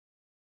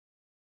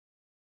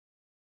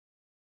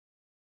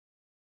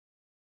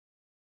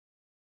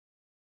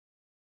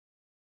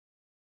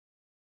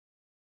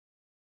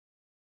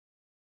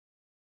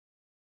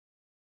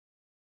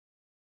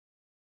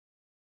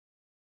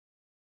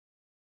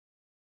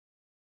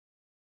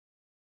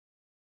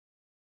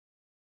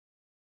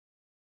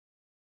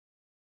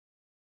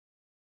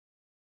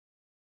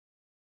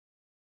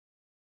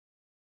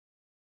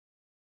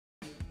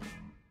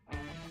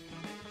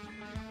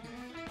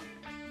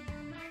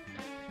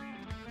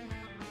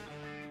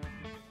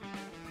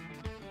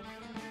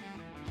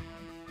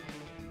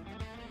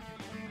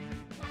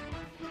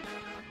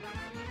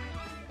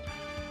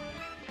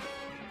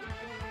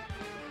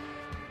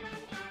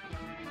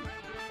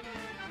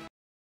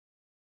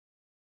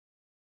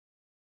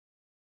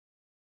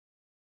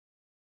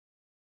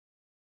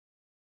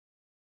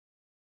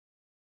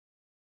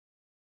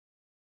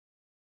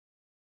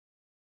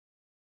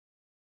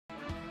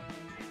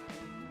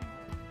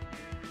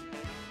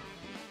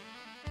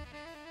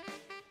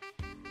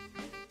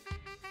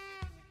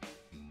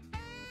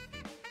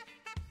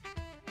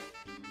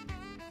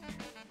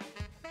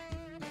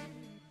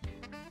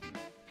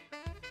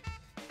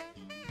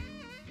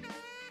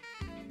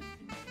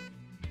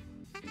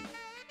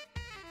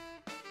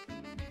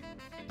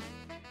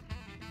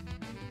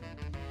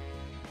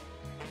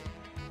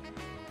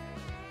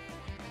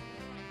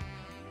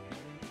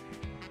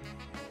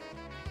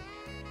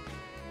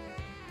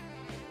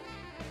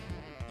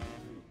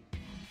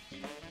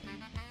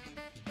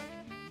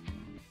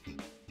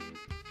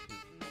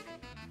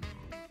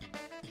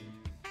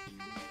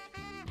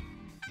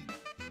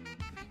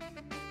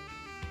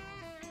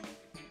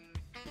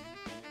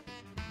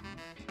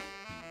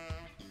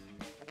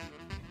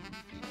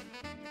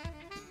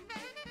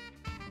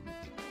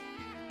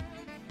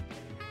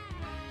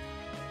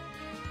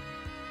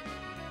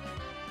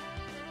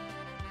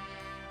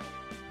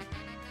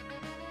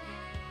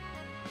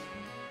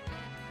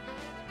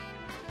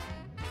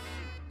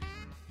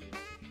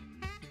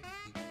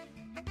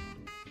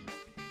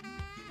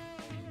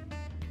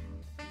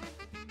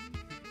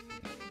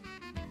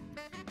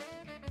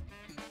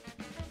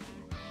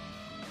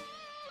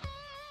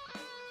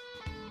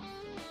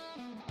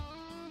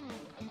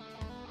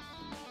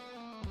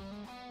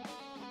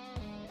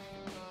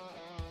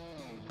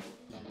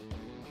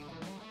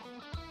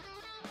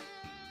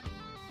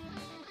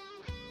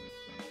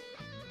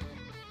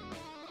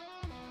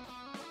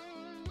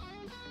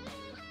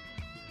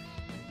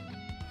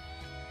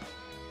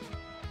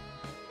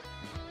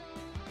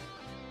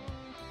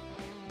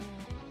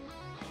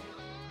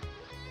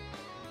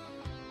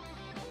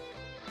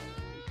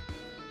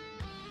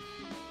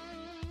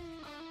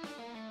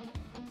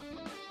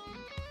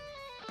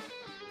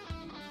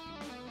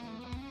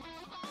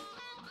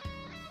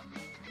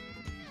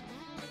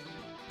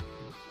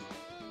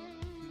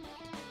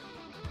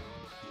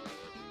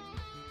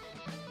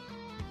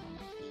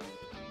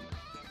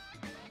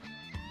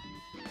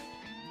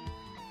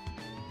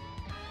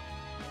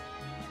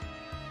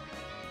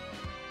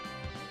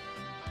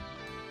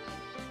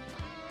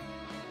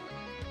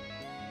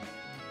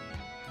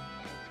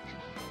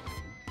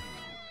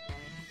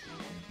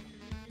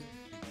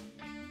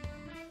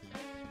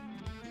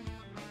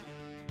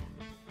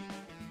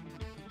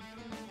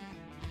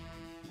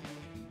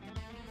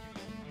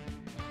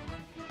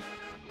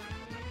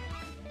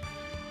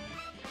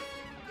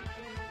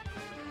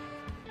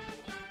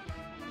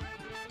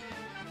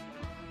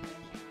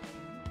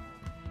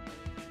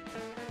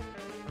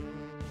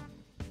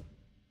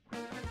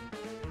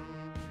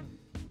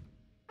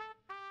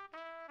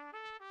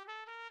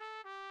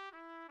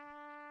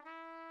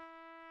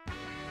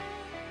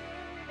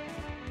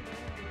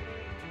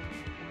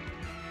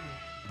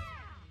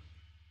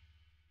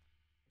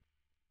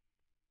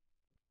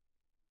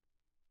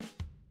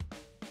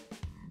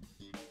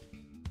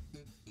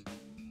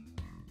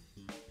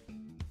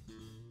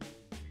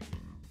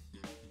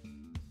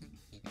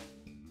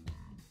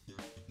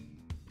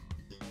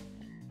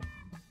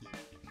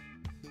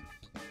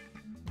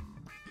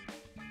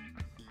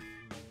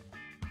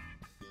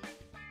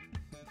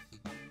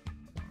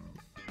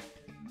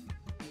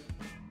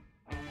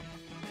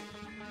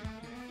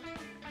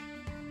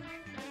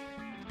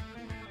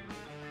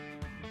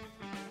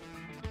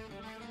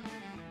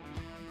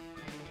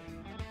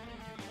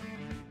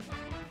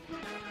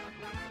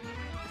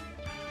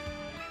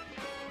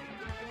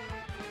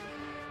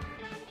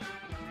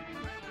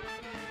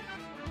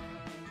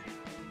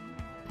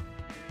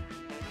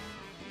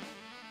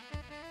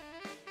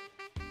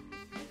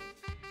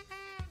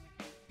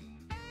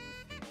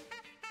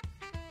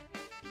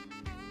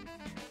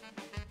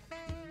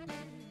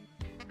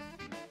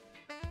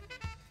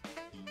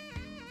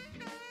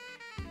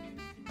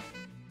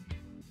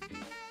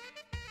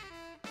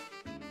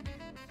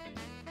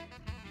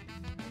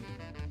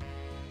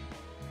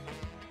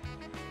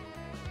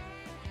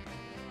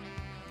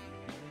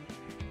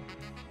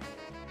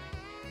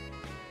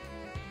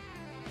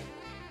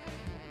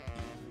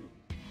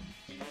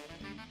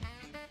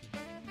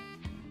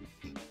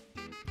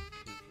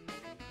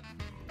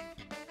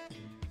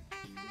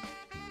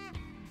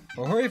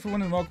Ahoy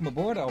everyone and welcome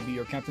aboard. I'll be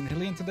your Captain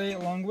Hillyan today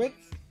along with...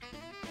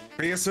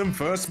 Fearsome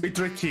First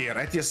Metric here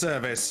at your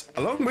service,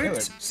 along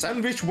with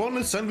Sandwich 1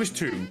 and Sandwich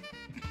 2.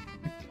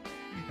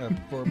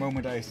 For a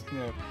moment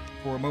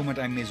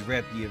I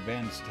misread the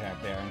events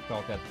tab there and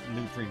thought that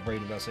Luffy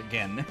rated us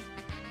again.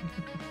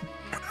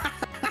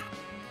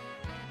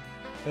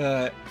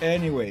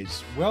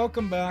 Anyways,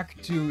 welcome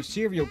back to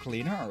Serial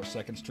Cleaner, our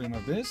second stream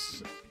of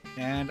this.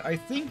 And I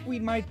think we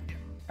might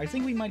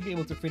be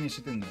able to finish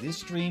it in this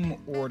stream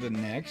or the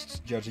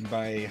next, judging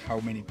by how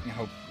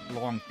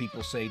long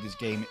people say this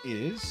game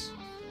is.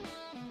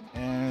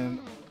 And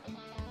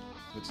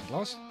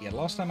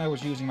last time I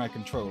was using my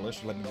controller,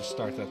 so let me just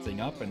start that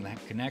thing up and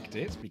connect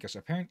it, because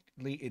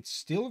apparently it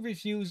still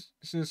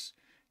refuses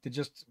to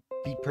just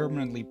be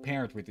permanently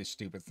paired with this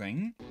stupid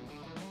thing.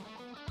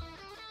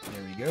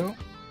 There we go.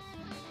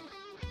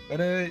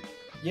 But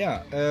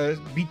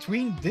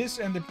between this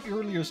and the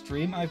earlier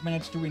stream, I've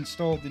managed to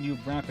install the new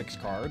graphics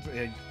card.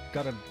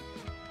 Got a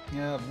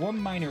one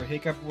minor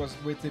hiccup was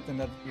with it, and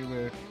that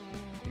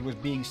it was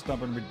being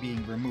stubborn with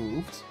being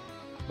removed,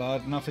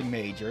 but nothing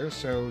major.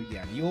 So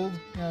yeah, the old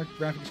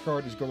graphics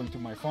card is going to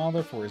my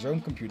father for his own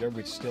computer,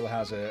 which still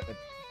has a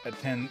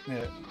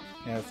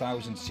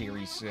 10,000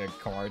 series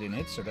card in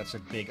it. So that's a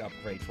big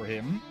upgrade for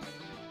him.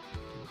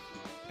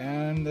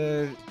 And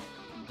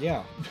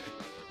yeah.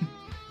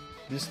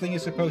 This thing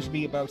is supposed to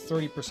be about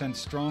 30%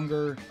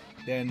 stronger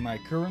than my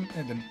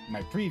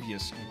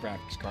previous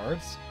graphics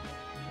cards.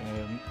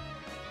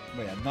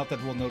 But yeah, not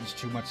that we'll notice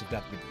too much of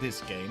that with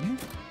this game.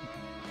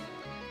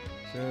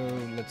 So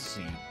let's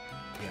see.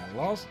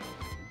 Yeah,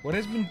 what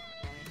has been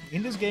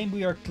in this game,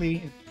 we are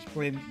playing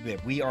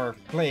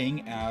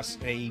as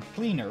a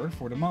cleaner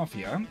for the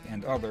mafia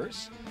and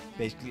others,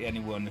 basically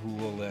anyone who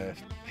will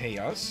pay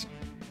us.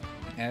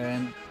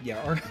 And yeah,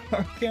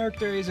 our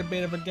character is a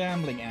bit of a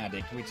gambling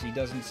addict, which he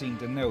doesn't seem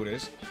to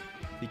notice,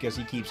 because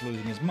he keeps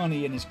losing his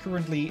money and is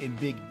currently in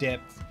big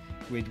debt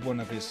with one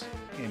of his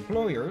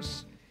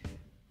employers,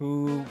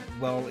 who,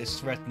 well, is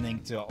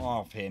threatening to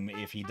off him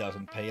if he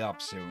doesn't pay up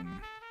soon.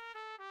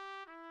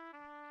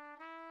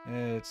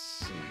 Let's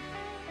see.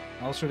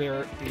 Also,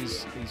 there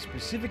is a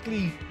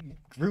specifically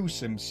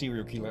gruesome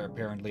serial killer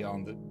apparently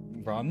on the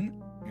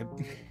run.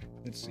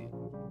 Let's see.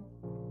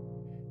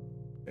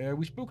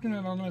 We spoke to an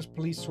anonymous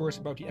police source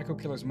about the Echo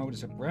Killer's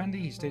modus operandi.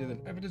 He stated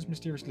that evidence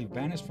mysteriously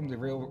vanished from the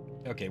rail...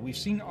 Okay, we've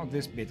seen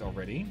this bit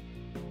already.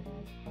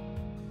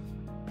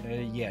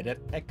 Yeah, that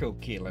Echo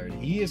Killer.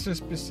 He is a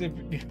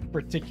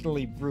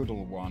particularly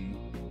brutal one.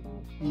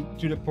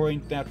 To the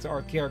point that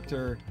our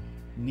character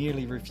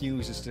nearly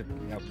refuses to...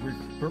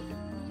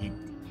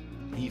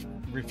 he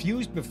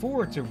refused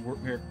before to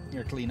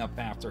clean up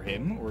after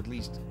him, or at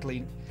least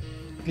clean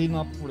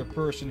up for the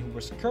person who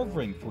was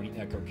covering for the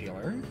Echo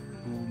Killer,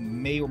 who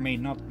may or may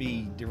not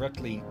be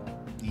directly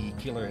the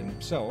killer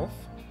himself.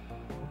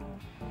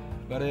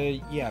 But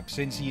yeah,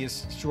 since he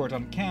is short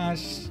on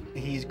cash,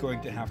 he's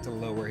going to have to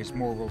lower his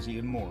morals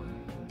even more.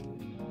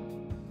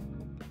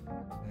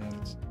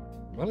 And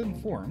well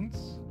informed.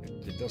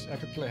 Does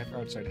Echo Killer have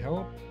outside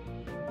help?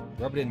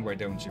 Rub it in, why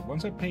don't you?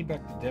 Once I pay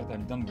back the debt,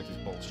 I'm done with this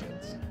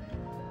bullshit.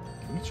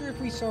 I'm not sure if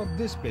we saw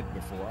this bit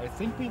before. I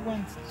think we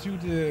went to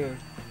the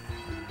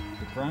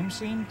crime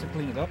scene to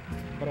clean it up,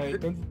 but I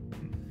don't...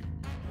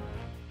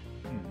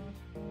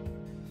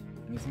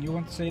 Anything you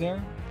want to say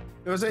there?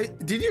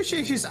 Did you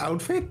change his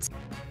outfit?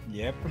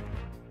 Yep.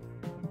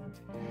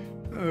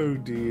 Oh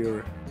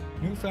dear.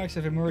 New facts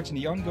have emerged in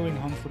the ongoing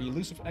hunt for the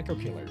elusive Echo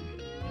Killer.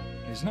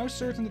 It is now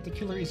certain that the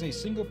killer is a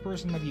single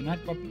person that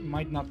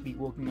might not be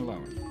working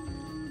alone.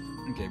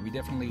 Okay, we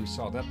definitely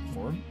saw that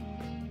before.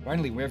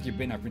 Finally, where have you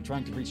been? I've been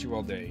trying to reach you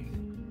all day.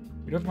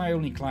 You're not my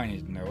only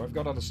client, you know. I've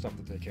got other stuff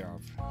to take care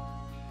of.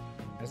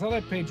 I thought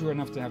I paid you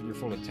enough to have your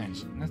full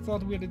attention. I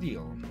thought we had a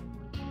deal.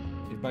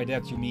 If by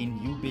that you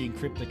mean you being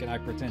cryptic and I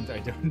pretend I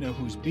don't know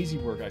whose busy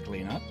work I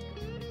clean up.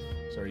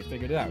 So you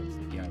figured it out.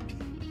 Yeah,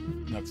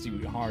 not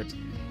too hard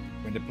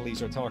when the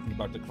police are talking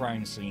about the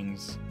crime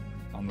scenes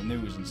on the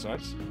news and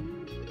such.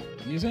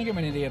 You think I'm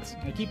an idiot?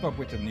 I keep up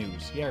with the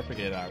news. Yeah, I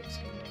figured it out.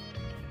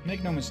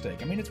 Make no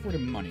mistake, I'm in it for the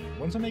money.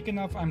 Once I make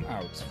enough, I'm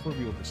out. For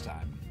real this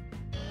time.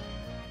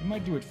 You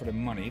might do it for the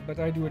money, but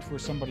I do it for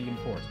somebody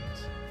important.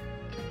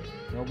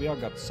 Well, we all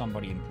got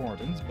somebody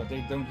important, but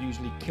they don't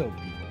usually kill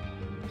people.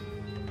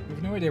 You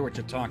have no idea what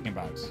you're talking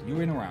about.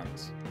 You in or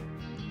out?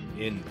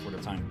 In, for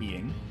the time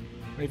being.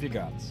 What have you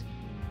got?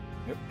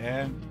 Yep,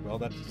 and, well,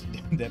 that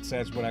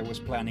says what I was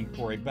planning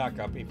for a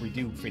backup if we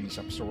do finish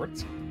up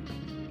sort.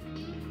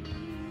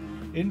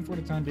 In, for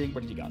the time being,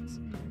 what have you got?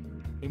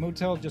 A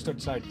motel just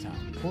outside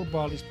town. 4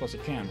 bodies plus a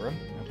camera,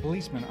 a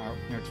policeman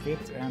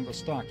outfit, and a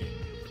stocking.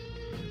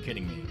 You're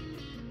kidding me.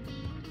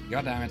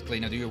 God damn it,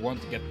 Cleaner, do you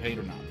want to get paid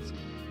or not?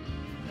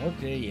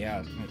 Okay,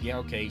 yeah,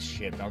 okay,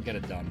 shit, I'll get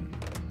it done.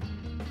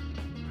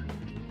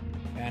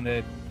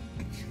 And,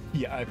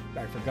 yeah,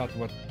 I forgot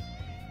what...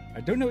 I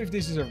don't know if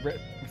this is a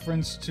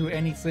reference to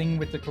anything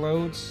with the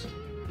clothes.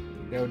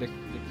 Though the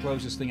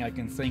closest thing I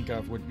can think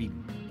of would be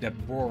that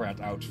Borat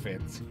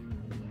outfit.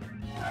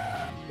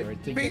 I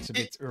think it's a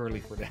bit early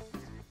for that.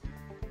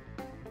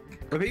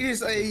 I think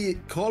it's a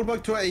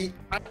callback to a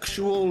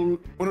actual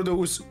one of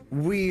those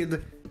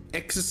weird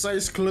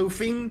exercise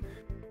clothing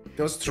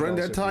that was trend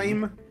at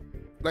time.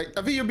 Like,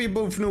 I think we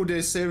both know the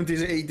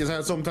 70s and 80s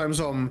had sometimes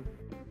some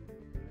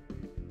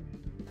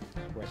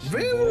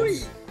very...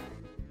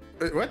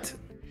 what?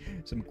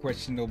 Some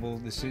questionable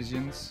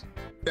decisions.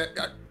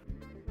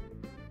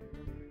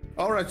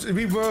 Alright, so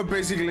we were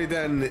basically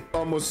then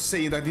almost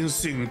saying that in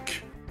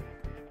sync.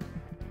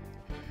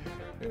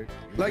 Okay.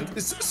 Like,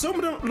 some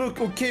of them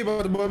look okay,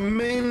 but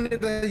mainly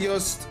they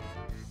just...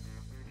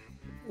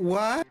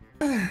 What?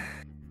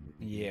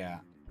 Yeah.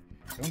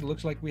 So it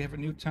looks like we have a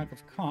new type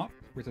of cop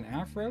with an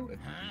afro.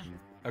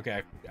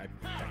 Okay, I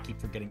keep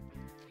forgetting.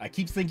 I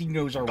keep thinking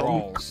those are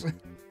rolls.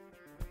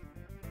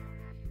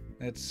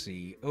 Let's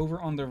see.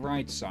 Over on the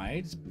right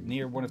side,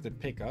 near one of the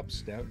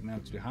pickups. Now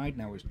to the height,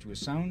 now is to a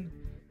sound.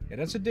 Yeah,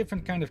 that's a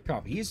different kind of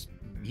cop. He is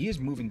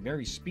moving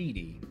very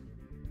speedy.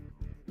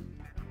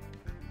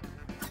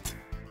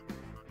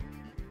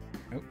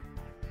 Oh,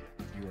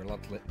 you are a lot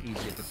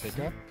easier to pick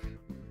up.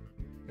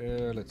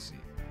 Let's see.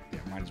 Yeah,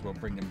 might as well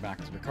bring them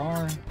back to the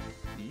car.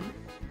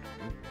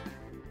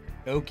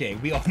 Okay,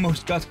 we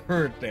almost got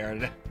hurt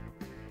there.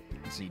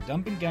 Let's see.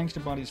 Dumping gangster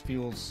bodies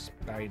feels...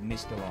 I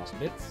missed the last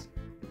bit.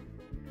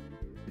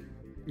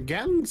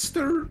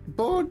 Gangster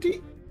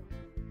body?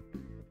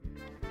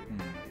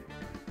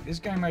 This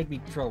guy might be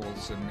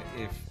troublesome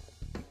if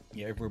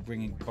we're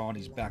bringing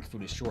bodies back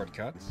through the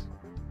shortcut.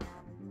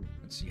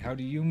 Let's see. How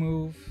do you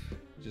move?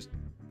 Just...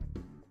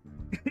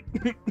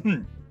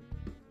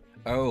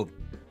 Oh.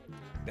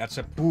 That's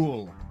a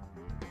pool.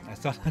 I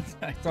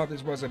thought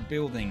this was a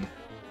building.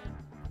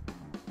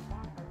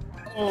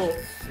 Oh.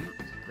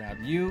 Grab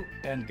you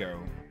and go.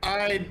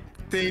 I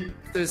did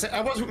this.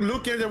 I was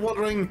looking at it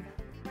wondering,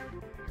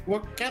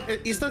 what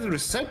is that a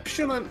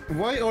reception, and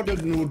why are there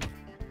no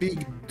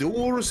big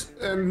doors?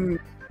 And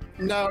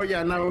now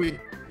it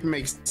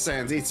makes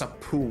sense. It's a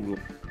pool.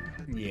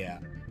 Yeah.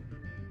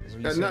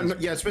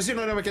 Yeah, especially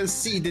now I can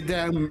see the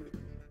damn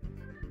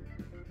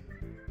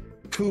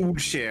pool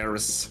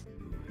chairs.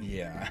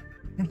 Yeah.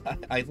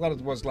 I thought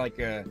it was like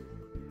a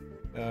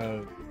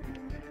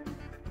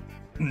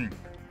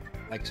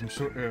like some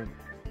sort of,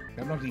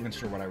 I'm not even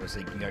sure what I was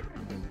thinking, like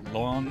a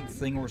lawn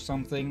thing or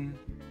something.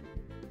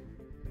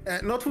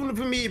 Not only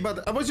for me,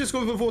 but I was just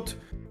going for thought,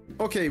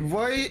 okay,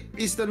 why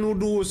is there no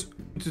doors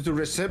to the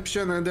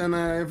reception? And then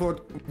I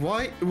thought,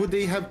 why would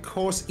they have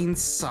cars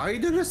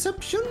inside the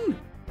reception?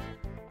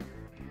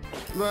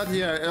 But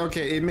yeah,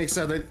 okay, it makes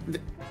sense.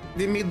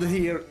 The mid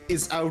here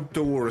is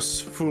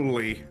outdoors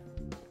fully.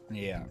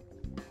 Yeah.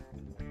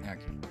 Okay.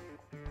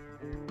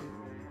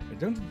 I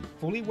don't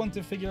fully want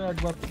to figure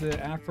out what the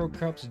Afro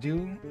Cops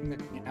do.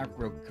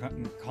 Afro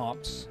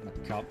Cops,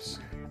 not cops,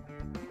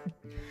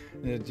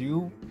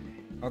 do,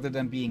 other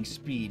than being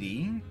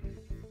speedy.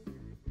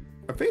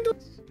 I think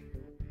that's...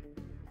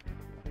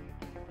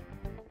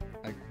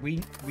 Like,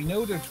 we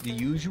know that the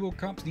usual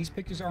cops, these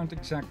pictures aren't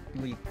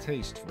exactly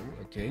tasteful,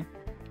 okay?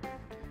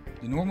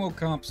 The normal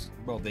cops,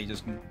 well, they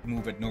just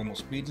move at normal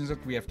speeds and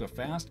stuff. We have the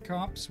fast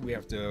cops, we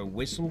have the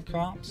whistle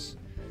cops.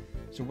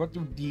 So what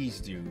do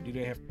these do? Do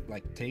they have,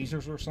 like,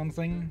 tasers or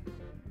something?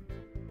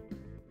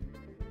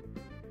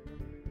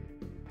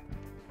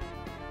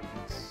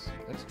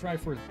 Let's try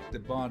for the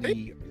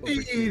body over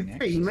here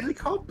next. Female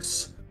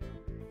cops,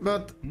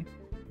 but...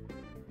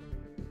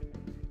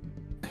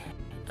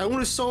 I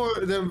only saw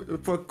them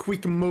for a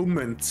quick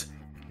moment.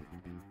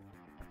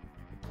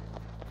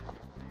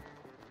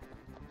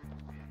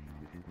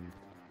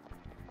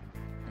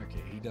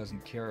 Okay, he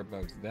doesn't care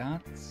about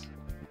that.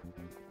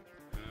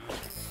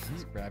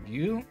 Let's grab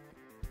you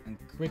and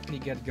quickly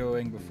get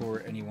going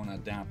before anyone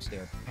adapts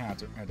their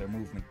pattern, their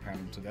movement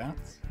pattern to that.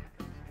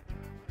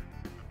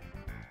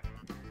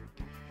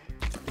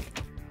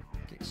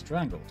 Okay,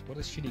 strangled. What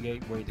a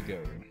shitty way to go.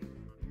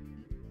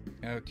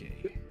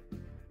 Okay,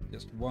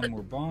 just one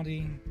more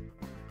body.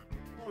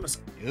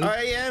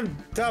 I am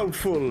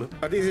doubtful.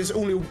 This is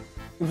only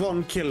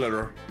one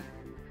killer.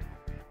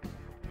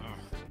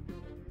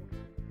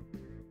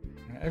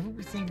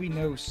 Everything we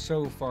know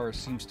so far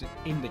seems to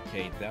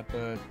indicate that,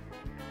 but...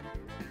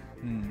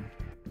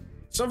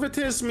 Something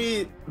tells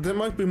me there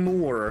might be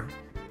more.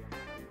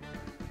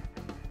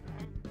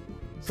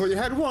 For you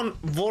had one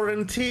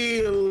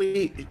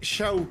voluntarily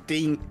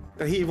shouting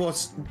that he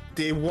was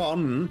the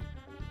one,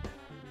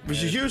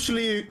 which is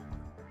usually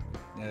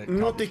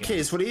not the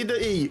case for either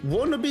a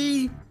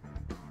wannabe,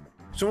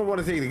 someone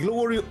want to take the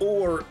glory,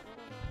 or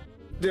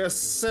there are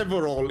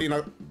several in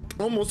a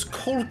almost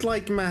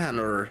cult-like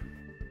manner.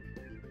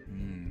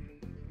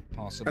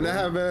 Possible. And they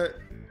have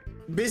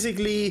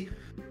basically,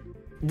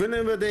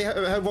 whenever they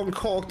have one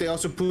cock, they are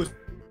supposed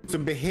to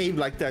behave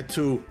like that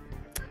to,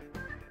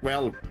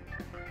 well,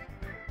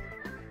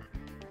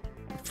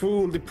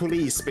 fool the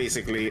police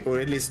basically, or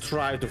at least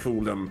try to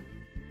fool them.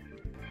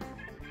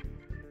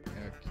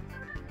 Okay.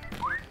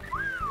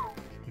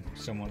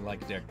 Someone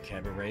like their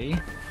cabaret.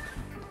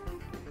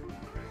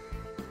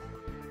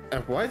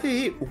 Why did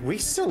he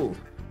whistle?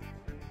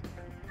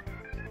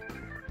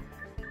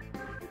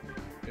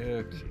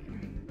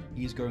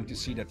 He's going to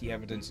see that the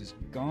evidence is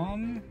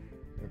gone.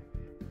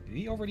 Did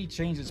he already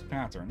change his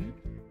pattern?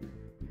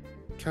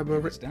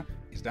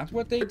 Is that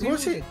what they do?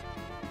 They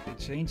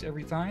change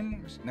every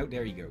time? No,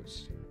 there he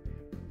goes.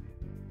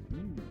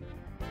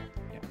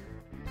 Yeah.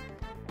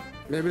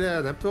 Maybe they're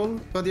adaptable,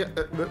 but yeah,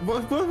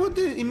 what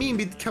do you mean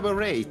with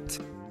cabaret?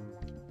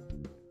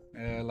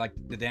 Like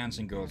the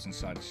dancing girls and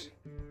such.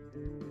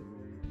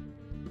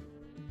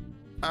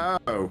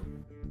 Oh.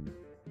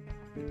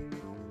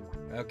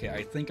 Okay,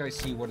 I think I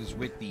see what is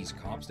with these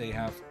cops. They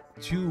have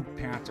 2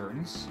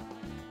 patterns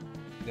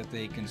that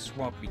they can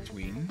swap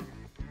between.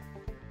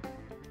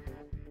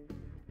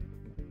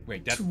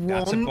 Wait, that's a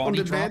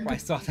body drop? I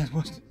thought that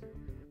was...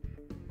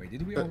 Wait,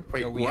 did we all...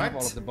 wait, we have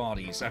all of the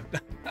bodies.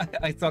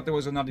 I thought there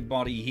was another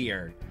body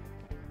here.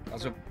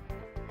 Also,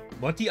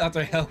 what the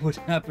other hell would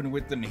happen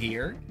with them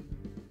here?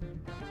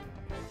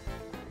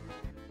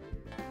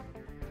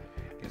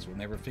 Guess we'll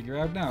never figure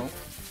out now.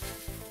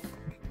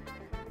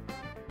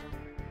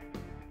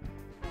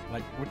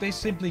 Like, would they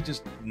simply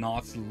just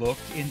not look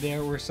in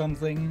there or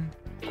something?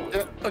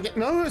 Okay,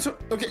 no, so,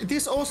 okay,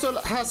 this also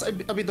has a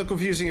bit of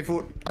confusing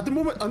info. At the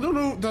moment, I don't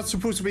know if that's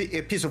supposed to be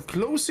a piece of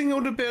clothing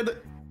on the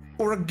bed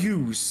or a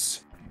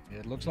goose.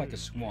 It looks like a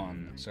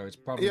swan, so it's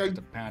probably just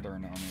a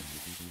pattern on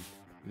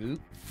it.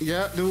 Oop.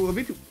 Yeah, though a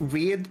bit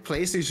weird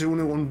place is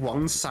only on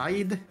one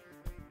side.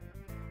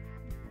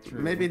 True.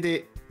 Maybe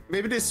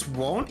the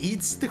swan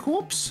eats the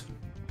corpse?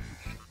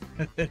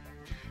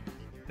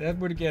 That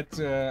would get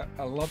a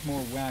lot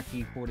more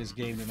wacky for this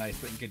game than I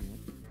think it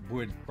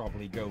would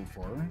probably go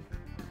for.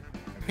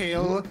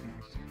 Hill,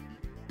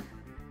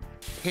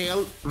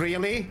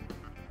 really?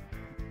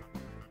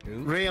 Ooh,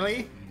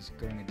 really? He's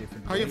going a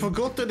different Have way. you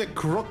forgotten the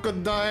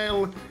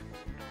crocodile,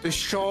 the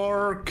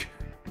shark,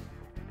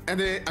 and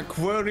the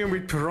aquarium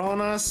with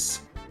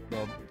piranhas?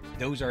 Well,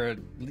 those are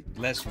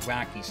less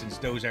wacky since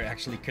those are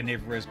actually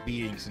carnivorous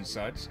beings and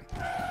such.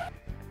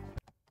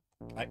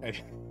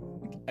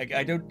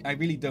 I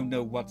really don't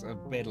know what a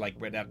bed like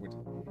where that would.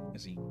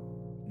 Let's see.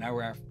 Now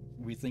we're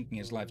rethinking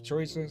his life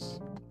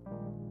choices.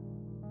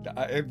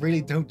 I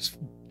really don't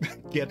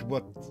get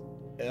what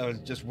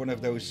just one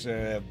of those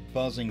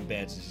buzzing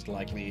beds is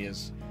likely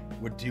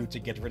would do to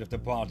get rid of the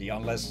body,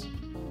 unless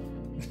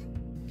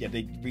yeah,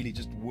 they really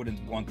just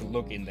wouldn't want to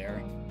look in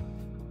there.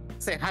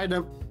 Say hi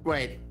to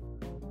wait.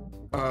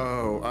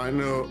 Oh, I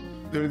know.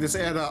 This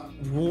era,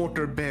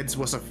 water beds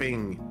was a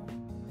thing.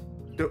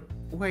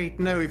 Wait,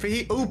 no. If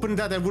he opened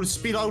that, it would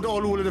spill out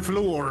all over the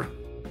floor.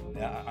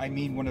 I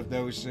mean one of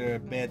those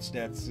beds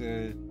that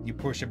you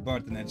push a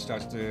button and it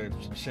starts to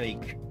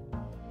shake.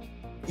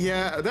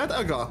 Yeah, that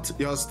I got.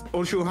 Just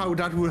unsure how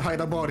that would hide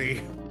a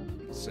body.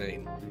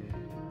 Same.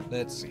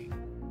 Let's see.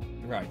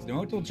 Right, the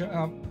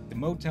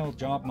motel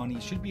job money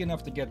should be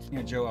enough to get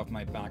Joe off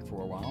my back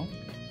for a while.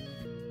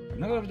 I'm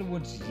not out of the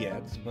woods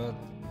yet, but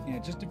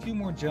just a few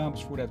more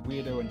jobs for that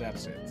weirdo and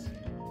that's it.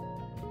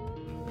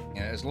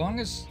 As long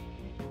as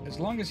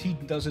he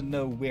doesn't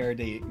know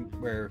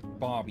where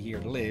Bob here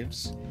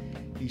lives,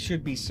 he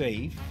should be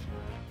safe.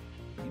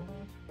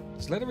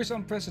 This letter is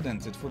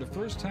unprecedented. For the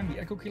first time, the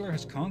Echo Killer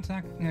has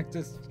contacted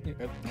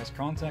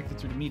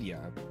through the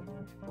media.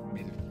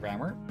 Made it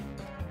grammar.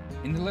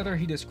 In the letter,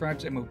 he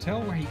describes a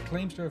motel where he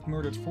claims to have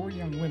murdered 4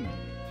 young women.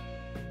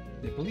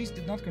 The police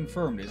did not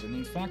confirm this, and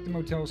in fact, the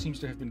motel seems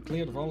to have been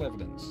cleared of all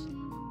evidence.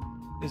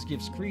 This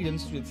gives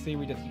credence to the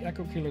theory that the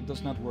Echo Killer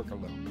does not work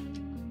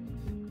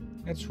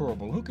alone. That's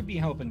horrible. Who could be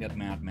helping that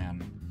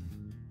madman?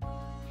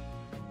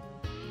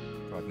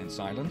 Pregnant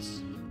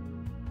silence.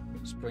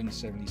 Spring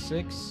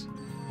 76.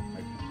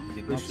 I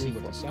did not see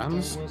what the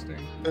subtitle was there.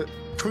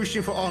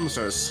 Pushing for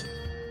answers.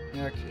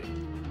 Okay.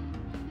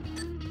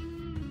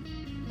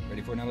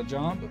 Ready for another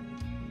job?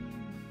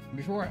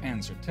 Before I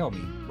answer, tell me,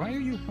 why are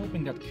you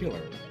helping that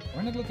killer?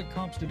 Why not let the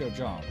cops do their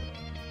job?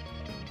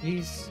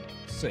 He's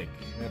sick,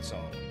 that's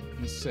all.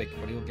 He's sick,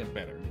 but he'll get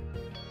better.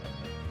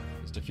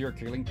 Is the cure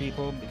killing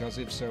people? Because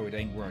if so, it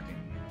ain't working.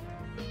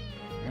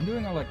 I'm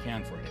doing all I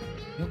can for him.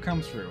 He'll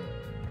come through.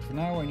 But for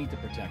now, I need to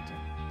protect him.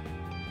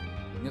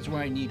 And that's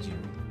why I need you,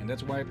 and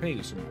that's why I pay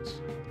you so much.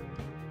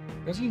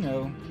 Does he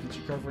know that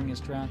you're covering his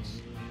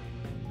tracks?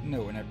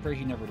 No, and I pray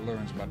he never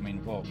learns about my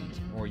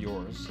involvement, or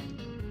yours.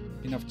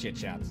 Enough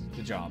chit-chat.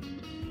 The job.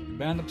 The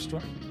band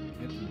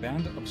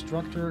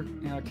obstructor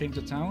came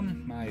to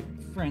town. My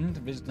friend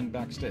visited him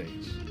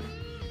backstage.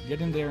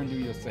 Get in there and do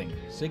your thing.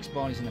 6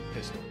 bodies and a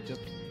pistol.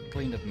 Just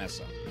clean that mess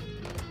up.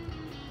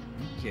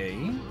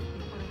 Okay.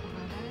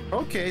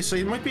 Okay, so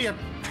it might be a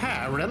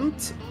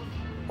parent,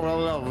 or a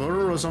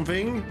lover, or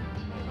something.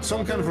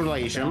 Some kind of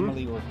relation.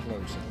 Family or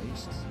close, at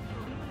least.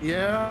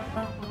 Yeah.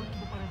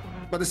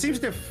 But it seems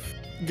the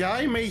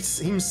guy makes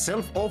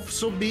himself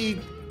also be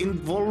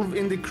involved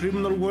in the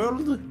criminal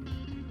world.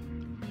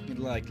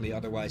 Likely,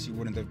 otherwise he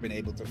wouldn't have been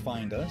able to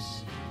find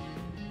us.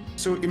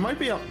 So it might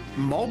be a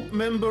mob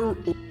member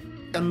or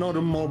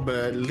another mob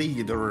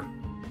leader.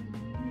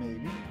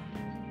 Maybe.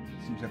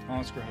 Seems that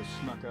Oscar has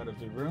snuck out of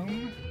the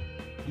room.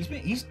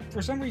 He's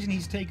for some reason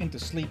he's taken to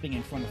sleeping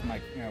in front of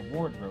my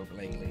wardrobe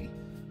lately.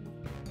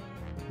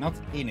 Not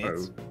in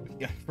it,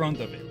 in front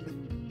of it.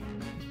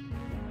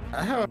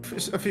 I have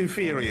a few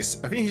theories.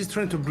 I think he's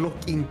trying to block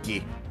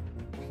Inky.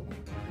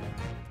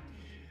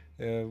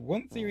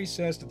 One theory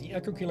says that the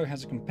Echo Killer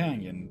has a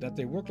companion, that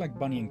they work like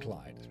Bonnie and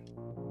Clyde.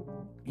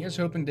 Here's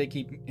hoping they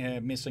keep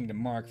missing the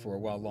mark for a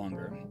while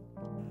longer.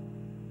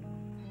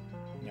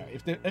 Now,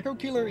 if the Echo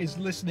Killer is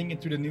listening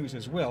into the news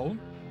as well...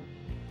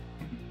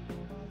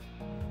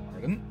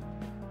 Pardon?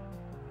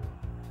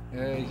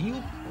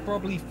 He'll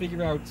probably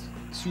figure out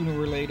sooner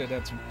or later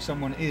that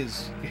someone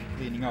is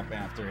cleaning up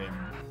after him.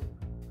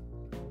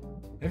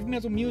 Heavy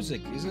metal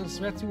music is a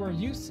threat to our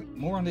youth?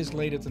 More on this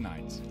later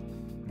tonight.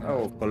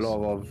 Oh,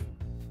 love.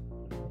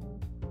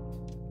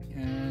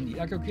 And the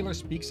Echo Killer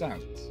speaks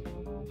out.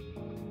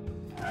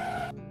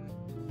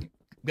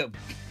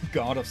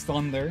 God of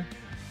Thunder.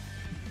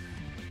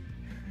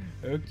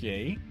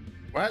 Okay.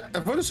 What? I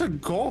thought it was a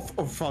God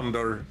of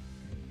Thunder.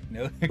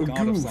 No,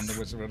 God of Thunder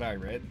was what I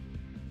read.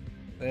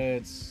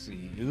 Let's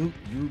see. You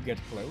get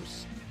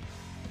close.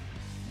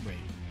 Wait.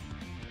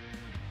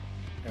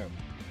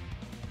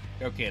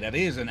 Oh. Okay, that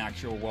is an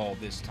actual wall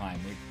this time.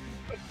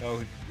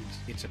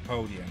 It's a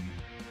podium.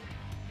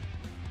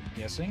 I'm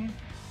guessing.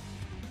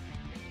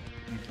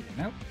 Okay,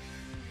 no.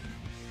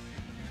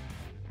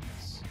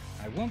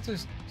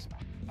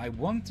 I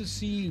want to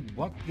see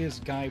what this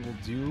guy will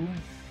do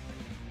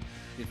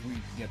if we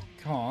get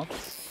caught.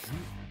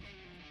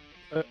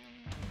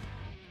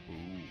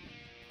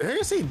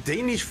 There's a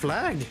Danish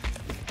flag.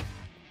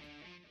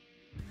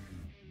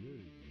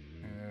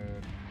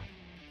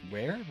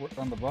 Where?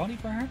 On the body,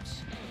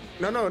 perhaps?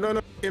 No.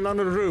 In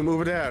another room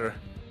over there.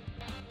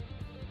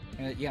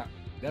 Yeah,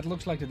 that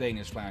looks like the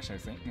Danish flag, I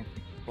think.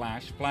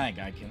 Flag,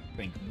 I can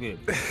think. Good.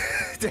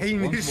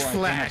 Danish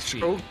flag.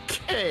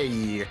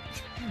 Okay.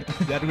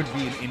 That would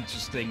be an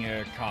interesting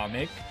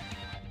comic.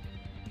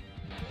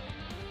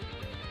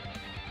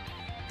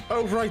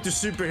 Oh, right, the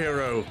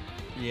superhero.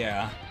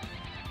 Yeah.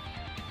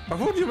 I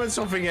thought you meant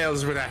something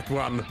else with that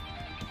one.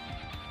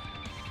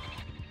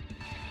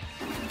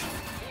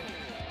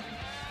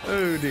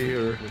 Oh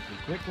dear.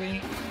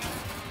 Quickly.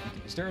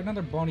 Is there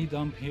another body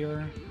dump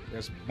here?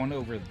 There's one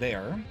over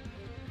there.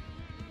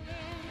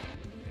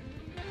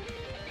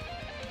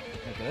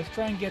 Okay, let's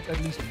try and get at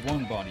least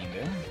one body in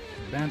there.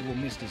 The band will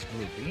miss this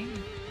groupie.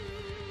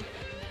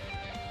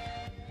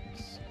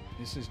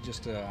 This is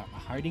just a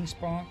hiding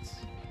spot.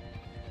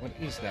 What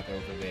is that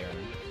over there?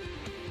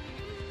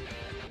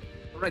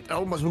 Right, I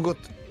almost forgot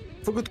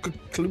to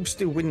close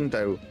the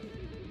window.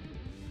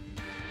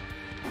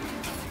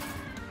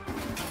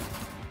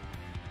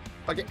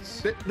 Okay,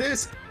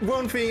 there's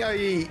one thing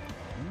I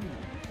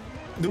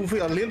do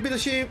feel a little bit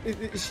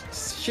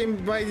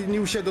ashamed by the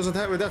new shed doesn't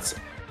have. It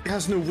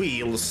has no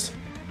wheels.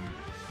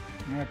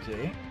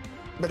 Okay.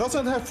 But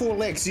doesn't have 4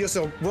 legs, just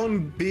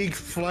one big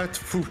flat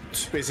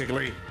foot,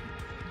 basically.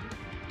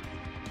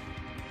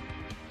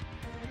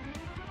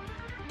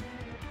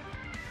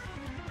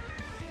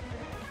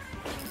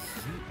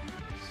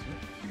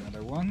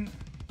 Another one.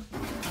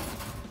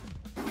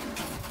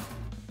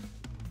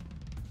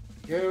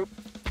 Go.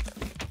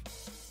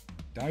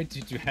 Died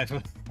to have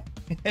a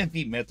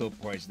heavy metal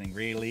poisoning,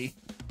 really?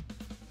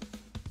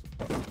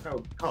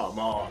 Oh, come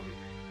on.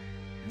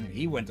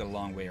 He went a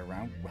long way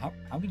around.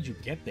 How did you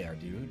get there,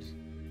 dude?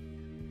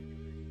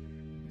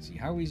 Let's see,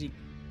 how is he...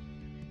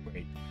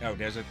 Wait, oh,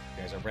 there's a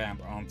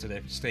ramp onto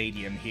the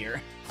stadium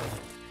here.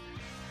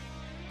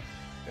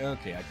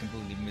 Okay, I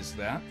completely missed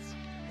that.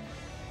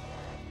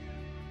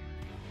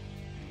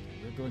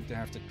 We're going to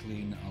have to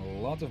clean a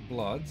lot of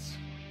blood.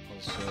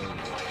 Also,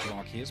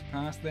 block his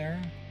path there.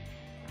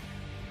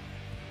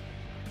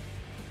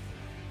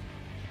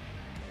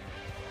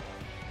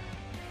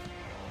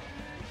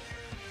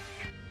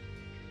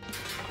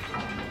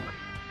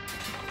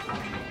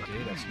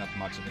 Okay, that's not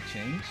much of a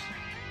change.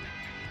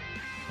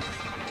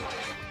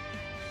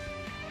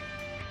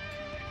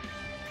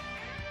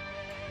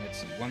 Let's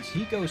see, once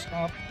he goes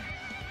up,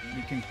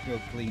 we can go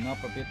clean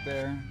up a bit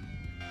there.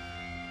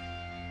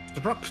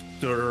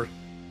 Structure.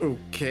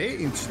 Okay,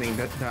 interesting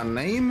that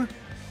name.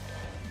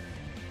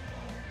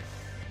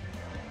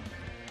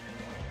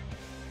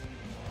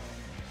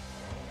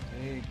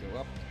 Okay, go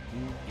up.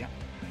 Ooh, yeah,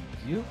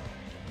 thank you.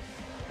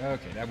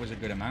 Okay, that was a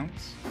good amount.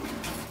 Ooh.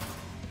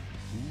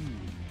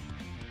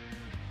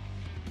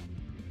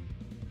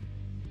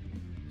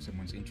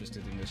 Someone's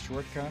interested in the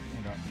shortcut.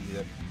 We don't need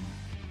to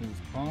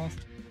move past.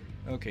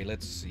 Okay,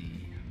 let's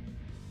see.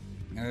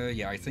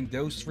 Yeah, I think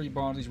those 3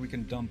 bodies we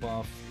can dump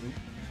off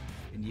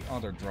in the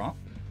other drop.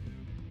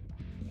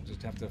 We'll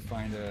just have to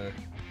find a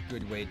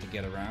good way to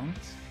get around.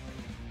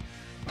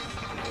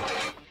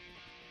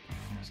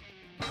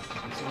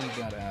 Let's leave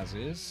that as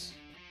is.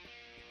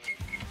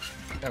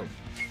 Oh,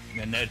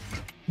 and then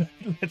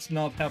let's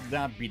not have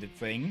that be the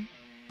thing.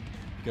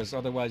 Because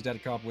otherwise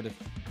that cop would have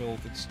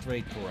pulled it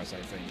straight for us,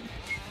 I think.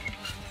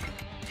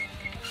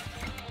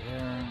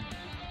 There.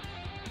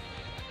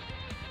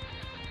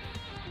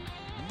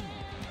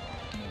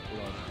 More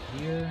blood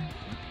here.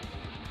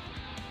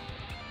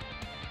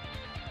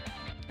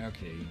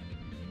 Okay.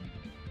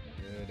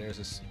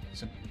 there's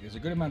a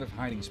good amount of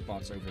hiding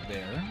spots over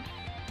there.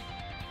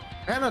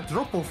 And a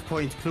drop-off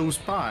point close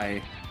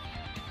by.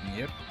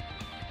 Yep.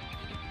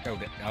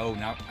 Oh,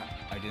 now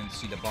I didn't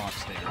see the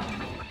box there.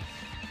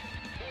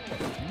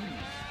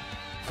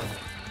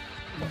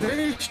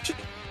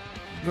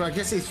 Well, I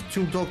guess it's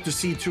too dark to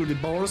see through the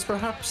bars,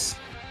 perhaps?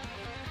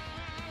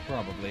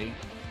 Probably.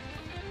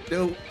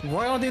 Though,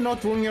 why are they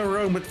not running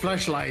around with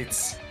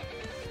flashlights?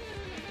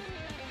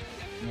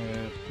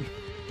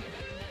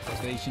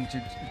 Station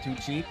too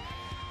cheap.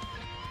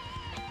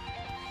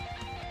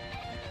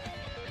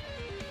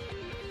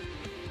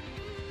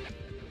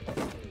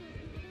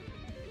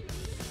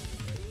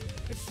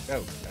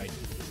 Oh, I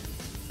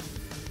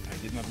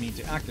did not mean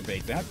to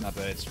activate that, not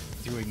that it's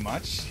doing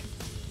much.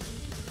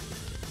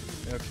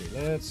 Okay,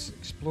 let's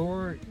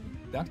explore.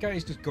 That guy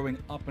is just going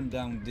up and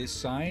down this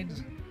side.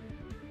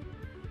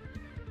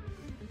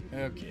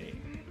 Okay.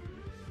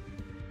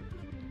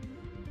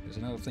 There's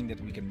another thing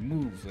that we can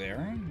move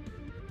there.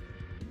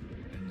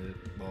 And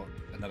well,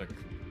 another.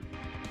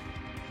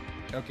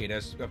 Okay,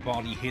 there's a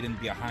body hidden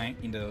behind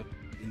in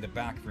the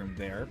back room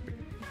there,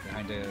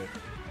 behind the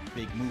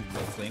big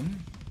movable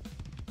thing.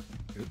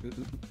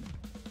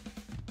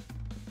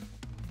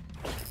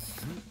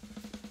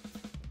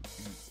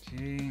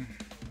 Okay.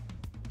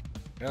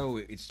 Oh,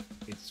 it's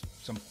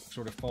some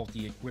sort of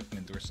faulty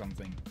equipment or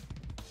something.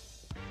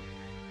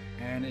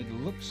 And it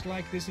looks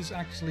like this is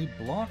actually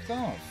blocked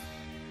off.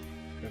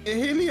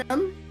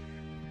 Hillyan?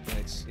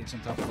 It's on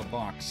top of a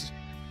box.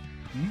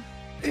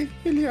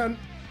 Hillyan.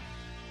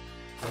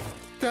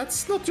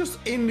 That's not just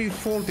any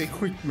faulty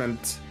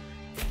equipment.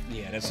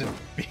 Yeah, that's a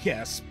big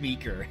ass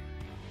speaker.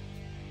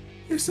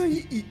 It's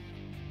a...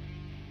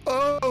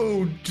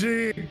 Oh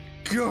dear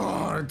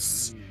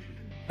gods!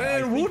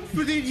 And what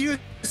did you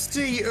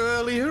say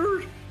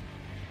earlier?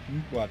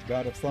 What,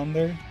 God of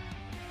Thunder?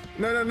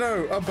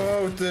 No,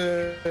 about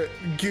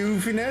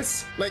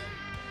goofiness. Like...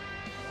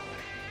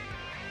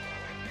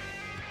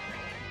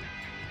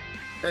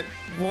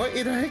 why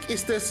in the heck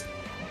is this...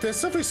 There's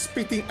something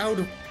spitting out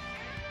of...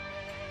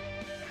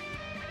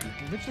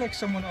 It looks like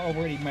someone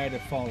already might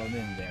have fallen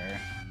in there.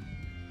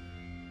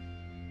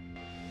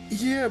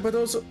 Yeah, but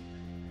also...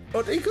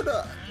 But it could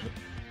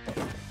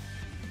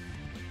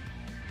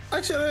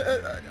actually,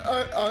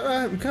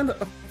 I'm kind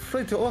of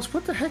afraid to ask,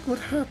 what the heck would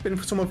happen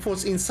if someone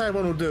falls inside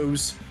one of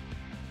those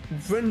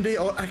when they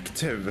are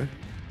active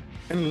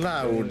and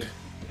loud?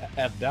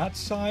 At that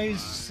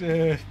size,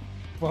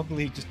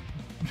 probably just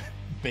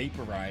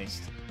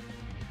vaporized.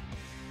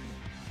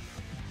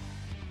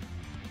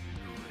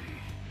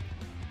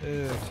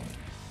 I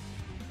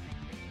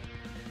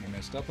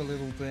messed up a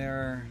little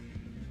there.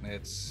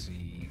 Let's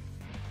see.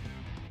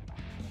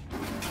 There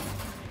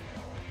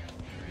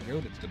we go,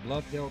 that's the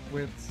blood dealt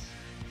with.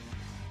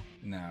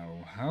 Now,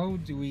 how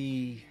do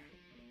we...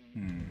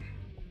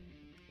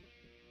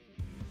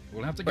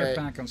 We'll have to get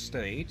back on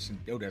stage.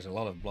 Oh, there's a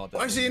lot of blood.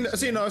 I see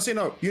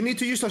now. You need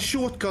to use a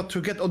shortcut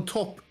to get on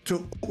top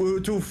to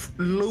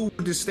load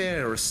the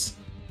stairs.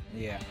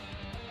 Yeah.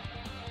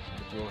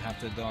 But we'll have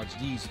to dodge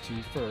these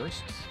two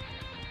first.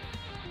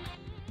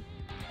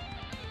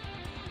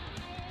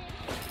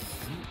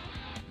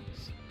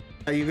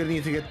 You're gonna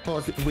need to get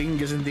past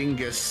Wingus and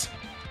Dingus.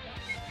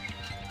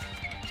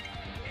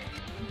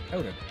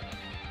 Oh,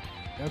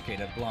 okay,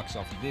 that blocks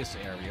off this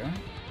area.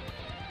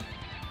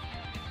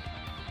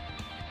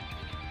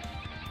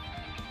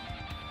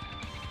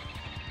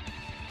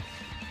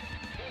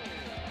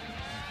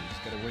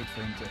 Just gotta wait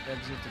for him to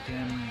exit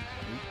again.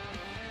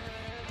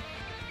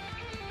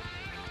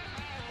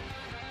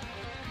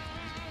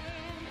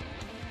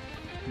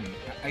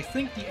 I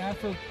think the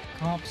Afro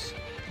Cop's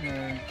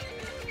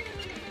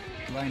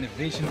line of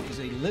vision is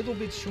a little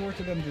bit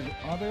shorter than the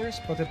others,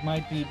 but it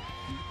might be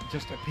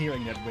just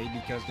appearing that way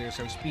because they're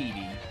so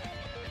speedy.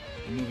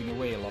 They're moving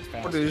away a lot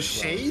faster. What are the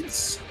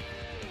shades?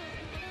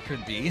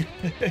 Could be.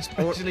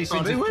 Especially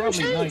since it's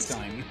probably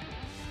nighttime.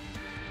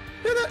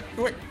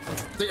 Wait,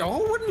 they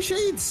all wearing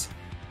shades?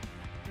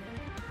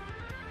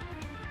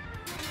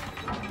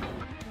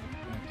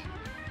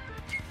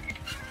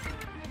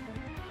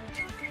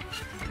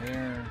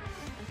 There.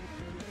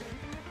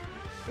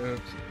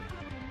 Okay.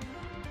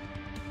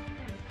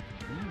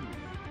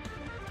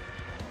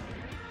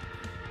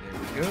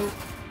 Go.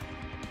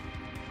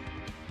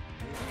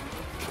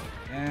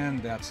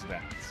 And that's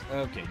that.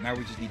 Okay, now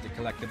we just need to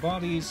collect the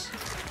bodies.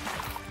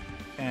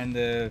 And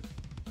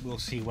we'll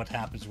see what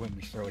happens when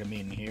we throw them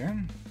in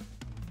here.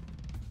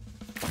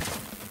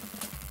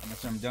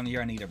 After I'm done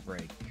here, I need a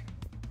break.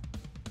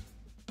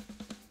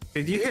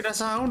 Did you hear the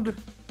sound?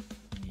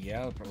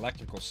 Yeah,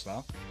 electrical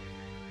stuff.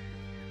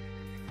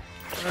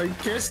 I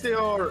guess they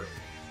are...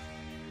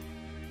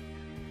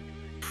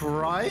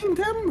 frying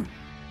them?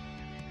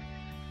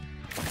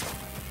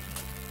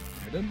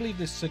 I don't believe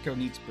this sicko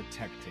needs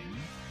protecting.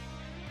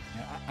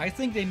 I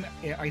think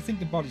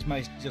the bodies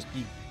might just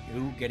be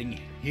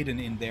getting hidden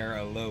in there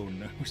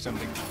alone or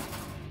something.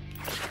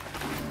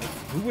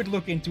 Who would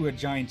look into a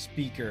giant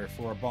speaker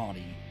for a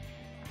body?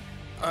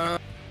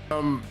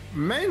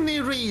 many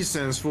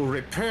reasons for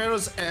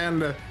repairs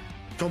and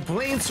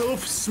complaints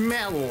of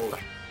smell. More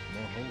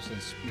holes than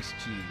Swiss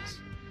cheese.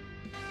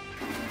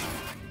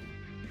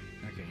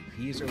 Okay,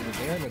 he is over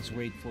there. Let's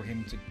wait for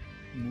him to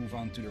move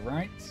on to the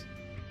right.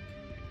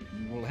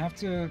 We'll have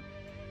to...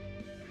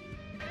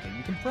 Okay,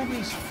 we can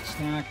probably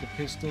snag the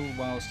pistol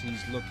whilst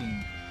he's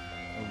looking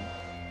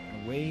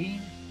away.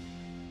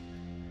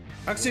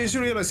 Actually,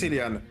 you realize,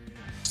 Hillyan,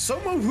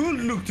 someone will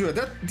look to it.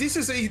 That this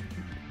is a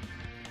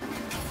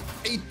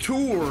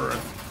tour,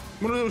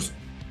 one of those,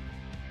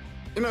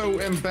 you know,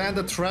 band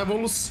that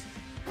travels.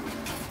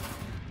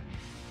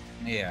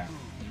 Yeah.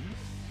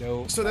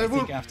 So I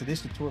think after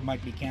this, the tour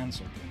might be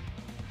cancelled.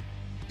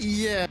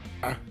 Yeah.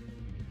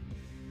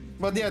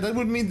 But yeah, that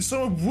would mean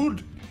someone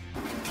would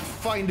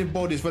find the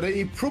bodies, but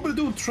they probably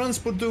do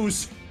transport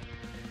those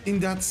in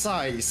that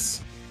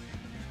size.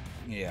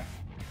 Yeah.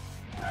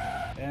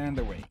 And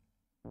away.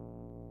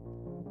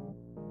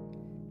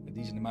 A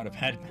decent amount of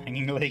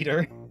headbanging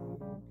later.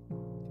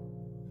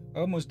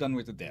 Almost done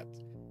with the debt.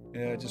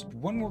 Just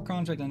one more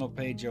contract and I'll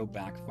pay Joe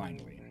back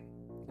finally.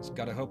 Just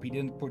gotta hope he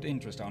didn't put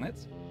interest on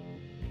it.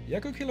 The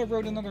Echo Killer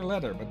wrote another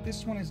letter, but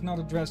this one is not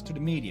addressed to the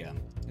media.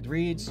 It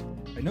reads,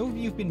 I know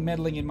you've been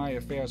meddling in my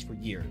affairs for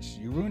years.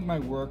 You ruined my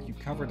work, you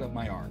covered up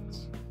my art.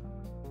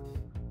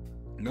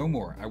 No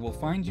more. I will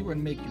find you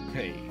and make you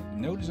pay. The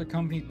note is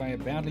accompanied by a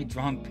badly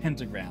drawn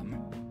pentagram.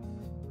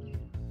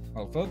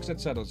 Well, folks, that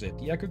settles it.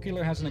 The Echo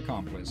Killer has an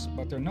accomplice,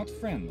 but they're not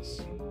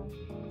friends.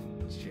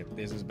 Shit,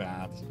 this is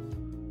bad.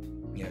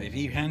 Yeah, if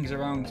he hangs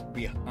around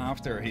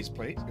after his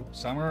place...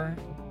 Summer,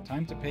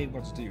 time to pay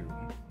what's due.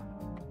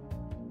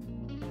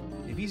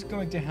 If he's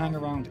going to hang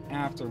around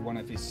after one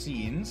of his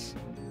scenes,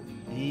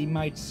 he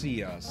might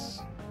see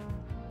us.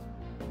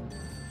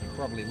 He'll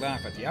probably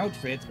laugh at the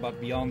outfit, but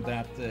beyond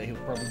that, he'll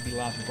probably be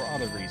laughing for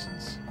other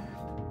reasons.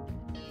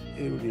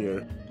 Oh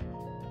dear.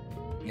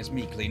 It's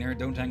me, Cleaner.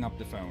 Don't hang up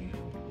the phone.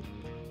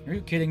 Are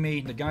you kidding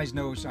me? The guy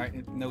knows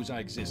I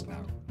exist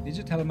now. Did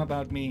you tell him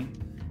about me?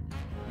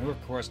 No,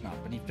 of course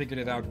not, but he figured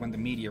it out when the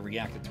media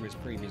reacted to his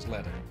previous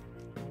letter.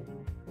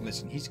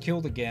 Listen, he's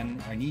killed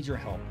again. I need your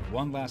help.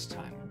 One last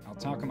time. I'll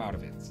talk him out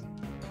of it.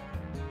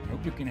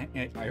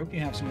 I hope you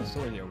have some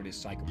authority over this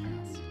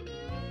psychopath.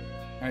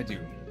 I do.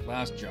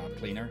 Last job,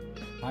 Cleaner.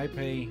 High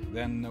pay,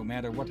 then no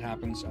matter what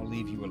happens, I'll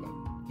leave you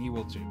alone. He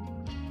will too.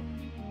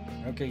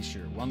 Okay,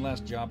 sure. One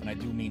last job, and I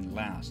do mean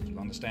last. You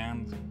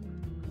understand?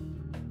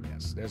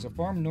 Yes, there's a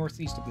farm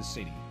northeast of the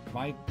city.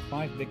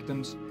 Five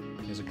victims.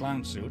 There's a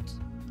clown suit.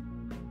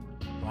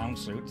 Clown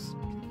suits?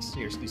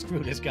 Seriously, screw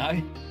this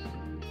guy.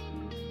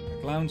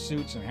 A clown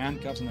suit, some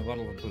handcuffs, and a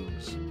bottle of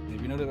booze.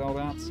 Have you noted all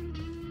that?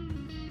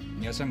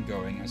 Yes, I'm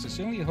going. I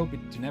sincerely hope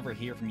to never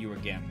hear from you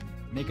again.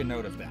 Make a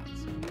note of that.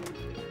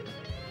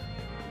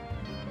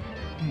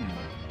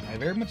 I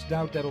very much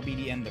doubt that'll be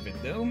the end of it,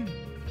 though.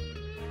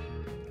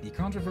 The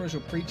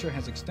controversial preacher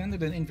has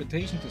extended an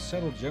invitation to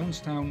settle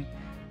Jonestown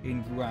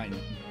in Guiana.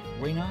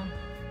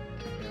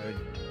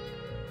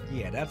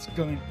 Yeah, that's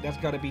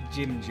gotta be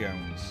Jim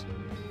Jones.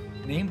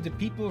 Named the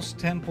People's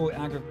Temple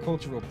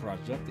Agricultural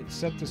Project, it's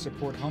set to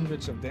support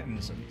hundreds of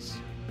denizens.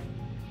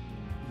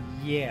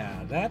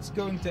 Yeah, that's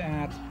going to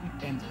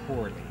end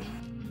poorly.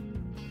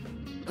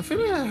 I feel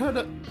like I heard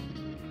that.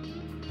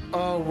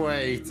 Oh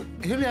wait,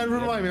 Hillyan,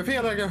 remind me. I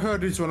feel like I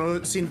heard this one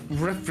or seen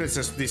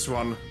references to this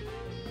one.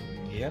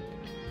 Yep.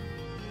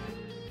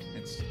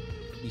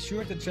 Be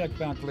sure to check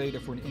back later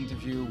for an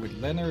interview with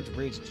Leonard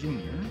Rich Jr.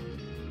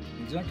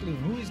 Exactly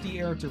who is the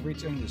heir to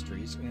Rich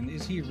Industries, and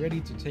is he ready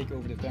to take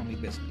over the family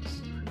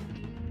business?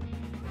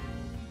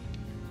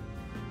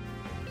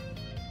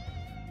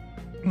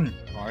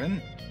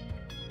 Pardon?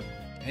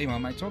 Hey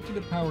Mom, I talked to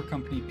the power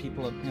company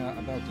people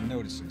about the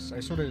notices. I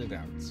sorted it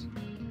out.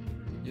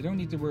 You don't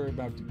need to worry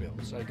about the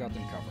bills. I got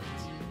them covered.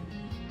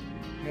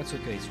 That's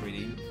okay,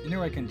 sweetie. You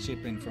know I can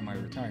chip in from my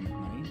retirement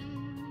money.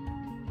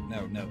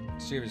 No.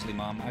 Seriously,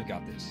 Mom, I've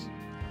got this.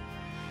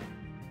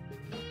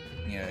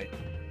 Yeah.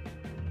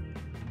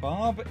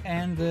 Bob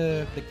and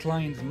the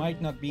client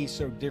might not be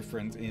so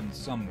different in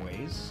some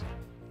ways.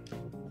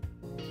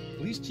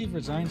 Police chief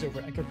resigns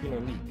over Echo Killer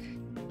leak.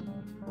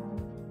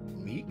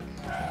 Leak?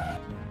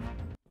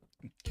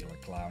 Killer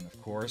clown, of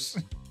course.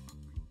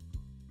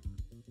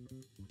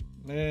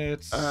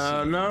 Let's...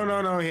 No,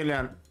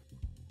 Hillyan.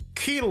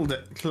 Killed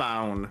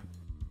clown.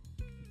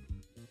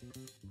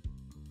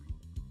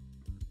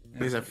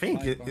 Because I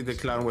think the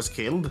clown was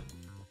killed.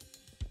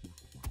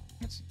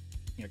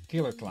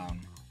 Killer clown.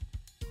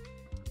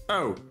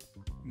 Oh.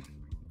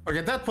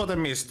 Okay, that part I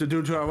missed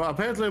due to our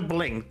apparently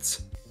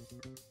blinked.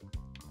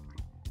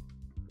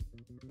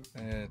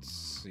 Let's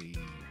see.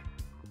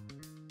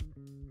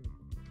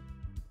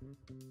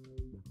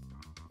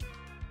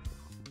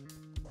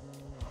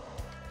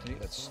 Okay,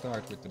 let's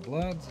start with the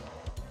blood.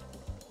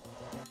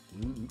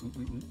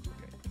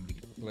 Okay,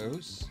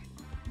 close.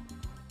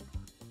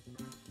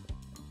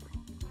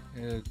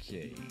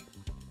 Okay.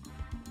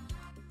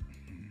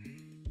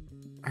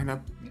 And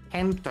a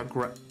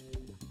pentagram.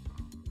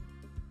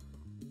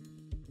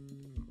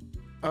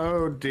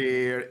 Oh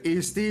dear,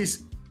 is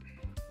this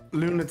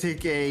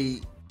lunatic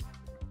a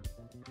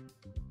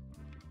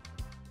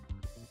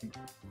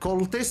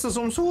cultist of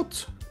some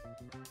sort?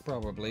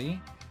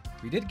 Probably.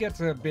 We did get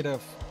a bit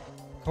of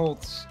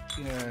cult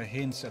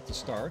hints at the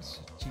start.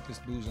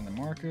 Cheapest booze on the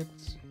market.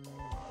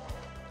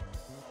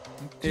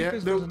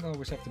 Cheapest doesn't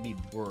always have to be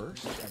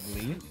worse, I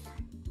believe.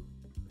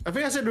 I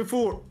think I said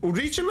before,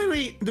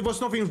 originally there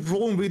was nothing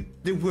wrong with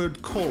the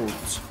word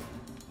cult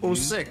or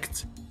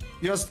sect.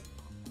 Just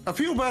a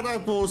few bad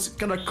apples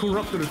kind of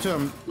corrupted the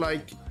term.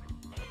 Like,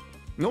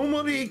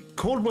 normally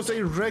cult was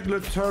a regular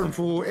term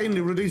for any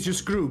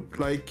religious group.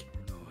 Like,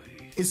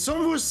 if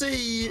someone would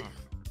say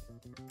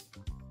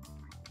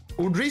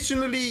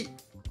originally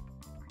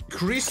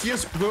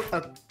Christians were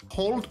a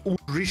cult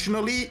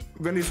originally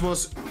when it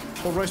was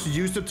alright to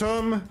use the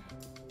term,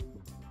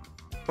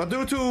 but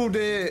due to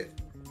the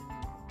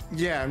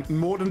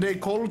modern day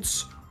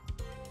cults,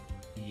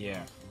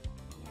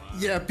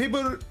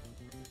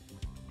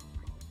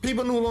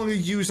 people no longer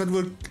use that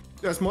word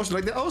as much.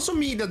 Like, they also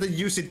mean that they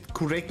use it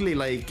correctly,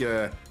 like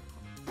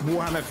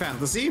Warhammer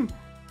Fantasy,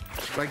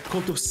 like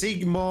Cult of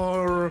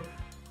Sigmar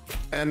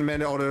and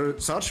many other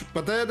such,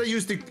 but there they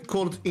use the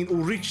cult in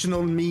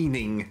original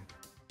meaning.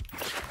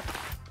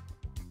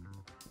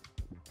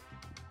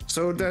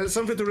 So there's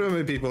something to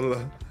remember, people.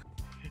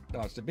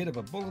 Dodged a bit of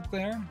a bullet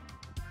there.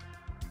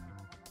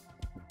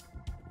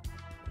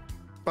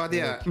 But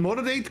yeah,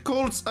 modern day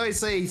cults, I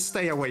say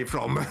stay away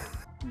from.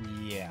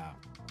 Yeah.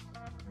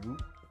 Ooh.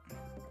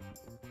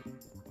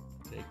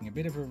 Taking a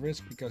bit of a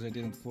risk because I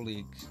didn't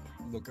fully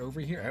look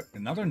over here. Oh,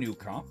 another new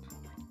cop.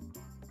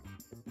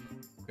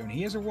 And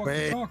he has a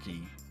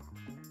walkie-talkie.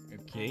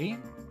 Okay.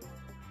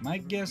 My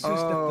guess is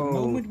that the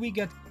moment we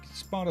get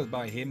spotted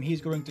by him,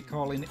 he's going to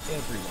call in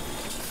everyone.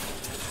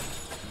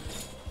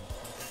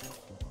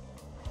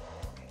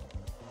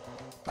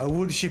 A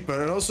wood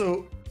chipper, and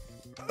also,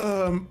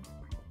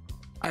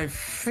 I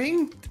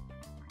think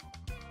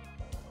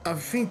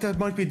that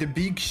might be the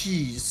big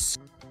cheese,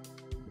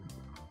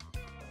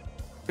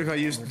 if I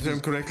used the term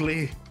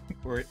correctly.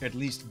 Or at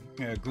least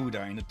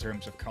Gouda in the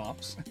terms of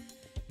cops.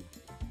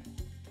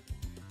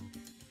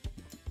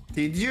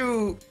 Did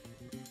you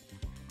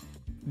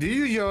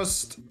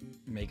just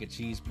make a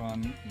cheese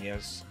pun?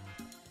 Yes.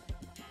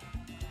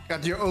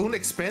 At your own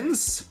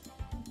expense?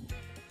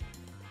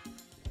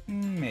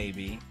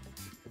 Maybe.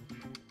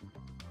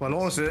 Well,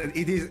 also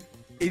it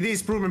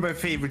is probably my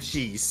favorite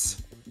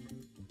cheese.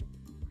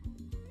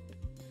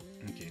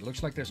 Okay,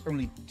 looks like there's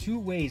only 2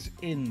 ways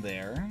in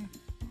there.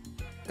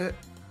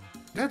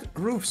 That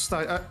roof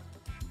style.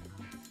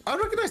 I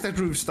recognize that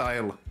roof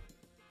style.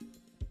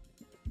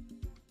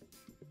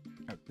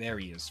 Oh, there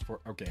he is. For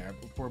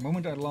a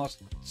moment I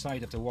lost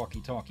sight of the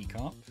walkie-talkie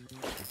cop.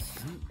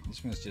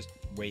 This one's just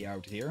way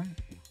out here.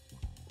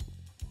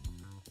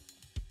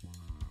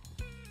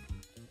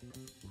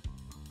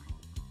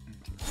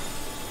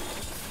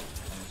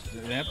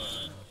 Yep.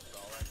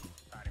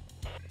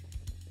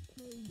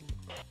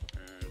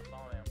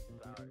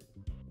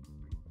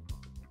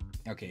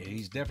 Okay,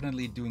 he's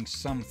definitely doing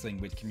something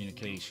with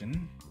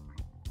communication.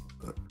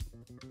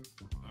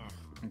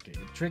 Okay,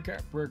 the trick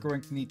we're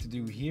going to need to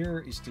do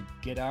here is to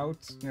get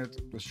out,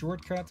 the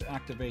shortcut,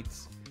 activate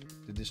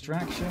the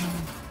distraction,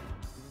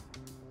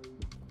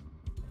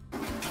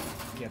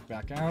 get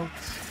back out.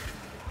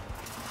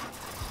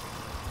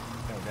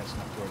 No, that's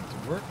not going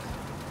to work.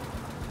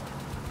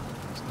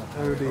 That's not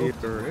how I hoped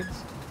it would.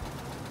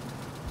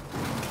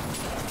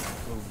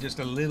 Oh, just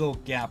a little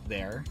gap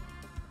there.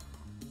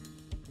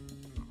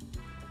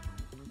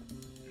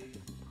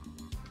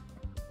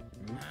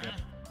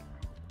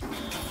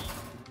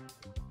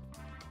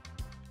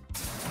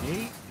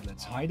 Okay,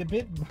 let's hide a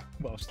bit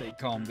while stay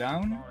calm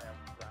down.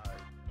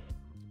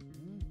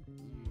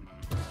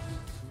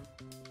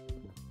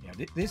 Yeah,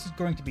 this is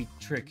going to be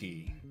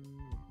tricky.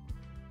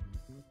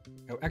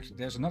 Oh, actually,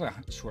 there's another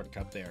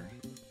shortcut there.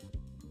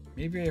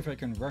 Maybe if I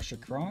can rush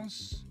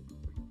across.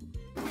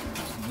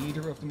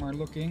 Neither of them are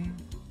looking.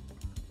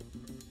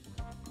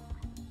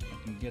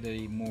 I can get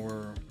a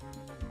more...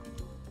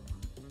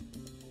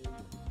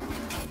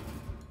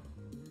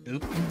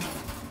 Oop.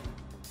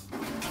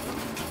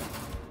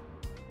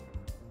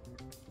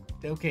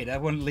 Okay,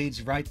 that one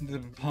leads right into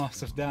the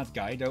path of that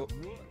guy, though.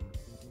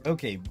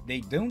 Okay, they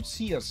don't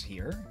see us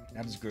here.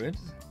 That is good.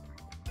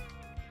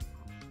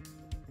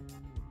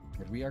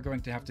 But we are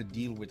going to have to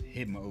deal with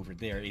him over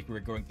there if we're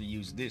going to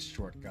use this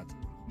shortcut.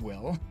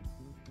 Well.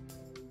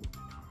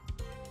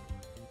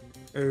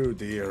 Oh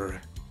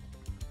dear.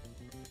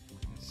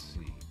 Let's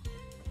see.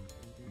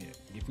 Yeah,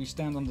 if we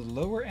stand on the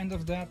lower end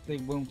of that, they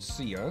won't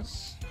see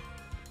us.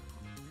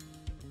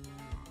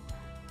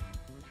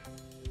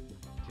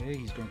 Okay,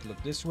 he's going to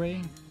look this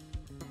way.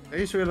 I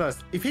just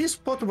realized, if he's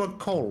part of a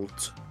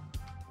cult,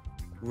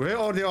 where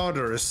are the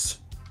others?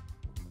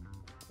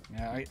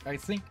 Yeah, I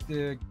think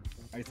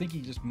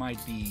he just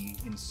might be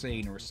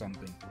insane or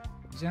something.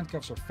 His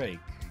handcuffs are fake.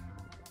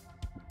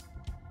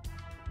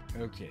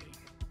 Okay.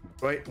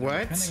 Wait,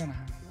 what?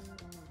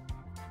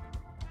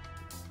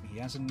 He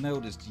hasn't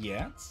noticed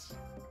yet.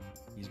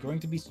 He's going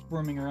to be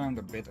squirming around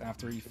a bit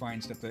after he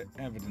finds that the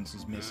evidence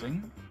is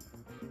missing.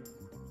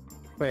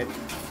 Wait.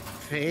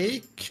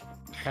 Fake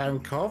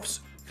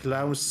handcuffs,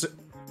 clowns.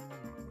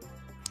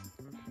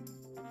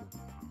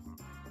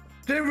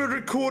 They were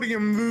recording a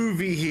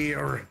movie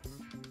here.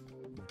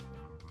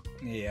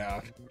 Yeah,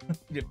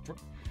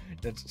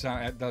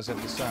 that does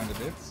have the sound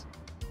of it.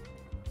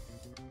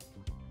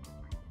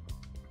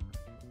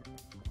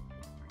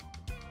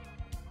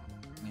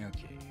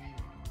 Okay.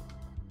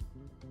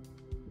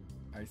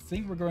 I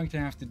think we're going to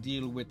have to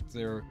deal with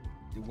the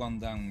one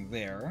down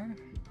there.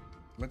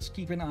 Let's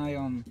keep an eye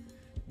on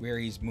where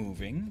he's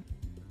moving.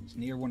 He's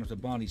near one of the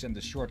bodies and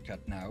the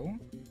shortcut now.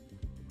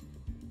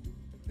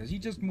 Does he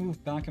just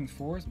move back and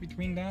forth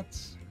between that?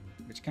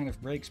 Which kind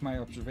of breaks my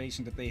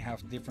observation that they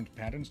have different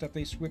patterns that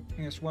they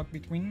swap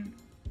between.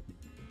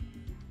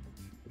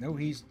 No,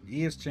 he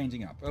is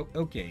changing up. Oh,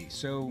 okay,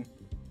 so...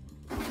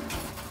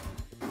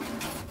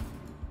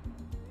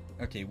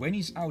 Okay, when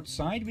he's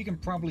outside, we can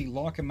probably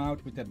lock him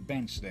out with that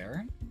bench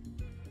there.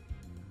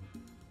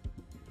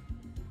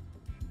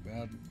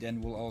 But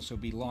then we'll also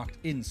be locked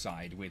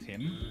inside with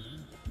him.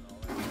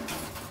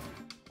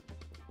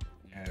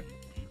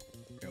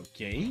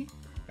 Okay.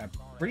 I'm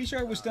pretty sure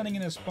I was standing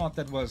in a spot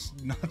that was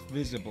not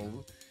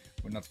visible.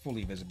 Or not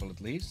fully visible,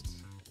 at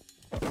least.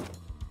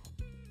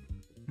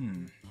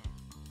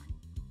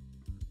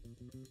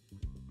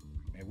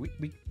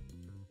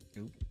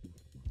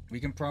 We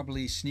can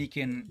probably sneak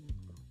in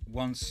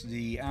once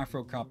the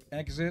Afro Cop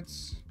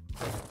exits.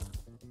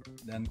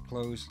 Then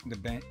close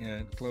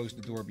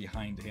the door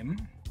behind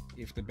him.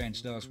 If the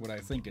bench does what I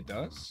think it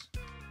does.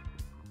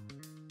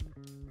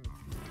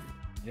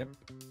 Yep.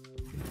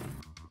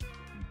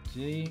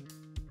 Okay.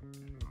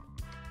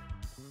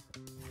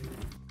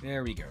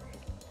 There we go.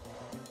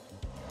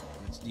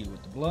 Let's deal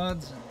with the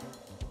blood.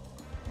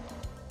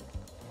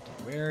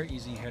 Okay, where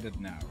is he headed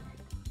now?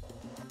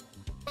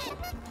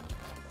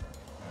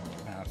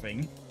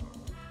 Nothing.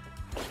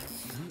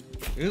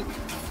 Ooh.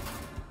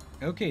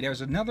 Okay,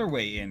 there's another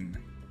way in.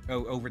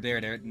 Oh, over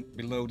there,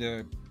 below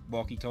the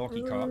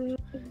walkie-talkie cop.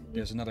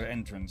 There's another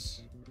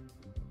entrance.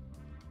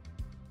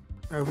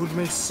 That would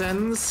make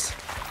sense.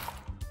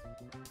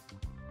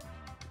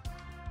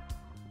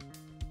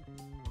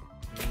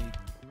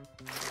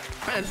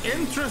 An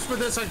entrance, but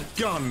there's a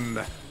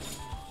gun.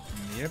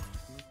 Yep.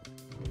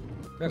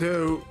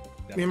 Though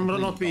it will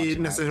not be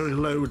necessarily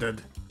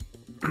loaded.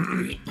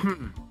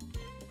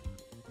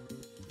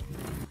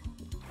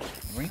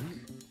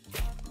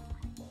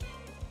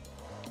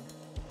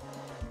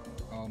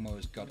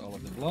 Almost got all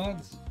of the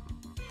blood.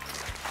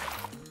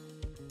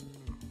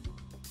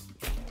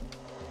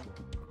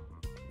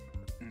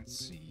 Let's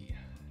see.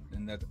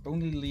 Then that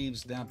only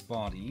leaves that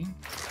body.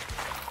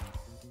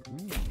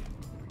 Ooh.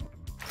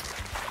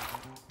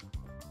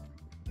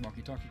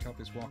 Walkie-talkie cop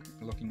is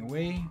looking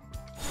away.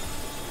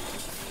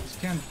 This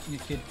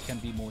kid can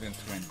be more than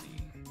 20.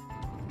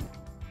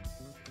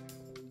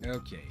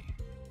 Okay.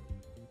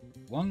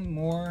 One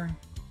more.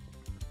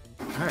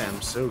 I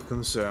am so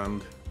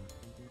concerned.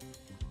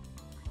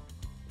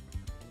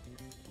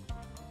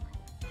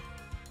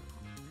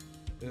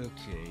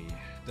 Okay.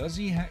 Does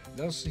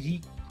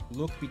he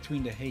look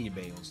between the hay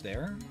bales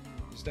there?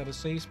 Is that a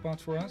safe spot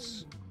for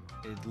us?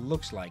 It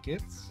looks like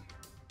it.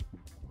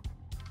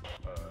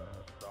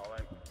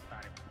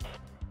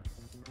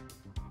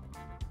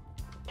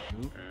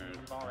 We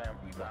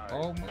were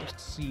almost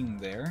seen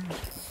there.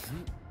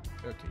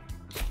 Okay,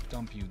 just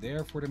dump you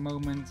there for the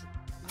moment.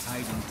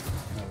 Hide and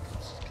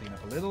let's clean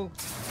up a little.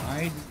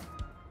 Hide.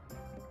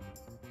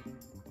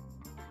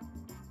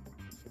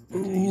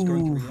 Okay, he's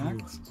going to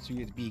react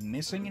to it being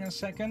missing in a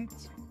second.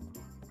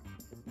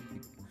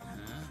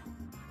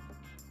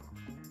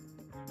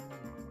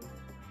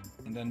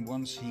 And then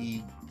once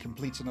he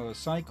completes another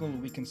cycle,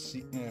 we can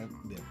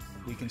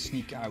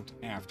sneak out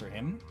after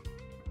him.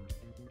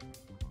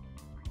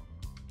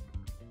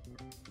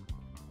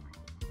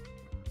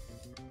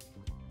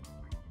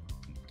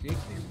 Okay,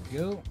 there we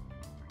go.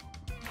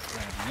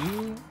 Grab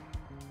you.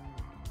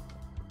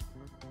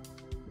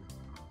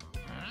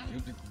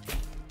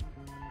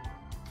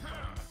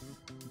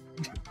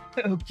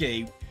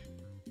 Okay.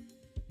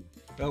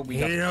 Oh, we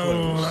got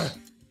close.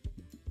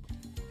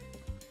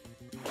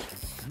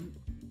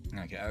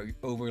 Okay, I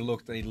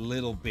overlooked a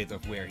little bit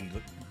of where he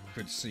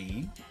could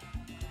see.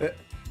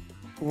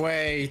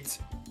 Wait.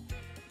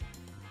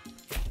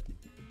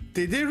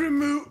 Did they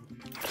remove...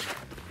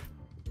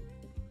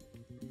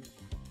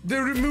 They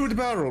removed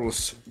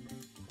barrels.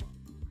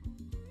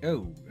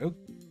 Oh,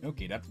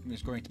 okay, that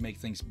is going to make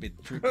things a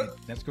bit tricky.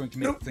 That's going to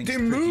make things they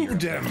trickier.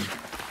 Moved them.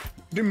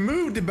 They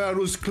moved the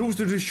barrels close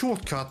to the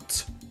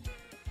shortcut.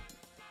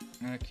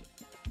 Okay,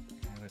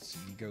 let's see.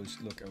 He goes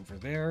look over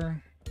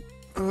there.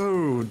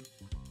 Oh.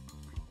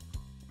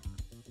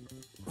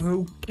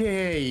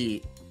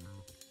 Okay.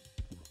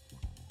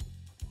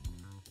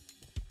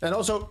 And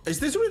also, is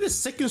this really the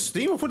second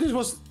stream? I thought this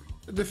was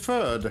the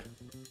third.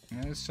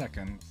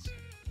 Second.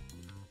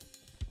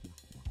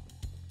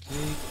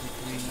 Okay,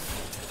 quickly.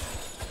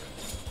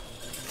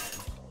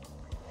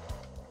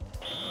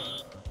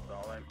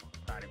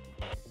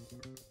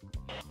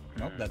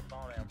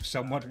 thought that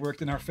somewhat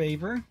worked in our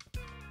favor.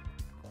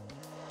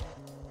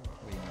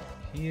 Clean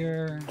up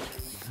here.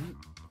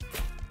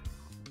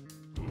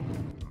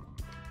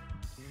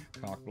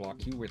 Cock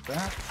block you with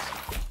that.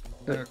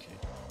 Okay.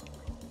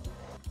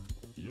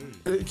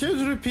 Can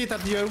you repeat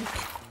that joke?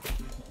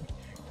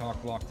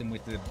 Cock blocked him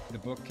with the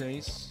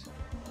bookcase.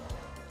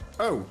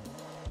 Oh.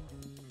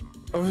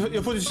 Oh, I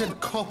thought you said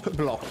cop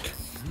block.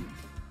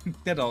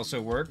 That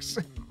also works.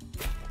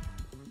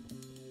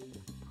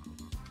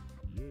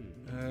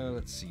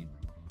 Let's see.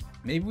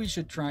 Maybe we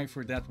should try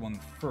for that one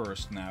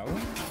first now,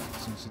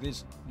 since it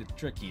is the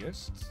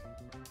trickiest.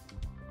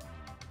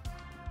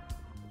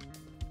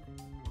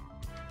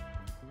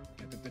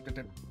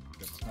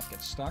 Let's not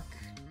get stuck.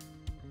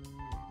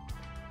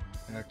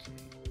 Okay.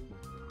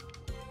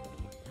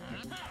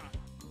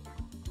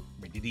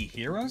 Wait, did he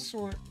hear us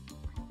or?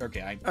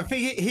 Okay, I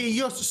think he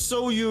just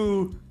saw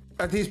you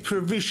at his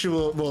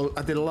previsual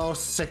at the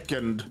last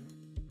second.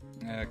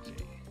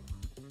 Okay.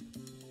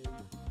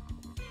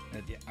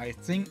 Yeah, I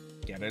think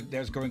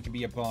there's going to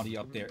be a body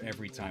up there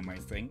every time, I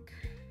think.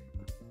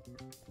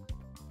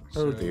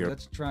 So oh dear.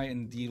 Let's try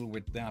and deal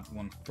with that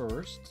one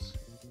first,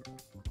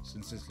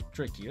 since it's the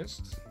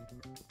trickiest.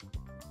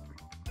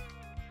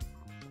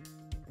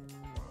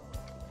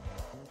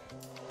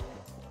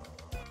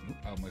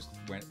 Almost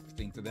went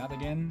into that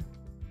again.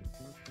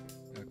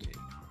 Okay.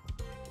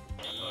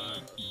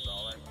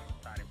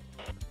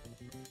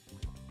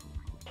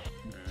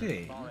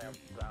 Okay.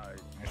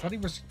 I thought he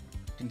was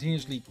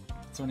continuously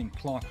turning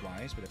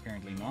clockwise, but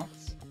apparently not.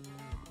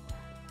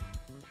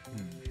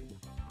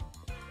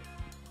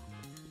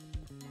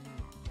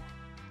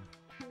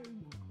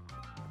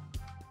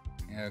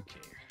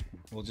 Okay.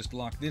 We'll just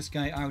lock this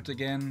guy out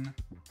again.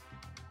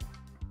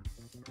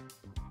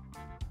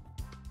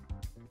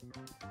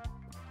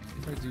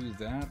 If I do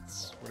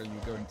that, what are you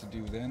going to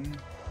do then?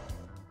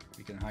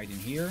 We can hide in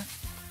here.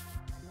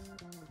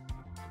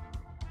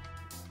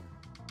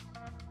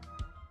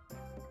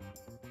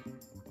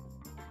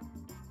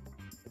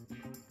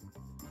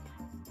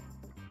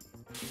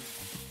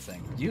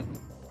 Thank you.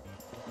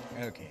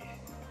 Okay.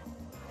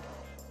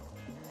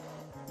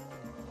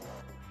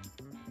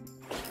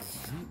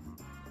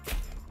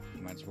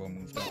 Might as well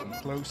move that one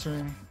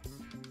closer.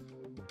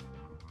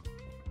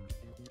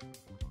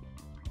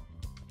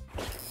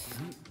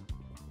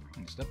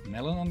 Is that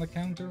melon on the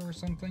counter or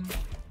something?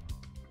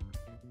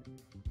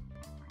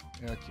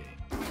 Okay.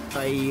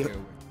 Go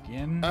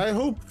again. I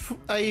hope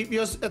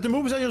at the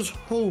moment I just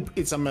hope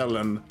it's a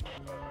melon.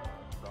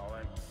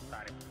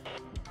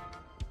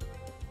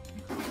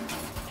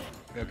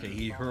 Okay,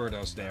 he heard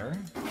us there.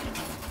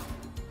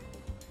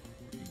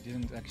 He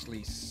didn't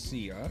actually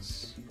see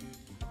us.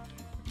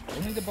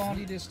 Only the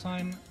body this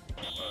time.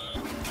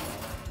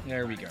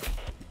 There we go.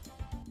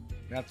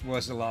 That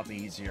was a lot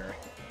easier.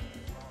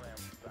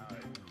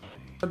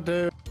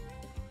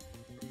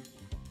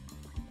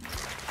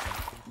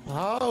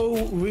 How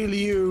will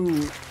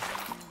you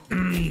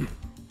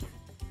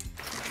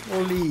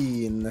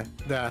lean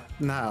that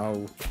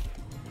now?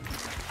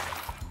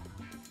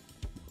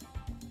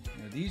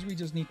 These we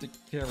just need to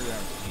carry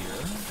out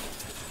here.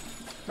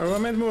 Oh, I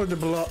meant more the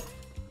block.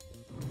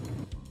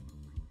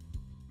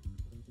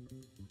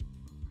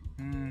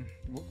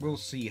 We'll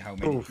see how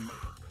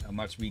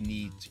much we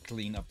need to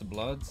clean up the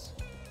bloods.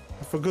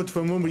 I forgot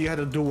for a moment you had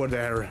a door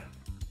there.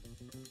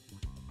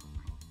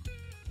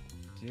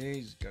 Okay,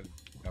 he's got.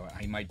 Oh,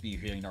 I might be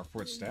hearing our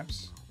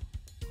footsteps.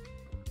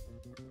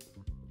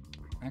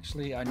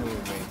 Actually, I know a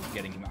way of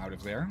getting him out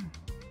of there.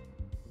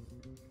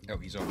 Oh,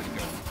 he's already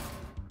going.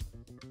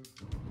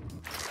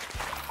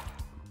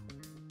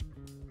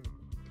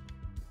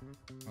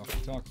 Off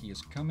the talk, he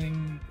is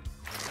coming.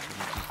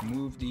 We'll just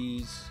move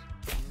these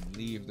and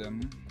leave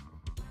them.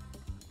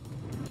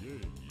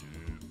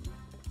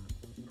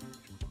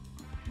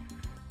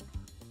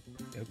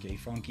 Okay,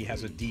 Funky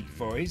has a deep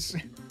voice.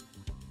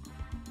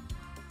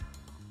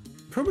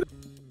 Probably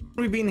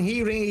we've been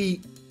hearing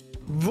a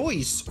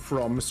voice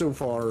from so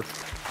far.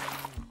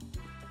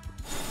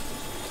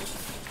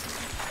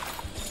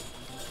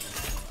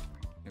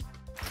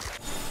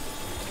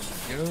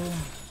 There we go.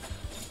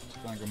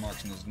 Triangle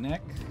marks in his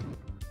neck,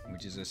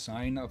 which is a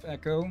sign of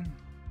echo.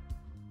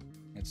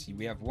 Let's see,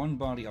 we have one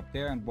body up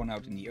there and one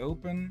out in the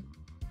open.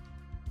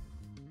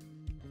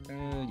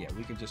 Yeah,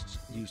 we could just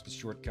use the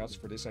shortcuts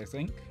for this, I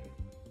think.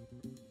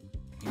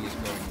 He is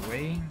going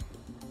away.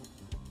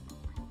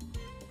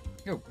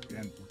 Oh,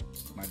 and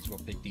might as well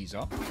pick these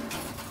up.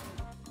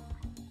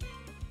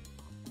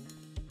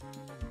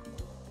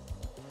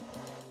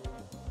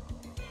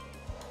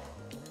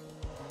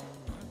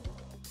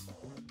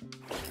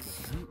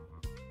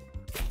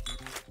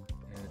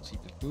 Let's see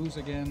the booze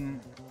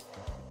again.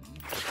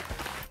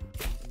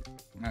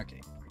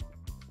 Okay.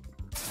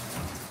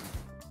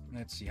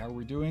 Let's see how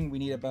we're doing. We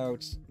need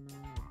about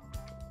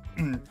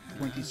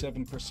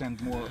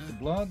 27% more of the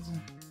blood.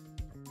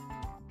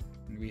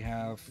 And we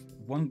have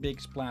one big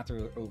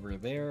splatter over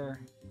there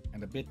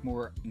and a bit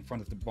more in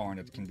front of the barn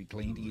that can be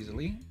cleaned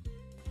easily.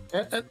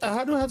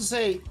 How do I have to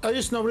say? I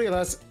just now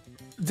realized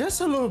there's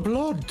a lot of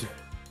blood.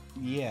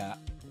 Yeah.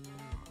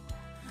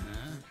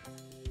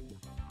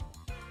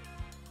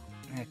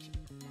 Okay.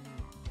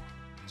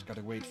 Just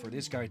gotta wait for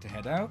this guy to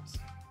head out.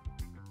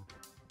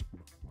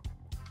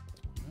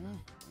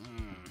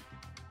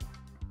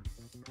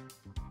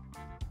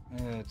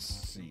 Let's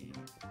see.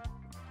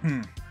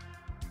 Okay,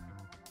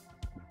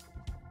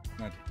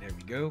 there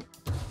we go. Okay,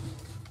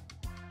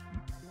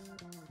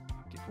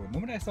 for a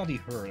moment I thought he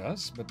heard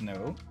us, but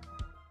no.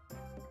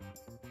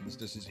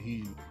 This is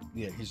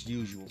his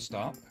usual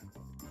stop.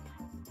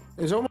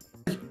 Is almost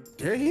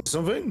did I hear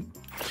something?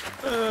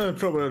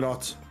 Probably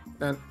not.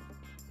 And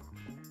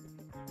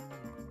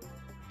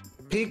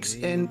pigs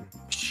and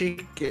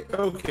chicken.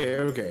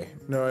 Okay.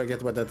 No, I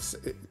get what that's.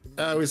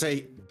 I would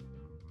say.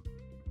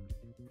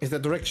 It's the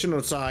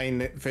directional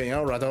sign thing.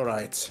 All right.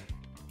 That's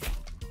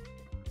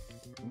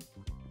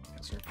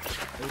our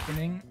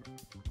opening.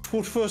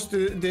 What first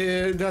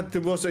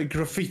that was a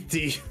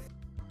graffiti?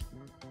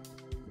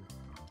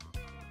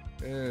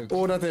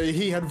 Or that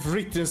he had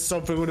written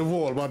something on the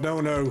wall, but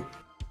no.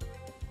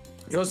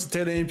 Just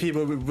telling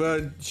people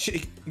where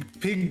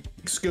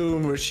pigs go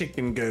and where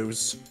chicken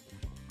goes.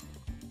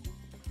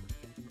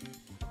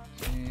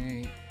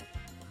 Okay.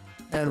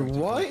 And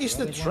why is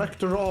the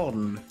tractor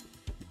on?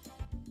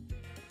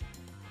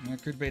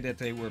 It could be that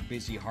they were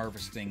busy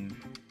harvesting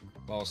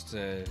whilst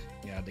the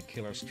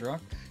killer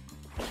struck.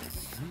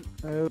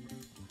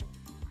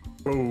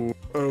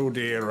 Oh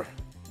dear.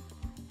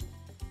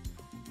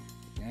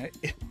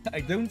 I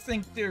don't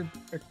think a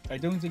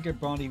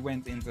body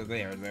went into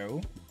there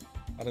though.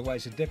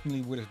 Otherwise, it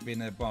definitely would have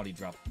been a body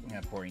drop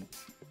point.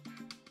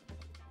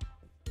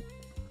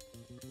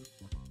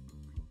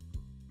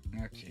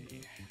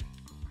 Okay.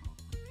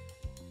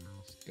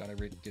 Just gotta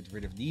get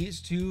rid of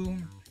these two.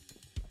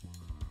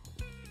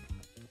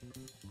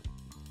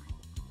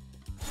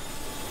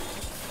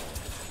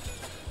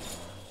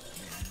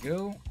 There we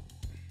go.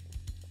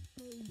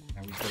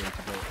 Now he's going to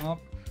go up.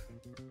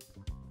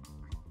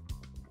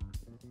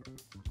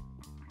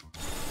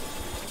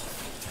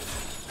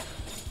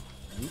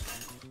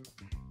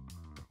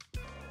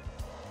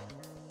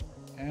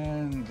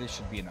 And this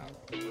should be enough.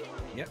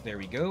 Yep, there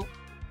we go.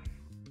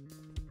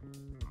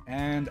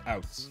 And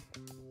out.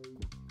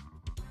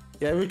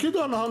 Yeah, we could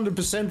on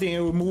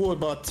 100%ing more,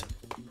 but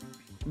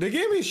the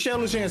game is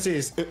challenging as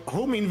is.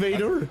 Home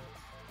invader.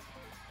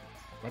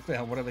 What the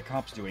hell? What are the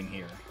cops doing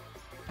here?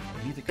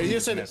 We need to clean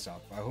this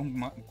up. I hope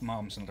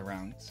mom's not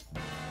around.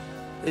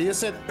 You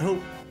said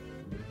who?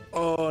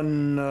 Oh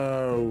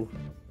no.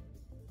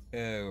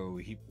 Oh,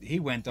 he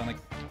went on a...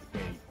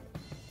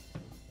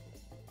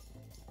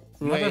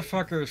 Wait.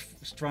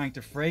 Motherfucker's trying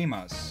to frame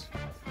us.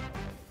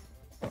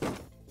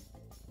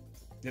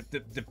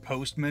 The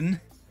postman?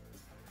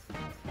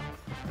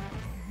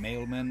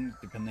 Mailman,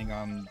 depending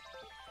on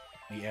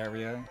the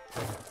area.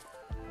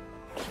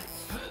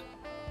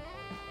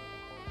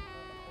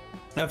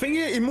 I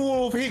think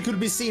more of he could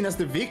be seen as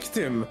the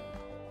victim.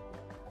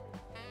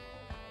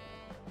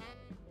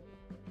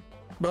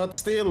 But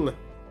still,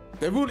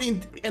 they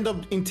would end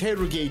up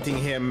interrogating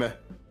him.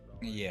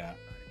 Yeah.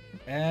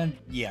 And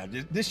yeah,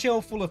 this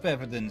shelf full of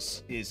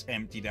evidence is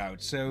emptied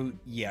out. So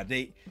yeah,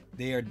 they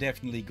are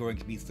definitely going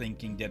to be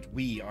thinking that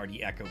we are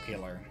the Echo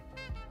Killer.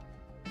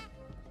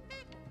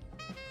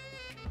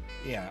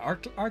 Yeah,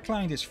 our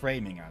client is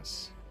framing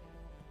us.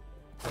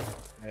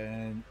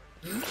 And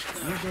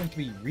we're going to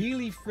be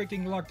really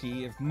freaking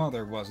lucky if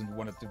Mother wasn't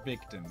one of the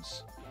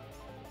victims.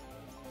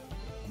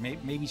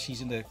 Maybe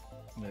she's in the...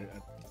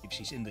 if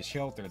she's in the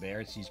shelter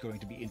there, she's going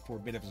to be in for a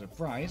bit of a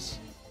surprise.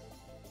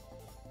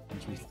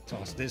 Once we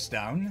toss this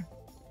down.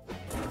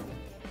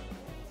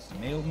 It's the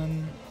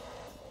mailman.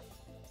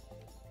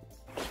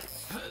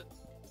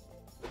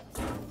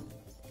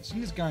 I've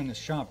seen this guy in the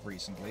shop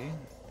recently.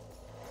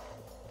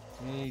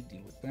 Okay,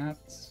 deal with that.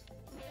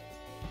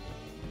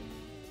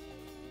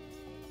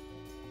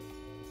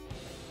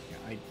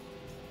 Yeah,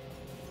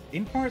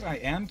 in part, I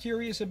am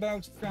curious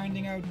about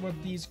finding out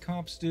what these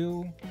cops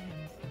do.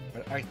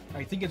 But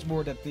I think it's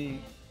more that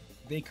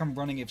they come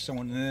running if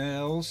someone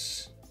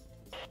else...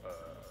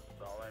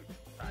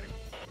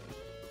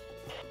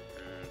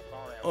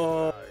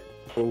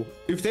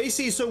 if they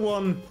see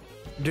someone,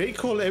 they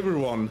call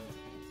everyone.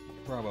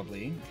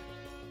 Probably.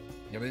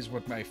 Yeah, that is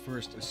what I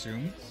first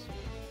assumed.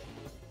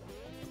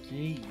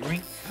 Okay,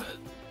 yoink.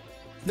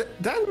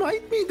 That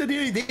might be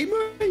they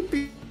might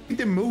be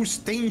the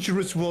most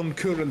dangerous one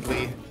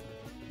currently.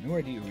 No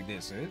idea who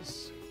this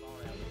is.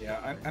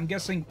 Yeah, I'm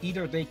guessing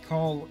either they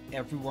call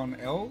everyone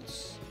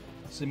else,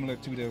 similar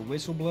to the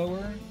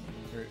whistleblower,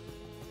 or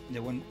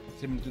the one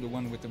similar to the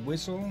one with the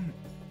whistle,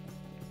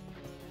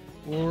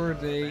 or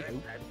they...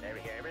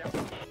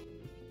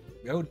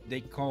 Oh, they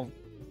call...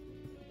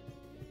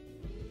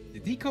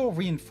 Did he call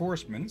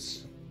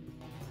reinforcements?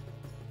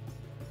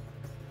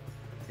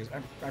 Because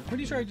I'm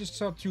pretty sure I just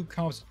saw two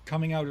cops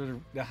coming out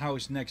of the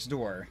house next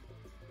door.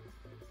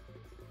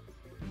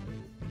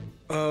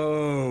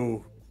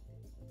 Oh.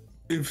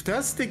 If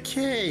that's the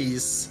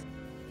case,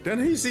 then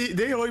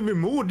they are even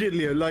more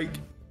deadly. Like,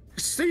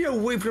 stay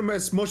away from him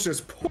as much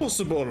as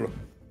possible.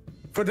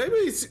 For them,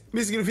 it's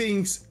making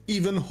things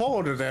even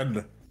harder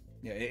then.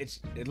 Yeah,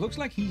 it looks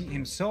like he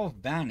himself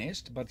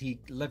vanished, but he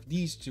left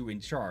these two in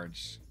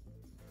charge.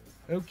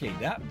 Okay,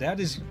 that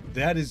is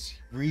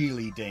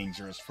really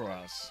dangerous for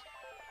us.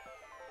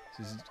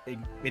 It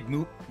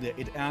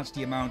adds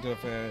the amount of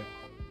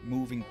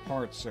moving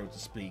parts, so to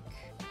speak.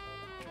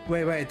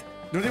 Wait.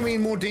 Don't you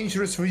mean more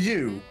dangerous for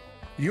you?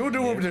 You're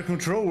the one with the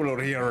controller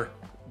here.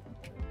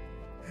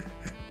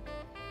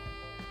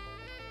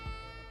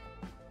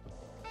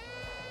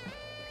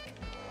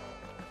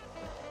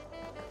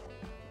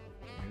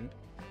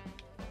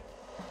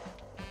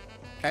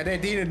 And I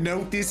didn't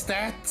notice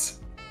that.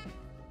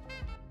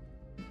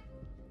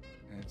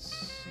 Let's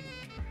see.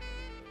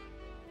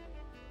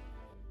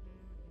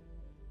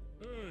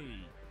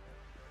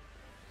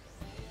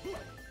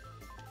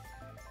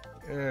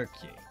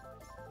 Okay.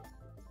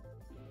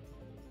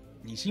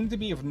 He seemed to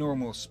be of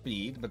normal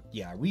speed, but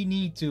yeah, we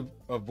need to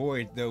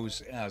avoid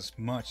those as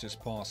much as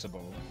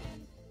possible.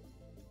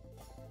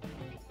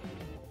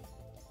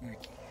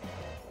 Okay.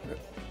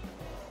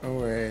 Oh,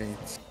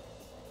 wait.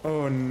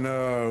 Oh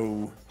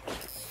no.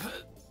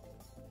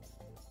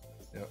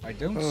 I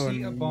don't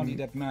see a body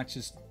that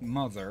matches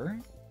Mother.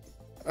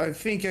 I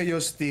think I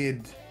just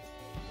did.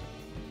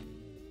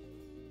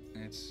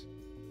 It's...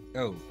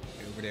 Oh,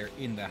 over there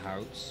in the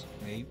house.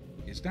 Hey,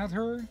 is that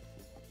her?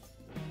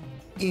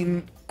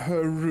 In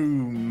her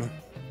room.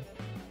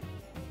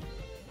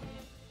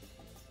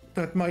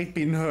 That might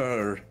be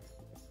her.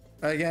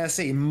 I guess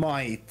it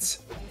might.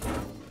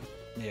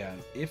 Yeah,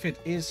 if it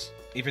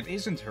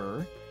isn't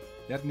her,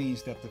 that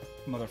means that the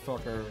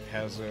motherfucker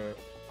has a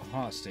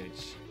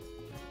hostage.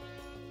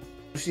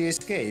 She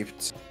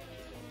escaped.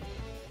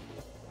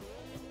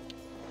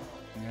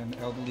 An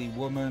elderly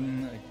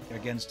woman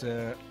against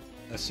a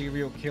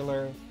serial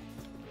killer.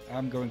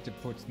 I'm going to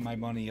put my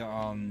money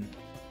on,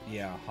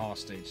 yeah,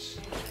 hostage.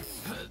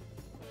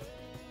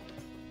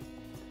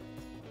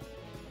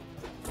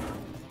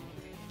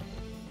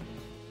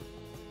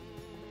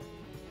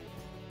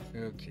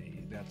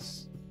 Okay,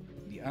 that's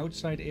the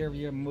outside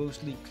area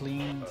mostly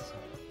cleaned.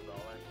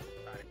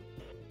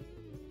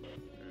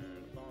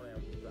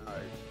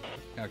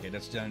 Okay,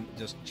 that's done.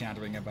 Just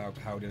chattering about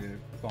how the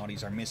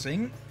bodies are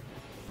missing.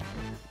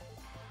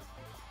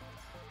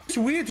 It's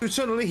weird to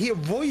suddenly hear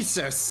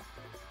voices.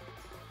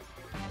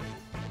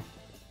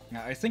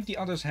 Now, I think the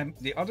others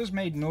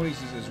made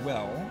noises as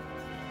well.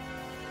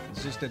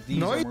 It's just that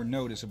these are more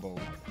noticeable.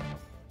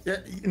 Yeah,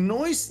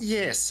 noise,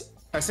 yes.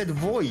 I said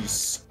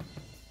voice.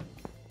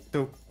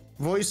 So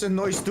voice and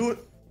noise do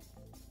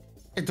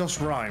it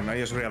does rhyme. I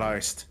just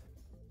realized.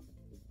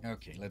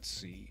 Okay, let's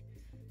see.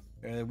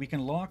 We can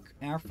lock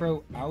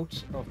Afro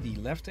out of the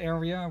left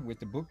area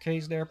with the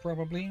bookcase there,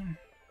 probably.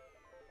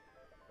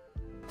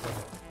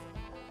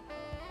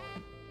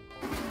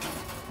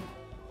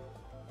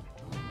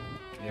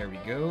 There we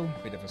go.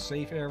 Bit of a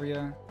safe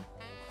area.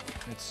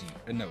 Let's see.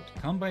 A note.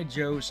 Come by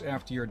Joe's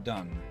after you're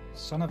done.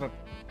 Son of a...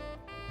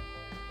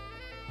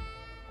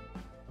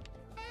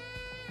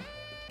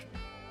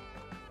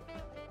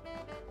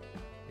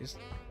 Is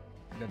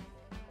that...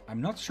 I'm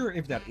not sure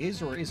if that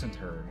is or isn't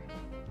her.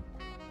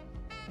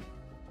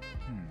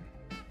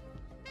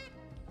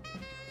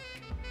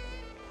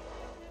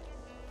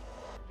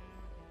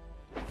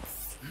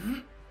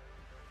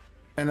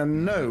 And a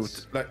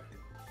note, like,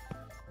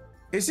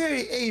 is there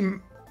a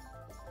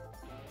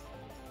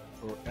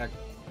or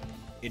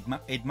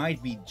it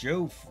might be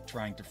Joe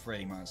trying to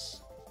frame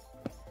us.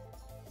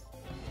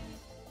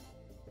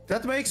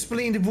 That may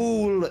explain the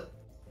whole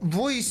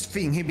voice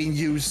thing he'd been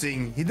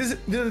using. He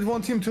didn't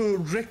want him to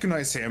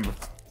recognize him.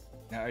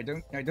 Now, I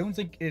don't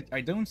think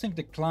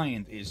the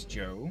client is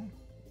Joe.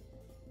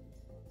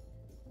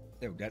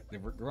 Oh, the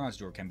garage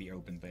door can be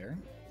opened there.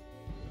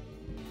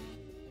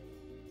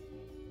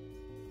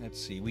 Let's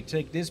see, we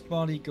take this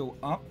body, go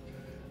up,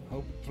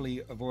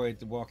 hopefully avoid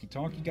the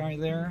walkie-talkie guy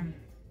there.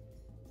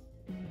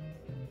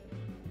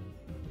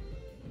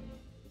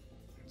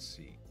 Let's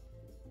see.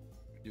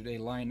 Do they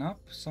line up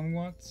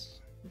somewhat?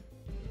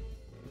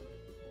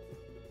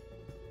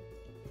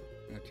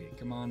 Okay,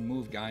 come on,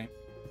 move, guy.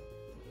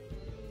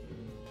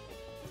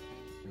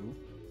 Oop.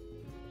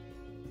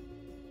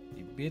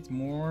 A bit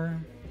more.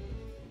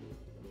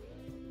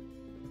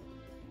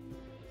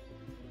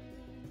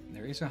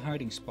 There is a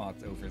hiding spot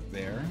over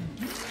there.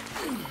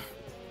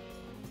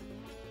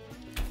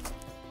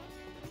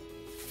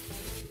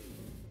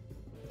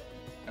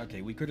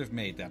 Okay, we could have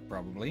made that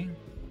probably.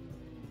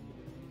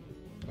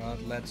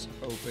 But let's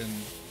open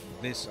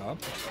this up.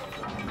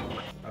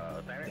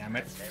 Damn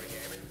it.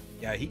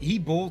 Yeah, he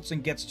bolts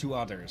and gets two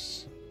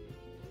others.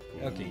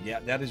 Okay, yeah,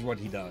 that is what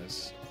he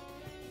does.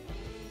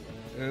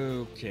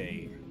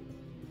 Okay.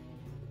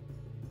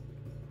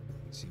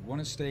 See, one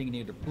is staying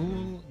near the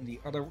pool, and the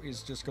other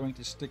is just going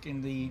to stick in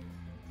the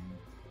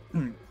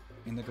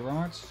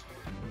garage.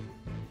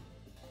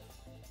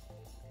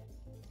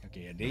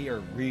 Okay, they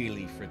are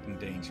really freaking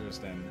dangerous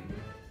then.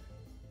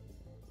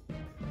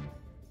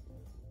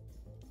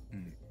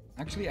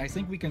 Actually, I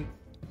think we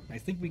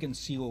can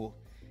seal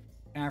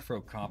Afro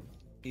Cop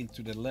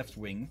into the left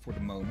wing for the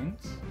moment.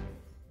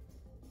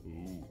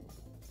 Ooh.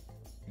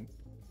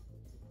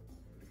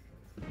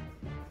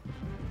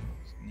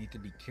 Need to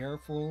be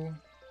careful.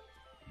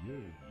 Yeah.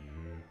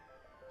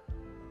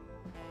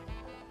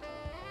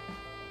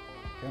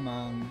 Come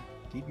on,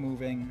 keep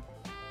moving.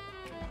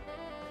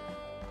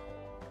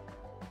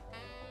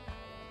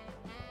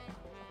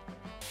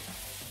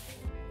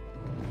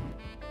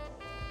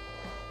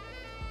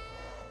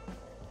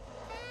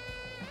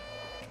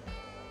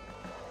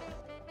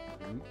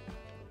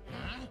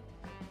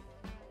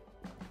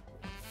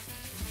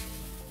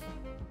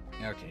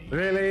 Okay.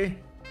 Really?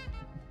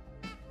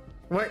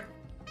 Wait,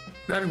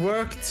 that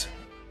worked?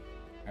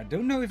 I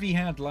don't know if he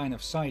had line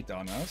of sight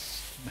on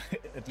us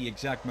at the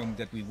exact moment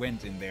that we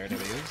went in there,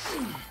 that is.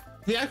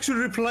 He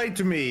actually replied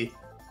to me.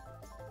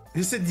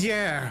 He said,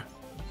 yeah.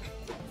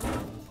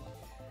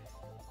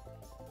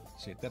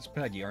 Shit, that's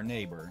Peggy, our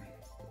neighbor.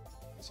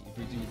 Let's see, if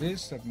we do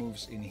this, that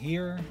moves in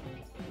here.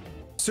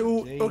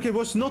 So, okay,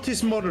 was not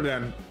his mother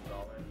then?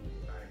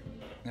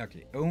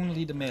 Okay,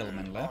 only the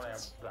mailman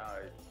left.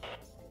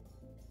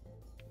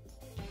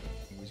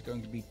 It was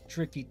going to be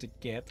tricky to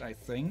get, I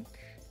think.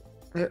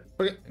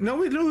 Okay, now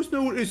we lose.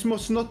 No, it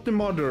was not the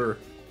mother.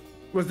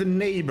 It was the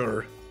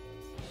neighbor.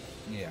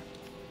 Yeah.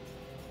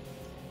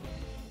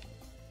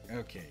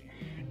 Okay.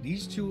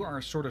 These two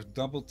are sort of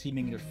double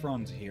teaming the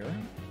front here.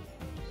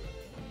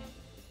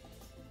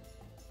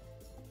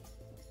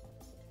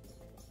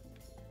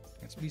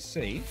 Let's be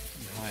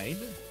safe. Hide.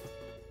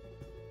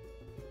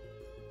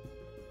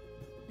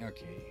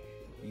 Okay.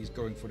 He's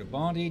going for the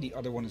body. The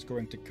other one is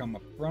going to come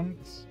up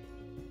front.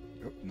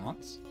 Oh,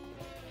 not.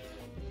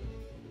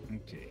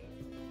 Okay.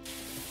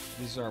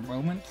 This is our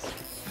moment.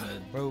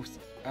 They're both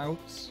out.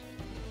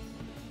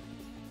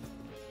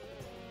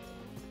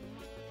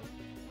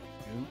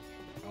 Oh,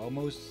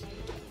 almost.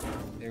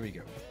 There we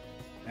go.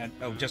 And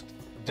oh, just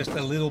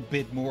a little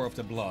bit more of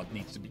the blood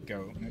needs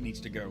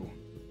to go.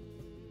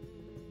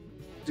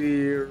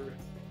 Dear.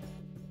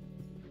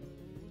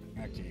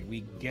 Okay,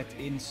 we get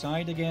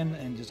inside again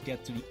and just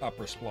get to the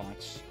upper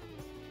splotch.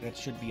 That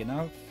should be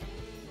enough.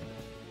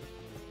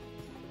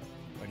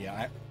 But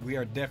yeah, we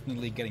are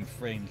definitely getting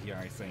framed here,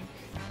 I think.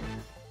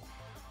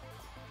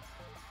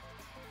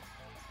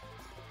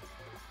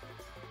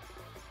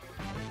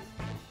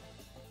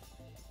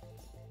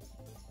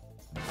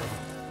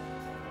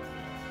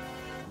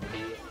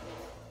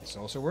 This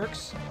also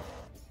works.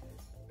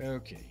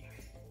 Okay.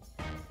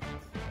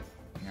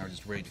 Now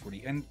just wait for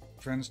the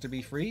entrance to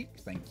be free.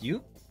 Thank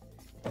you.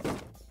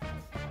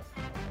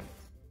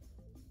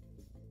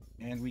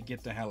 And we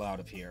get the hell out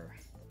of here.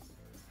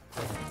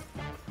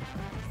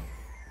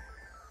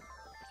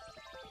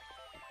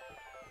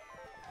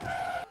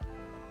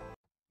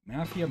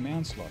 Mafia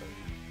manslaughter.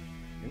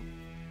 Yep.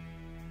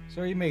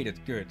 So you made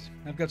it. Good.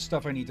 I've got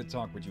stuff I need to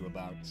talk with you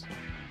about.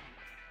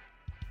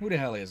 Who the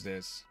hell is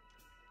this?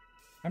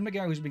 I'm the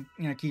guy who's been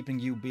keeping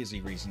you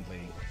busy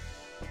recently.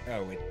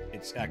 Oh,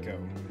 it's Echo.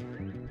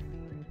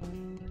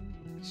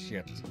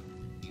 Shit.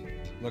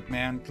 Look,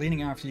 man,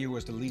 cleaning after you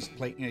was the least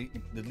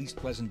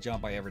pleasant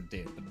job I ever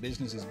did, but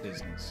business is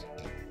business.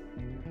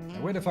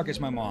 Now, where the fuck is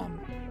my mom?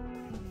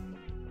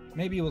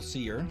 Maybe we'll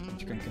see her,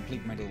 if you can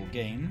complete my little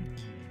game.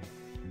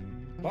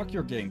 Fuck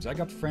your games, I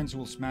got friends who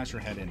will smash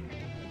your head in.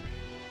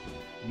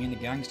 You mean the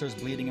gangsters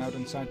bleeding out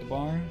inside the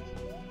bar?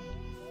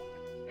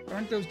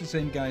 Aren't those the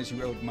same guys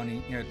who owed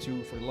money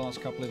to for the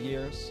last couple of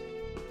years?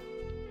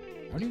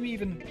 How do you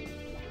even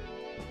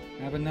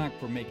have a knack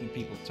for making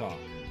people talk?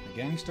 The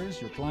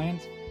gangsters, your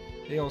client,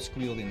 they all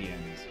squealed in the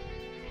end.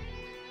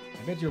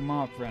 I bet your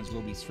mob friends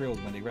will be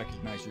thrilled when they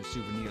recognize your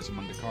souvenirs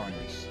among the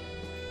corners.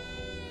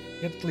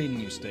 Get cleaning,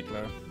 you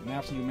stickler, and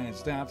after you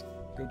manage that,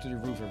 go to the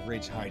roof of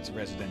Ridge Heights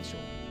Residential.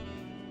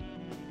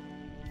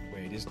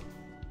 Wait,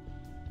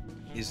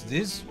 is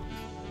this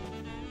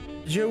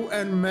You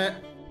and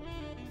Matt.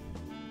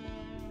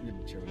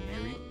 Joe and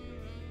Mary?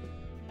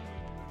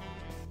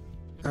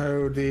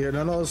 Oh dear,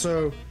 and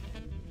also,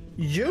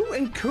 you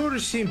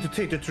encouraged him to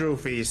take the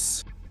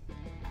trophies.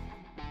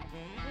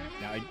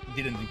 I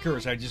didn't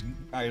encourage. I just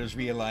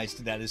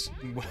realized that is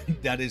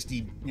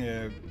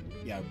the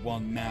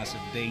one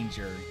massive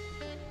danger.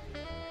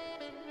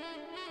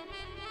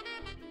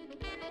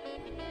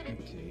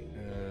 Okay,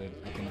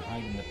 I can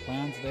hide in the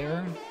plant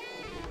there.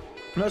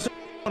 No, so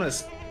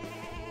honest.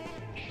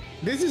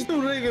 This is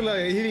no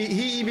regular.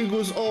 He even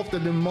goes after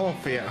the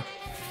mafia.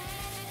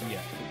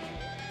 Yeah.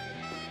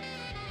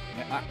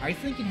 I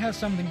think it has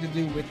something to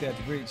do with that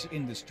Ridge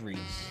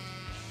Industries.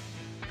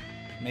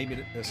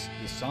 Maybe the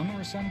son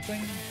or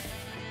something?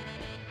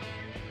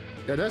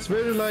 Yeah, that's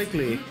very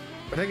likely.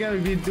 But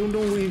again, we don't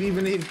know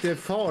even if the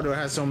father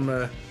has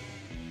some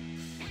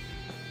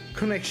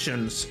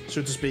connections,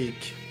 so to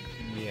speak.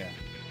 Yeah.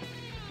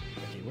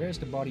 Okay, where's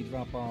the body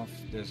drop off?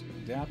 There's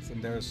that,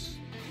 and there's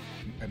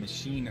a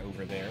machine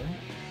over there.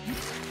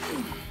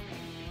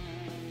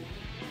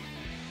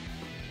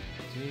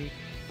 Okay.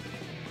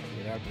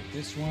 Get out with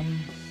this one.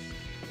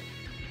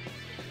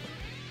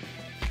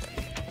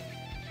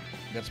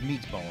 That's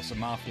Meatballs, a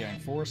mafia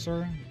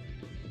enforcer.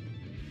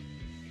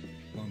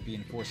 won't be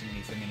enforcing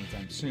anything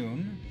anytime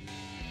soon.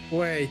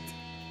 Wait.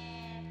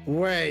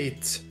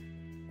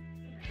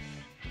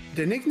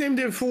 They nicknamed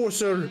the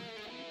enforcer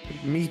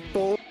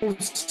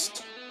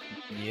Meatballs.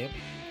 Yep.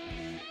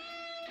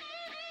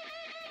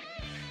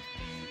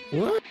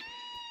 What?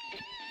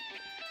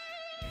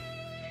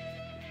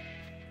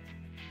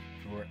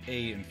 Or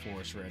a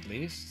enforcer at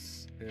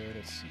least.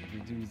 Let's see, if we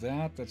do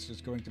that, that's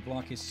just going to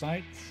block his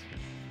sight.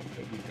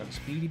 We've got a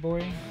speedy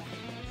boy.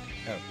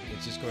 Oh,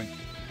 it's just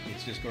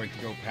going to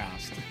go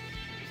past.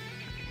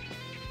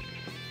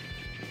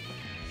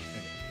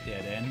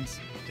 Dead end.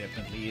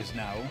 Definitely is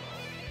now.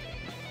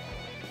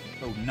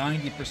 Oh,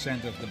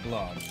 90% of the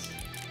blood.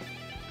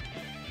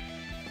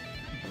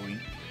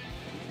 Boink.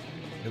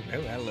 Oh,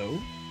 hello.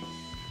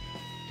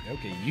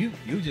 Okay,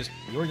 you're just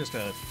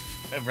a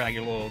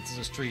regular old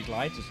street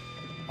light, just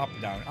up,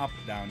 down, up,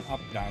 down, up,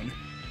 down.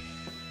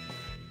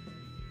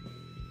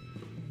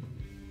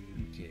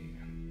 Okay,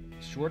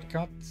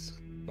 shortcut,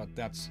 but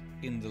that's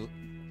in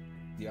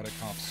the other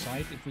cop's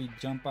sight if we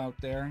jump out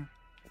there.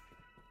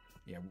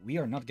 Yeah, we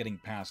are not getting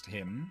past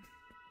him.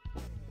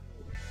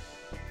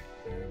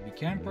 We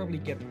can probably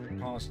get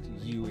past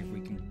you if we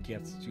can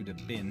get to the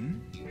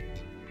bin.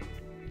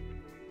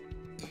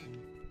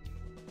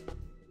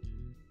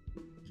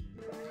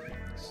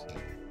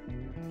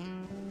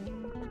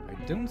 I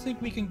don't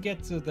think we can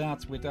get to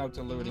that without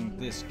alerting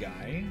this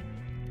guy.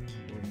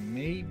 Or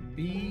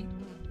maybe...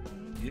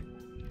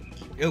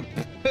 Oh,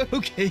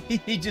 okay,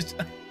 he just...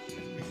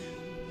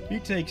 He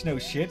takes no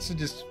shit, so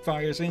just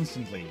fires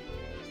instantly.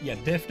 Yeah,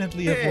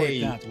 definitely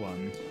avoid that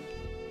one.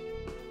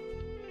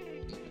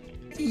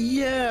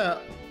 Yeah,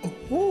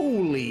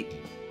 holy.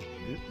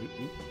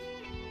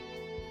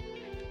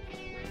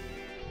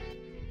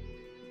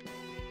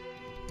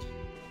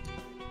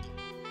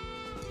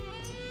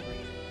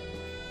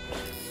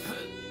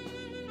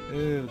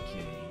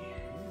 Okay.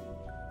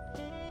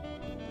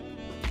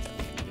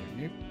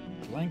 Yep.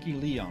 Lanky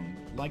Leon.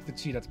 Like to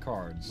cheat at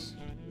cards.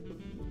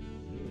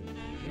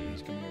 Okay,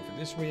 he's coming over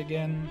this way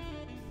again.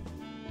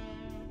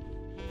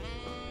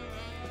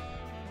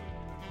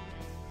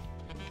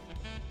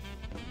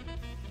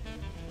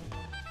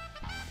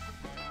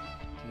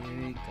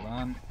 Okay, come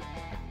on.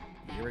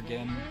 Here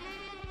again.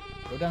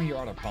 Go down your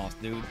other path,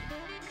 dude.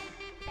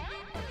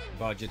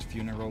 Budget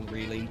funeral,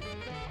 really?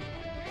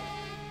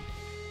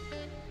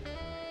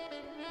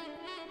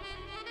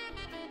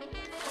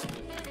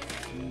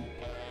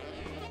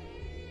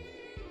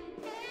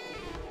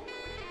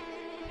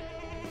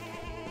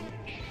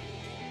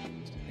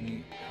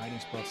 Any hiding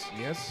spots?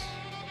 Yes.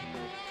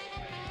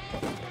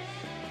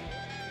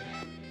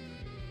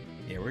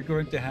 Yeah, we're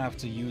going to have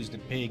to use the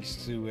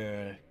pigs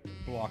to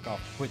block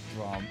off quick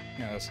draw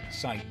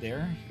sight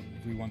there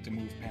if we want to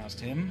move past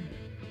him.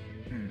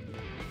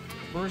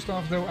 First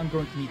off, though, I'm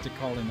going to need to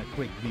call in a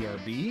quick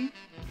BRB.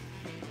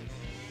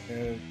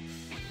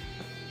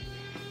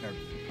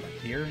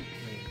 Right here.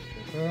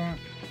 Yeah,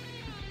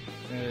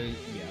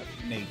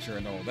 nature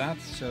and all that.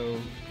 So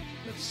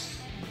let's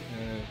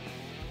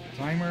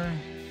timer,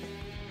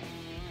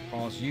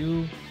 pause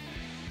you,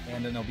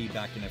 and then I'll be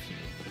back in a few.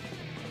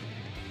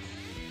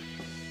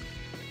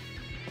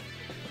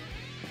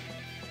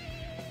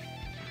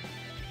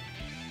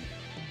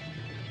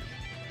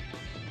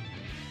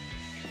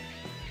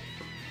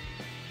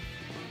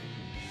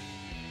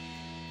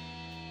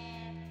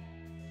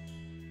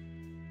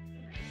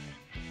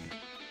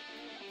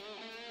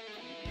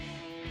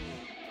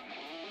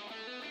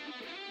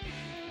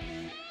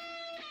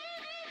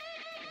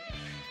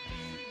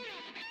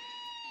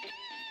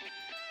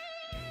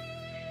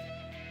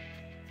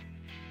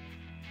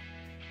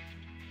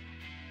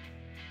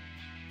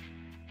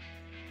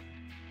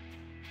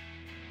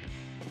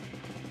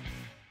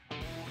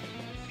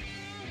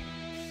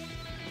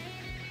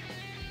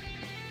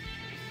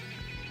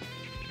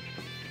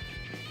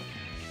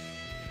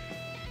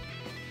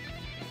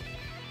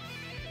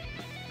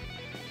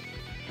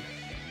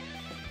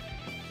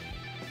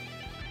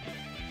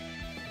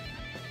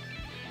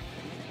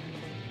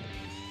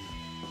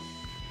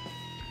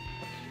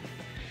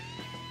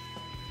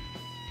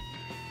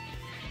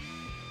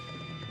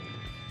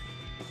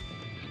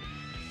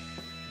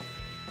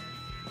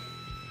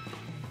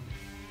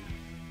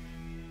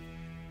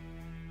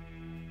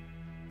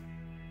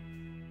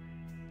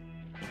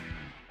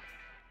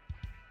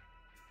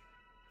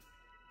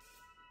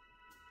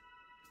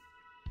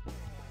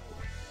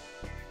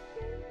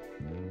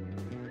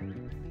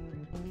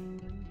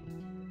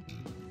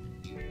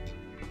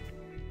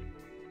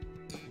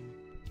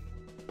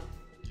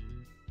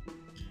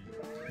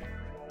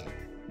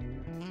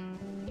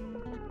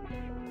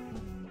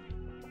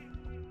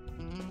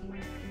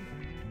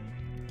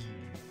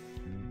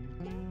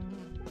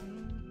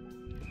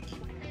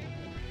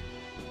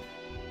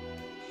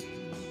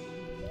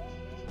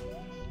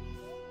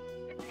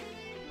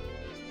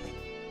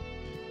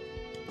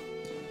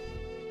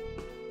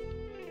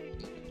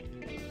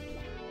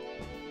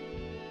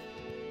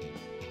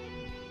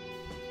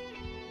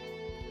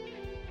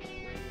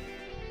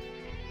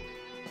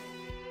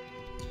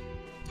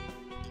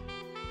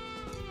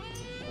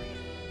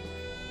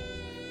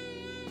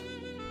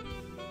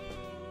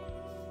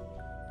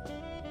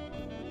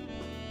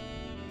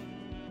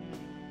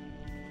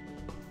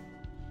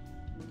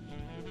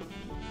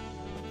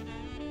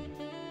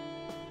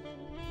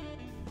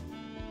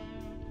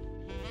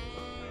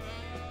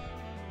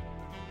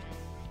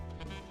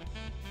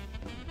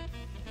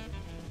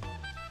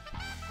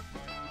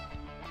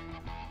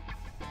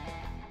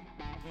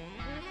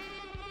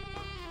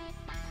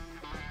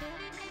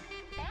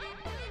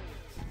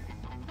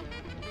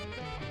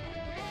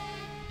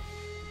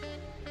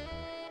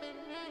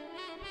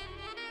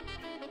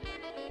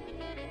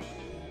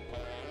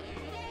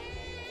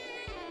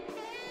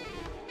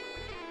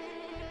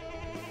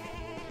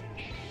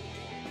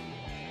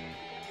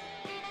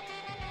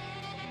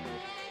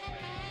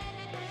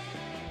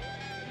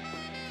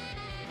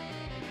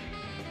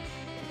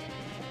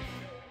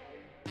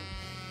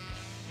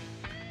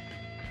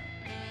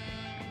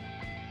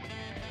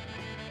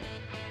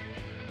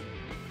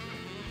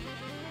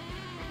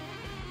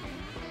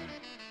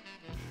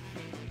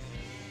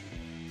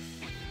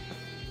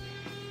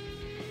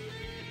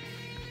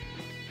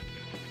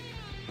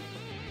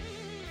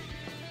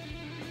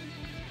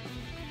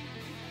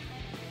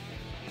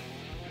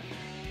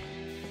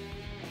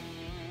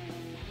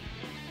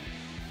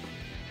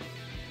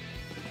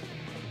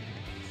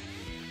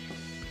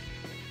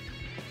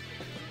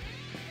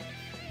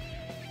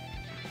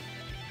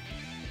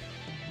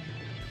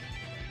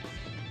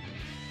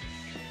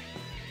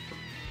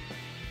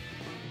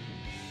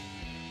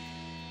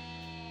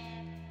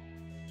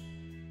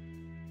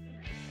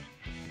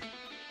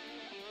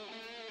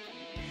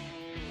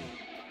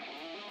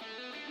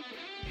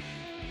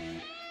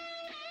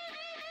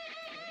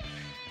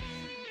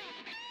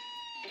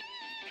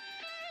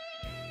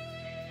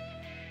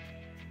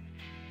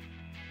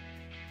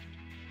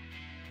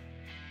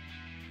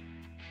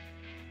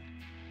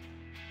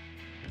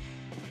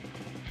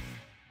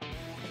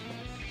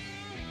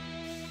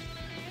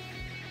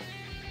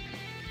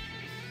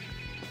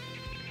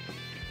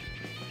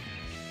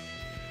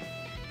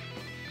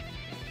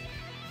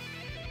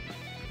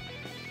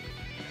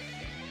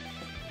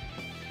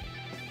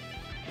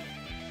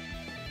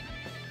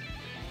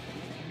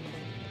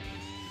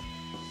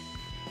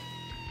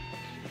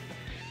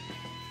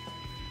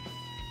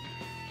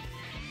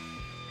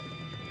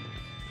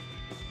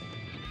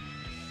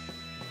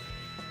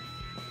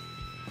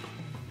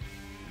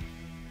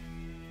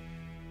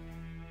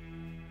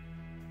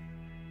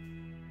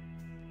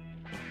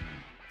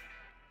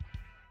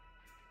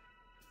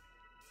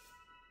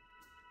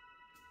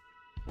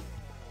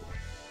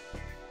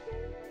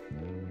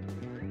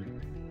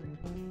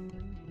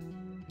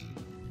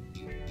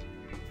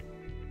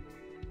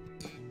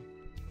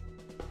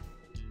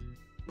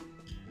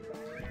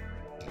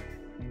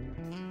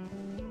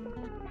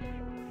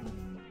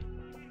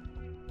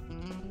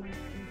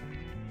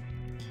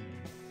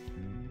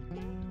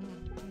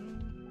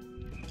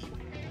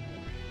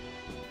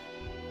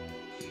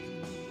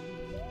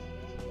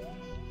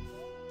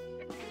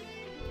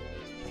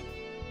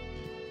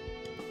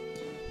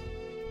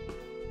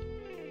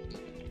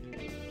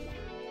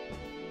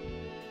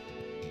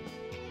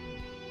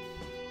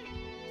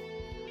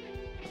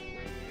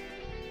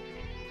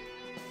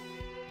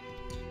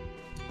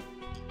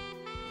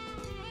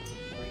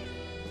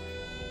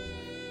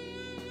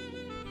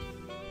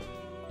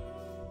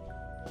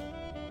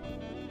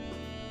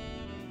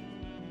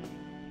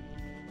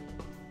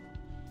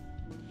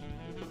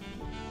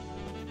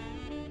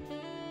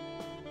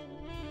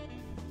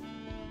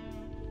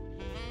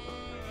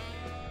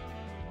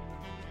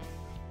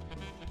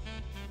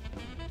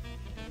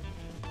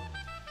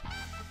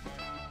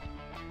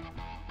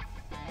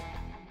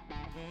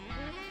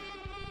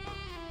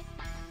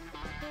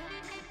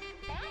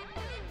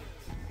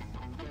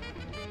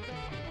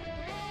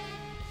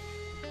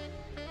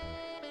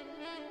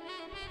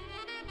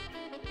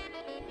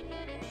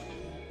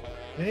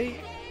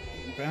 Okay,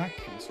 back,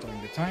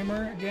 starting the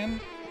timer again.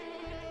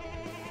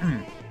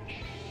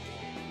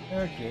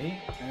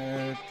 Okay,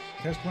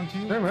 test 1, 2.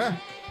 Hey, man.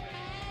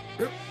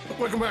 Yep,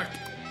 welcome back.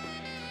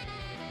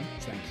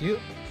 Thank you.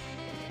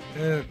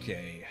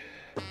 Okay.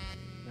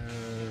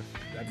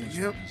 That means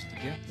Yep. easy to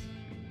get.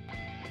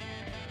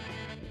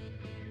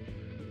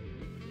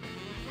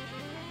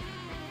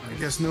 I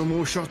guess no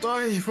more shot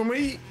eye for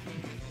me.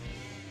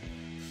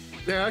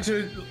 Yeah,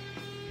 actually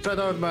tried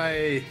out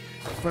my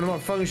when I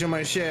function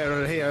my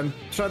share here and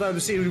tried out to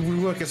see if it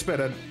would work as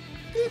better.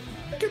 It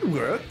can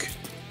work.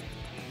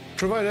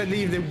 Provided I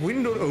leave the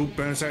window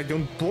open so I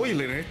don't boil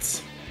in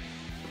it.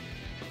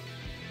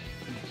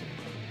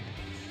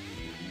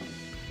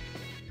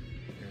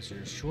 There's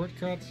a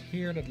shortcut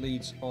here that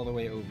leads all the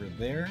way over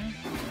there.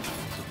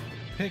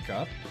 Pick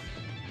up.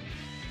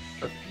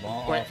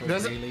 Law Wait, office,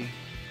 does it- really?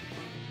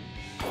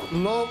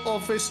 Law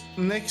office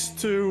next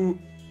to.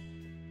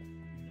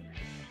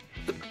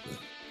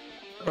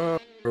 Oh.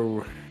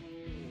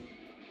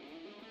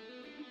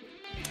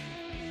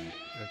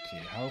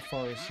 Okay, how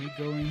far is he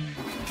going?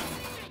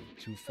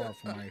 Too far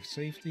for my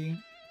safety.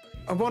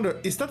 I wonder,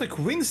 is that a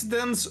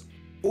coincidence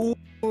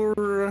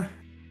or?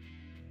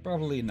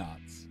 Probably not.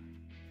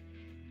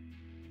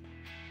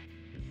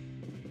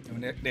 I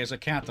mean, there's a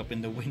cat up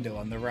in the window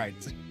on the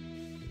right.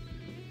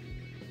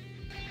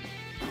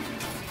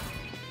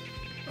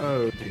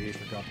 Oh, I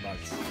forgot about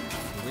the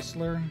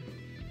Whistler.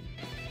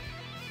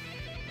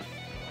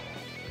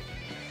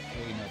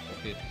 Clean up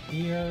a bit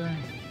here.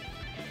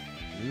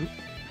 Oop.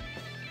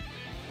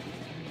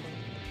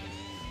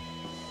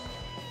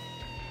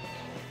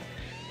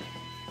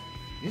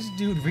 This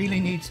dude really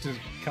needs to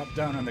cut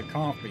down on the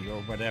coffee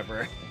or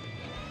whatever.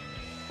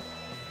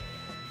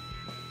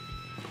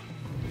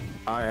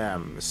 I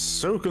am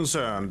so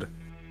concerned.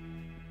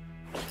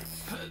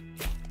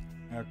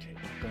 Okay,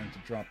 I'm going to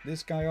drop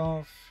this guy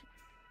off.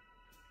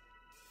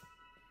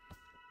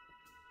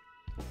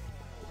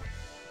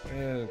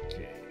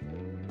 Okay.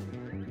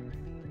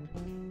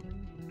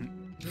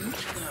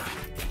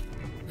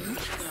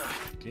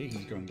 Okay,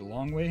 he's going the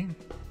long way.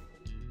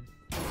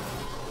 We're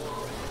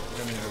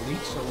gonna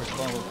leech so with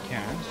borrowed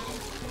cash.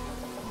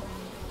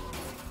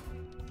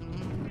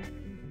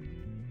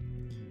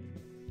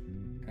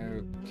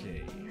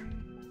 Okay.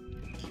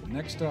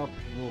 Next up,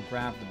 we'll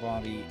grab the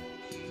body.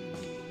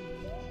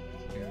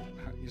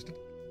 Is that...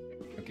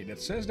 Okay,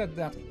 that says that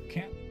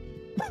can't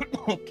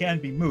can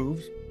be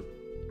moved,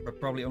 but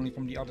probably only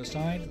from the other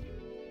side.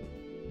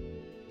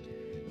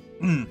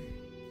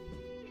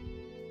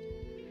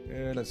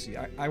 Let's see.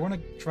 I want to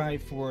try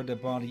for the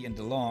body in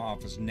the law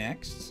office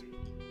next.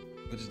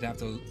 We'll just have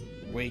to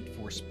wait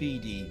for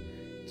Speedy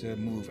to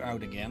move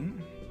out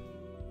again.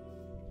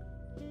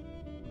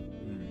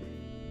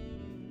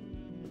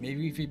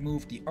 Maybe if he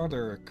moved the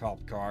other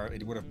cop car,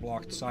 it would have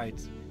blocked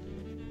sight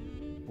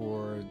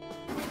for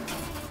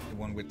the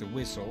one with the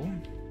whistle.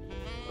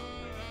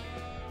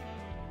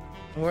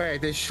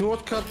 Wait, the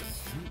shortcut.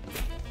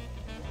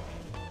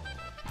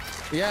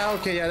 Yeah,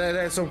 okay, yeah,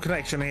 there's some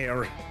connection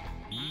here.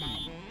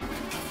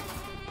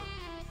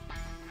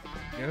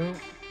 Go.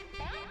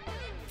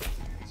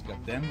 He's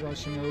got them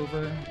rushing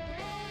over.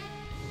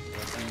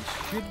 But he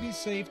should be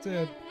safe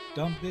to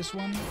dump this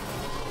one.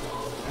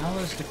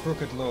 Alice, the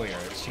crooked lawyer,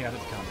 she had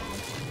it coming.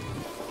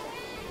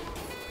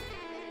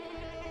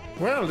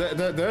 Well,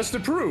 there's the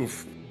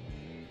proof.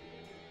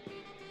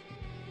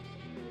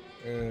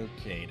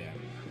 Okay then.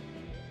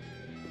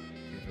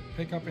 We have a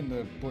pickup in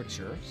the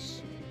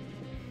butcher's.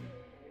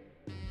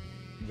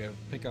 We have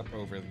a pickup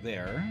over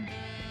there.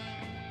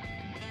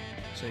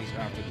 So he's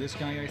after this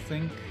guy, I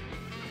think.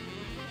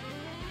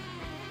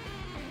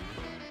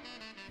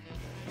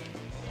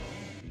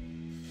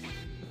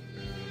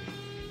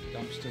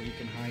 Dumpster we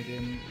can hide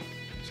in,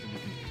 so we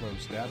can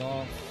close that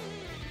off.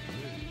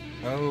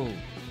 Oh,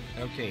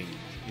 okay.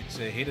 It's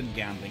a hidden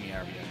gambling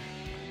area.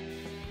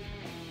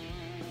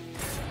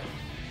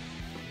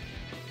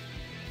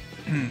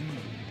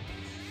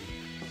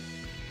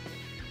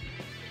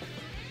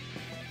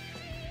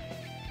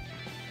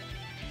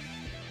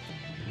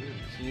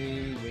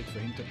 Okay, wait for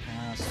him to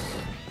pass.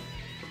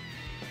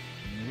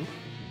 Nope.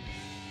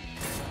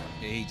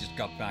 Okay, he just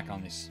got back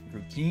on his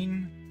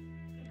routine.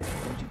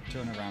 Don't you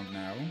turn around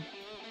now.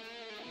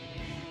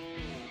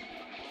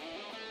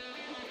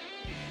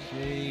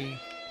 Okay.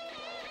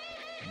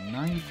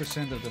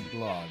 90% of the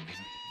blood.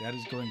 That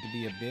is going to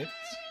be a bit.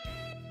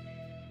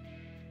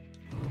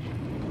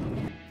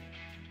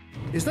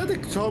 Is that the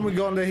Tommy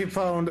gun that he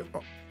found?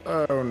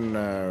 Oh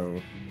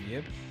no.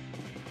 Yep.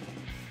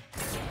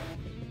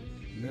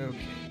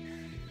 Okay.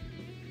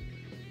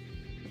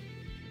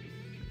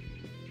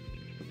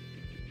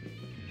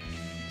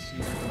 Let's see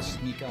if we can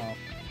sneak off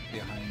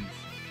behind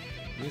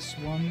this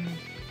one.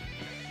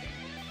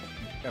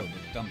 Oh,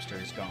 the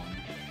dumpster is gone.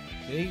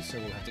 Okay, so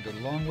we'll have to go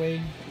the long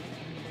way.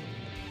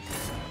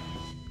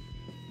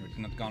 It's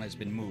not gone, it's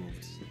been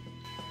moved.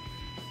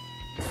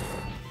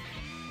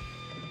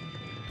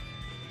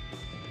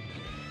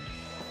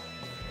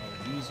 All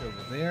these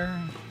over there.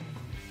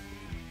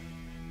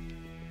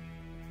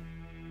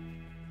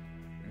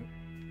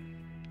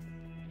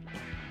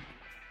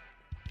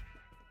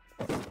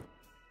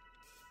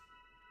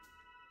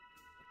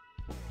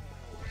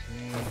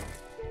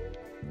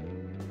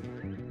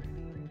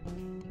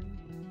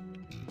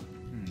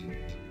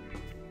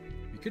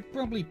 could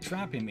probably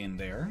trap him in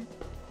there.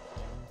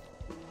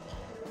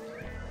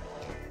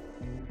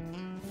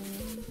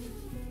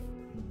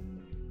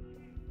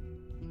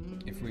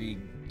 If we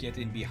get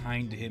in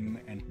behind him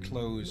and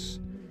close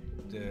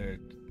the...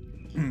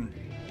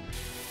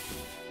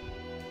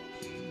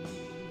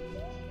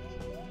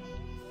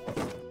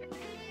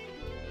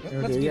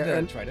 Let's give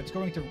that a try. That's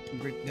going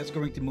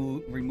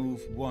to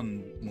remove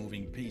one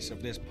moving piece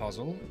of this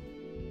puzzle.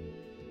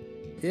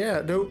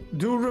 Yeah, do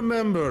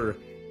remember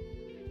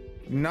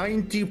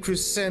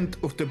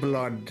 90% of the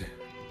blood.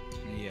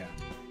 Yeah,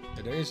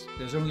 but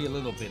there's only a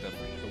little bit of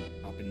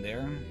it up in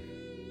there.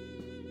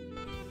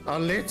 A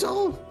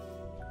little?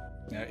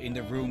 In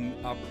the room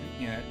up,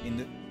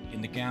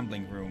 in the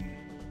gambling room.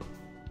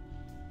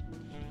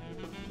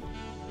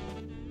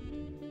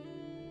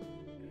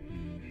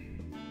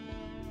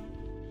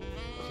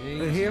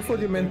 Okay, here for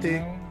the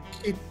mente.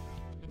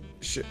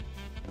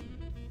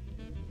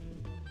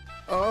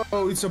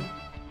 Oh,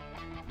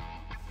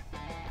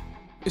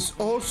 it's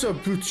also a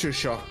butcher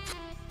shop.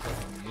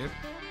 Yep.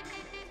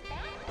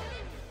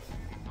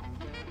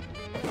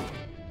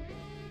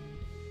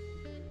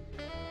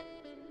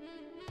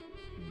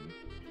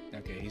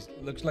 Okay,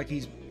 looks like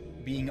he's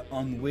being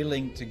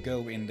unwilling to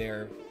go in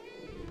there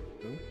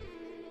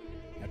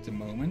at the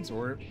moment,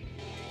 or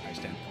I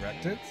stand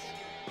corrected.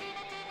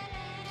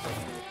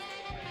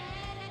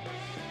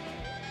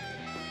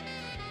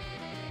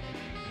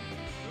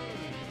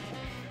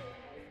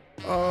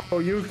 Oh,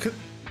 you could...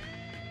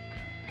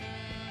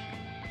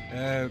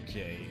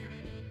 Okay.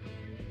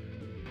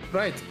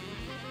 Right.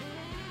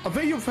 I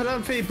think you fell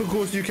out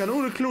because you can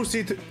only close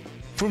it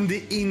from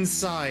the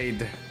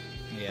inside.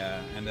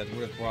 Yeah, and that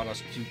would have brought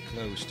us too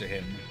close to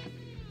him.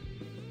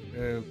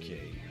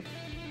 Okay.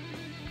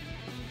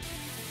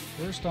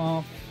 First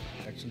off,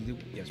 actually,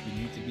 yes, we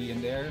need to be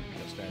in there.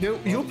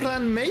 Your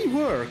plan may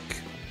work.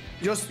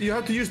 Just you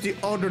have to use the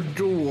other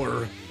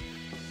door.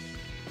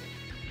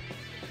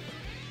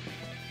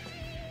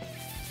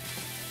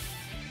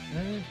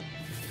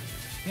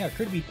 Yeah,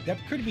 that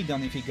could be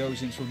done if he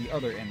goes in through the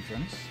other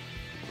entrance.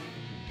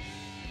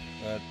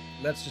 But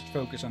let's just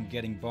focus on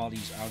getting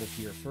bodies out of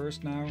here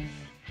first now.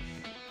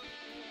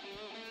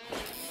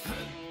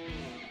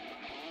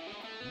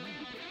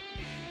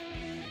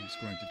 It's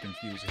going to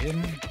confuse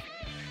him. And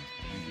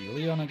be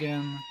Leon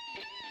again.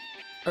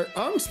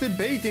 I'm still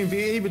debating if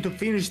we're able to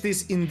finish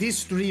this in this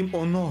stream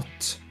or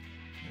not.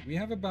 We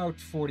have about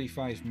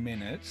 45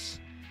 minutes.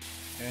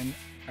 And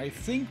I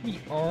think we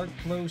are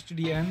close to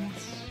the end.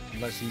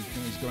 Unless he's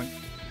going...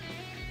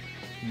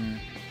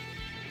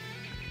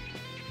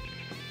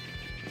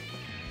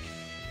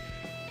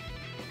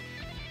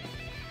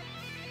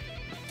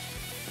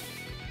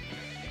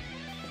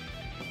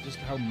 Just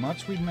how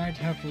much we might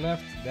have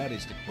left, that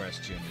is the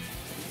question.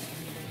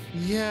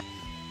 Yeah.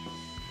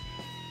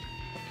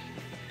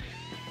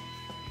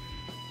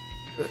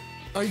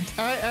 I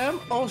am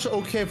also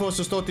okay for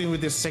us starting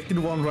with the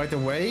second one right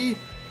away.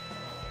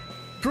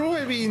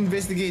 Probably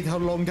investigate how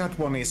long that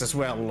one is as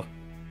well.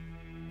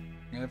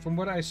 From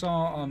what I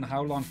saw on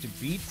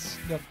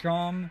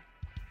howlongtobeat.com,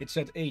 it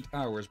said 8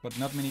 hours, but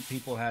not many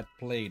people had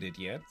played it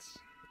yet.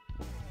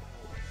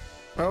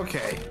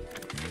 Okay.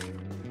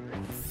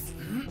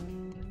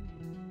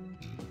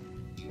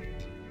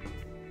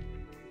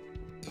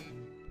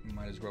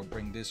 Might as well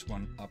bring this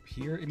one up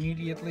here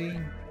immediately.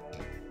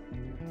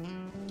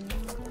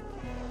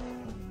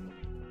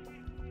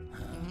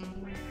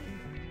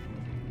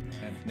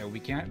 No,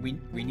 we can't.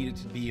 We needed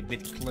to be a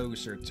bit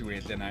closer to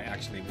it than I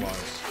actually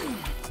was.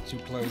 Too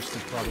close to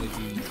probably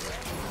be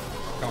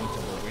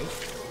comfortable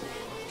with.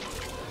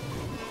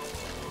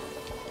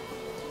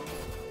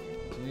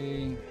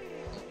 Okay.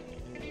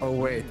 Oh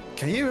wait,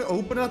 can you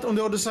open that on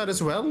the other side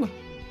as well?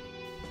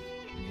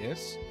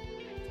 Yes.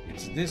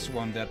 It's this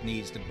one that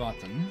needs the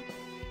button.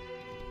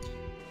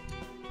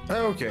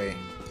 Okay.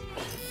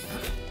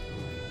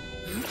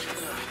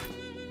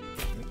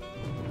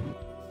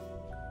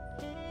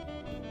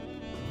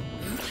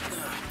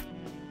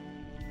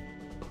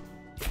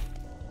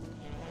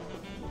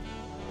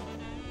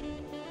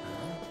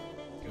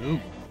 Ooh.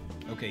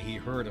 Okay, he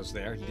heard us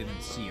there. He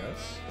didn't see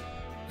us.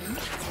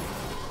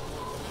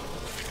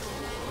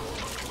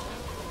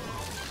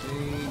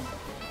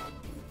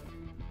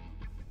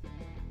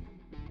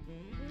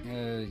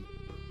 Okay.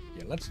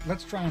 Yeah,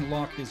 let's try and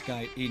lock this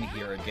guy in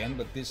here again,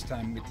 but this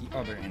time with the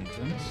other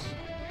entrance.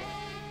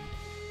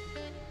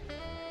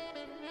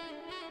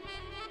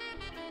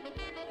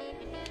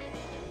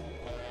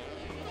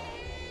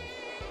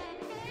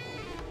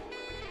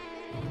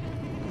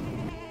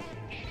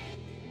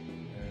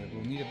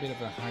 We'll need a bit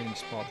of a hiding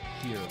spot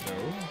here,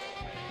 though.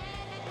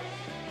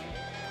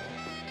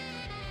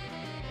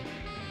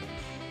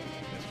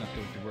 That's not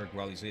going to work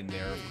while he's in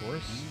there, of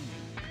course.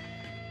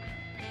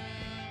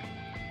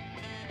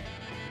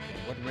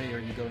 What way are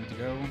you going to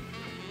go?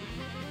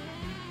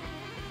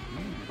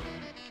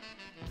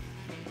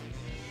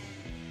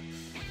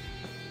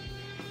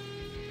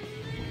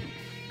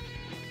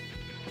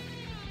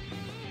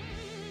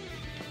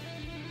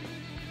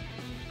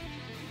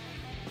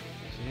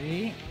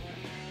 Okay.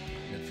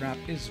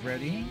 That is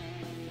ready.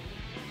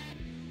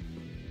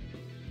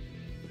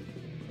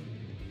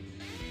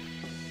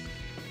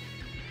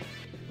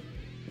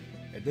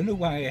 I don't know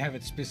why I have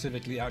it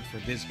specifically out for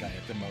this guy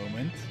at the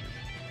moment,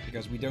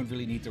 because we don't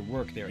really need to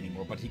work there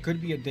anymore, but he could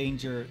be a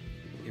danger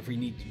if we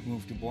need to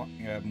move to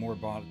more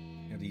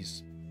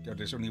bodies.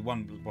 There's only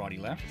one body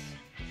left.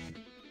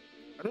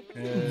 I don't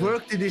think he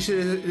worked in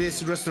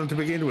this restaurant to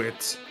begin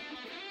with.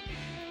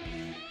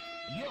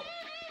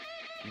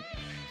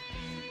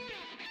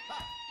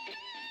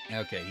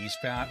 Okay,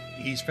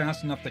 he's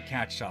fast enough to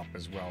catch up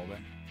as well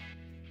then.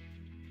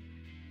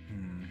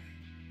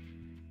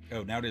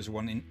 Oh, now there's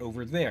one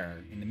over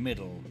there in the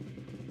middle.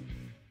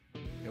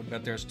 Oh,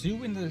 but there's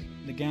two in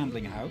the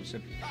gambling house.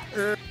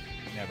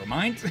 Never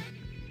mind.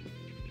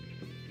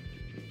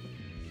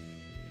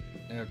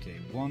 Okay,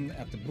 one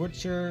at the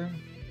butcher.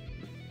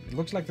 It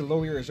looks like the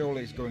lawyer is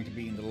always going to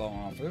be in the law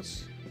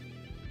office.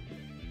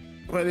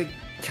 Well, it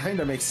kind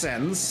of makes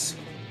sense.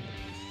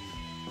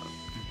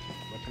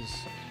 What does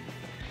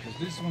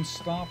this one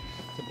stop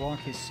to block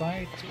his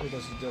sight, or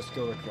does it just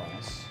go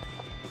across?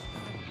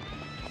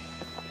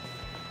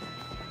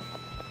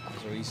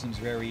 So he seems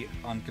very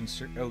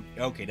unconcerned. Oh,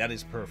 okay, that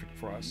is perfect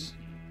for us.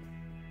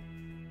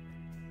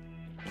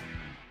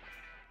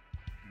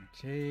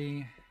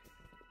 Okay.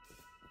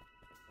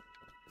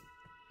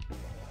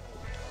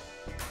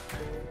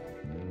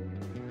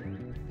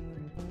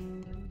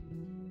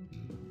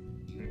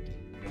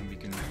 Then we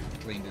can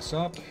clean this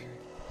up,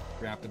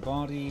 grab the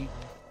body,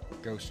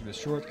 goes to the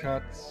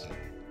shortcut.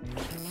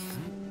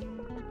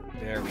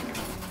 There we go.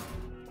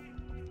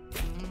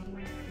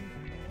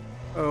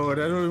 Oh,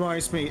 that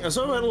reminds me. I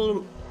saw a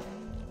little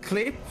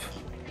clip.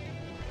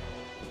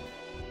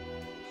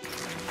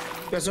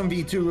 That's on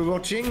V2 we're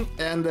watching,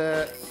 and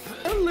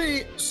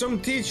only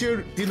some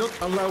teacher did not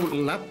allow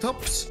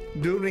laptops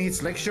during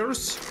his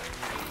lectures.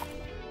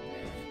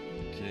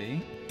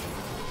 Okay.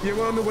 You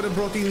wanna know what I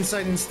brought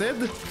inside instead?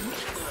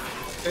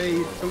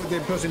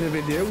 The person in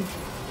the video.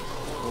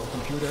 Or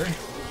computer.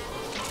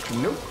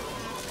 Nope.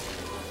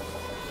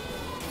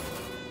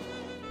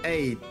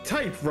 A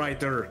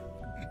typewriter.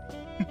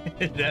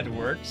 That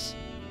works.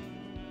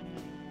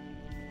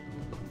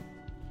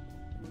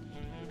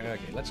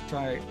 Okay, let's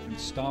try and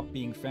stop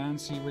being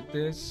fancy with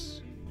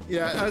this.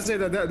 Yeah, I say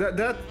that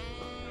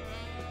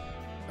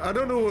I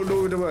don't know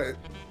the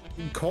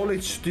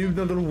college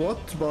student or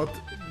what, but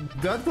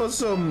that was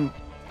some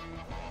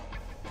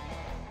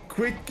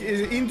quick,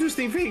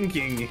 interesting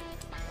thinking.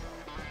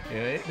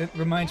 Yeah, it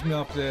reminds me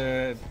of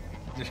that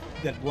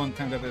one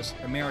time that this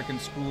American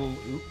school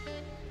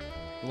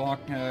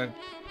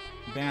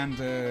banned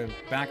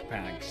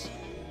backpacks.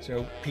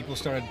 So people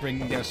started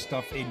bringing their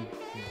stuff in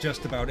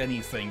just about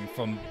anything,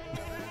 from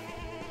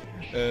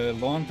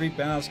laundry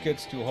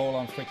baskets to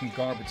whole-on freaking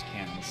garbage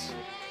cans.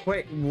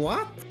 Wait,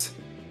 what?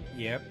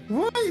 Yep.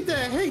 Why the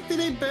heck did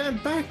they ban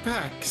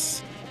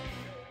backpacks?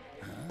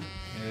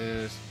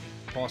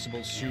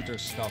 Possible shooter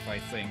stuff, I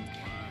think.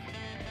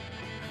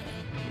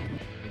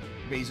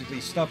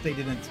 Basically, stuff they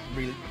didn't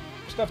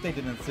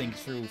think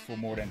through for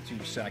more than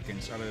 2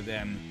 seconds, other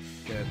than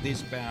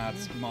this bad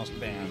must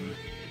ban.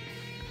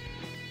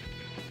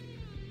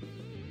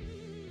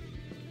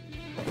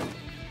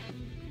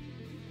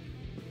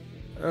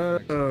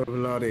 Oh,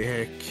 bloody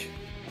heck.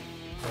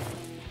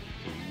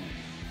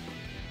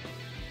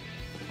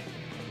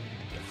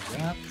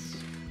 That.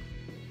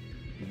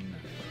 We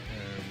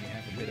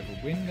have a bit of a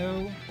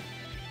window.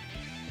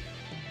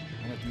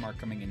 All of them are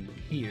coming in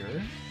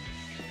here.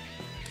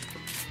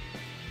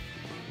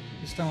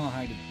 This time I'll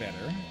hide it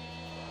better.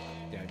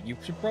 Yeah, you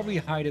should probably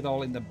hide it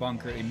all in the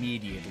bunker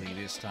immediately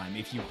this time,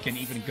 if you can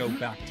even go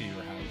back to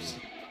your house.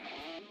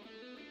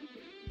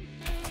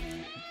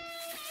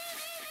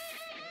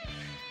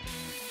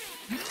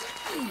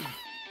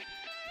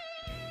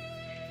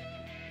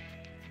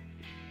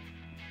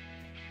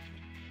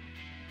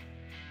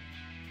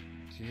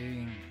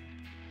 Okay.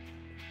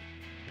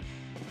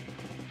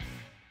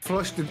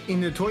 Flushed it in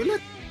the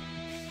toilet?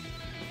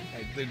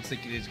 I don't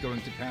think it is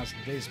going to pass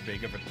this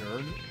big of a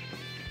turn.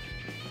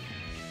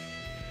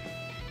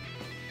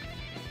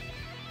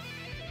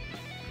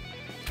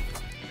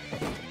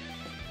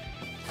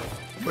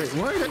 Wait,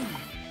 why?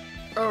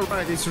 Oh,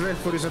 right, it's red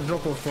for this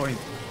drop-off point.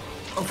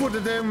 I thought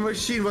the damn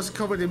machine was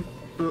covered in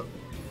blood.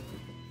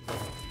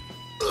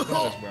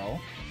 That as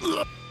well.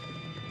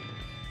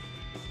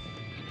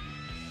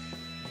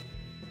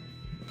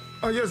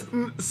 I just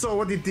saw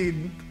what it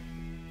did.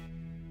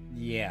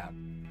 Yeah.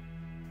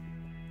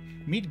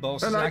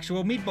 Meatballs And is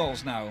actual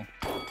meatballs now.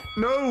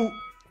 No,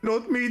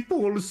 not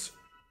meatballs.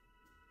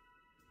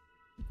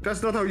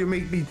 That's not how you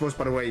make meatballs,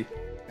 by the way.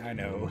 I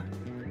know.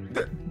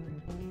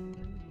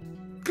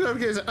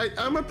 Because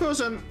I'm a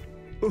person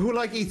who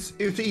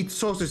to eat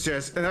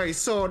sausages, and I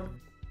saw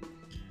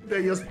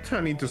they just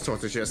turn into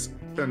sausages,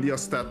 and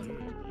just that.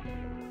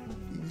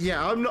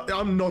 Yeah,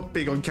 I'm not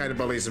big on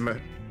cannibalism.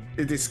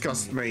 It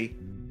disgusts me.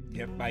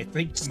 Yep, I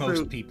think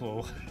most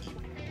people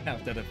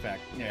have that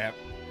effect. Yeah,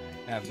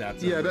 have that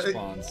Yeah,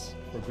 response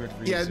for good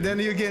reason. Yeah, then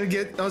you can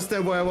get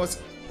understand why I was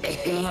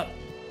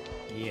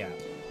Yeah.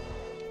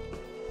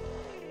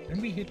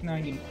 Then we hit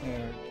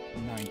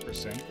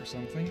 99% or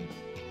something.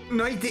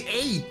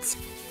 98.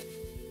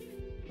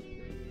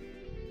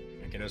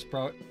 Okay, that's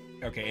probably...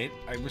 Okay,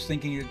 I was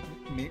thinking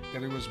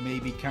that it was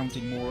maybe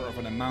counting more of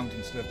an amount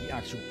instead of the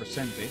actual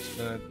percentage,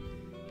 but...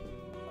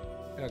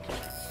 Okay.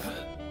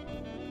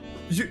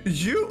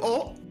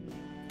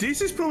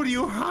 This is probably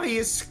your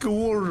highest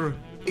score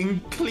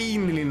in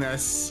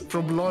cleanliness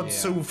from blood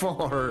so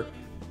far.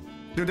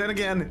 But then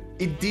again,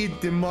 it did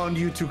demand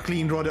you to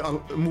clean rather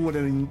more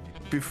than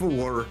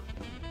before.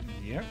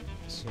 Yep,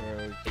 so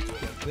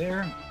get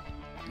there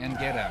and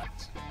get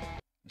out.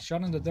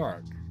 Shot in the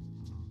dark.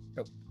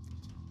 Oh.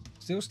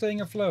 Still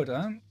staying afloat,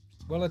 huh?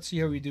 Well, let's see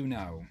how we do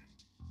now.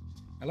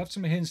 I left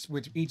some hints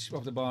with each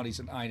of the bodies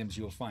and items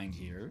you'll find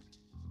here.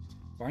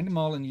 Find them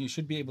all and you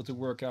should be able to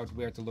work out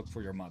where to look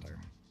for your mother.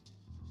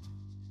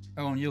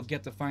 Oh, and you'll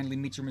get to finally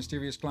meet your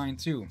mysterious client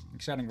too.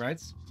 Exciting, right?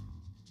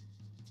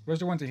 Where's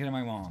the one to hear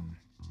my mom?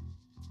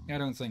 I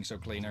don't think so,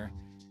 Cleaner.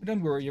 But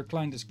don't worry, your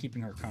client is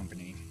keeping her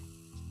company.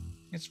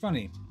 It's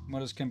funny,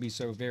 mothers can be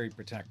so very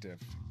protective.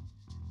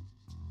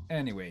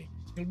 Anyway,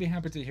 you'll be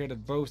happy to hear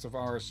that both of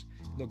ours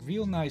look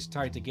real nice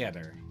tied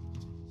together.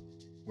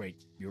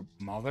 Wait, your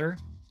mother?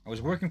 I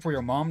was working for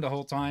your mom the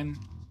whole time?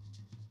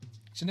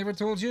 She never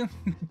told you?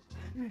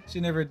 She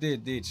never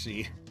did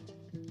she?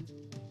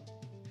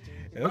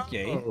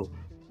 Okay.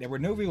 There were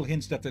no real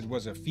hints that it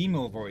was a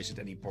female voice at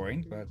any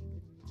point, but...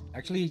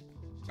 Actually...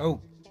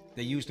 Oh,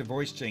 they used a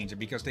voice changer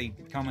because they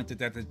commented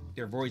that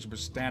their voice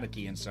was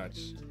staticky and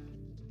such.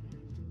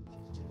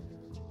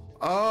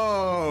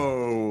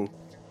 Oh!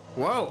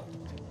 Well...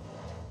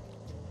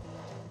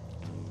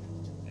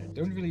 I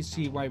don't really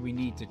see why we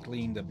need to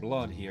clean the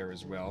blood here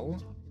as well.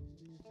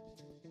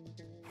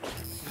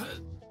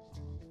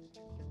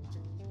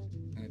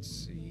 Let's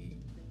see.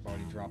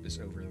 Body drop is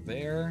over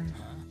there.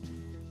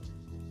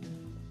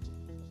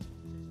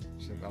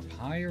 Is it up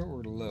higher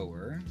or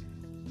lower?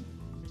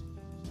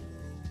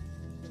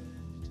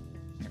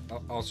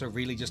 Also,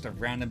 really just a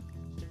random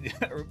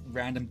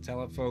random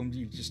telephone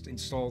you just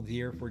installed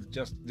here for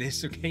just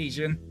this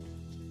occasion.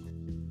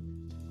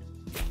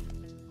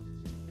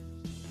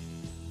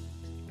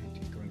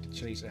 Okay, going to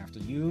chase after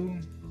you.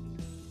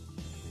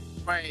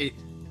 Wait.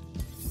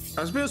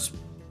 I suppose...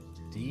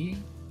 D?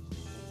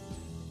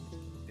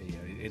 Yeah,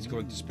 it's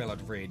going to spell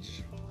out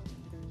rage.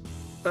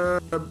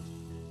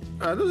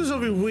 this is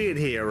something weird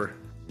here.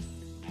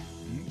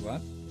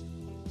 What?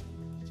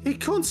 He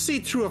can't see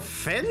through a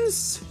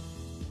fence?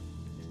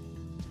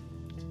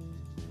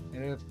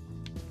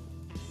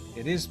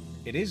 It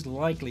is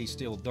likely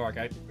still dark.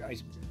 I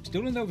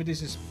still don't know if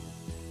this is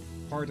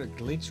part of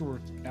glitch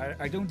or...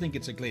 I don't think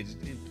it's a glitch.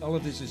 All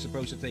of this is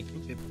supposed to take...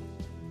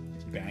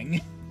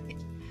 Bang.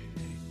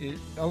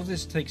 All of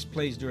this takes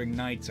place during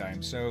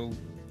nighttime, so...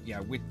 Yeah,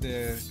 with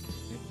the...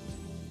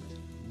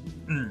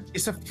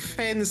 It's a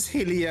fence,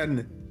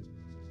 Hillyan.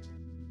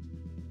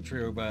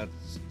 True, but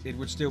it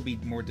would still be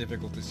more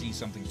difficult to see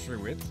something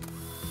through it.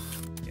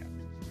 Yeah.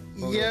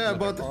 Yeah,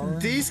 but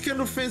these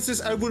kind of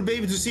fences I would be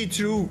able to see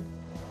through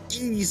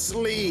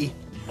easily.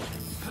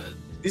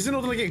 This is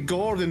not like a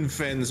garden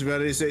fence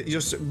where it's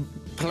just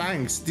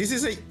planks. This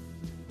is a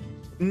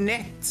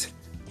net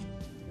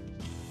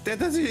that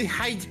doesn't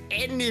hide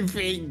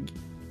anything.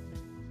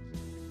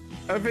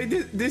 I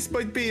think this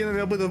might be a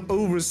little bit of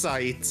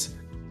oversight.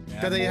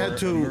 Yeah, that they had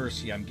to...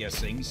 mercy, I'm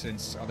guessing,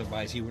 since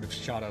otherwise he would have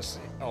shot us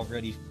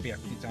already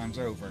 50 times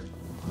over.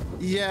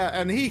 Yeah,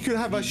 and he could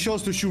have a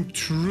chance to shoot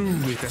through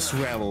it as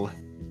well.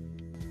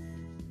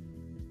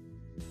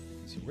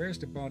 So where's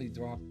the body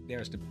drop?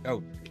 There's the...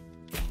 Oh,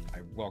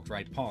 I walked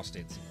right past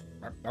it.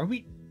 Are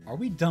we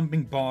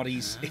dumping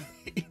bodies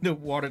in the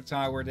water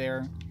tower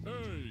there?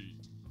 Hey.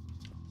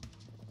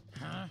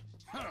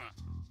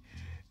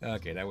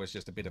 Okay, that was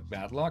just a bit of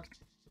bad luck.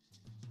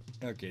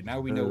 Okay, now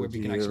we know where we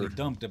can actually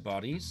dump the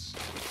bodies.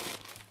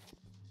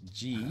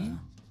 G,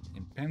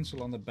 in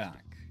pencil on the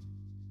back.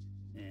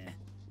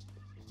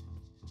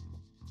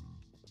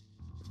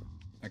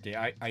 Okay,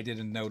 I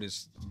didn't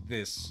notice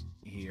this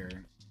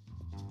here.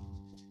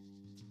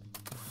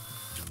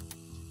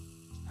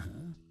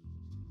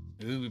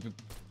 Ooh,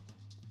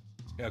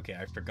 okay,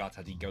 I forgot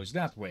that he goes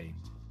that way.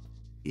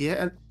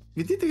 Yeah, and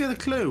we didn't get a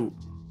clue.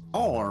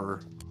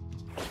 R.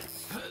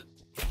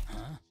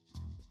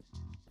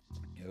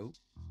 Nope.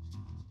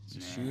 It's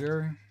a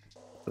shooter.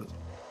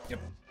 Yep.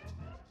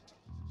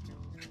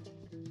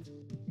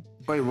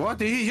 Wait, what?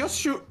 Did he just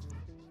shoot?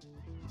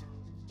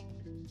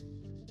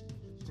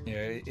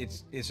 Yeah,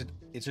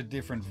 it's a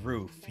different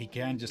roof. He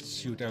can't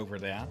just shoot over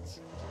that.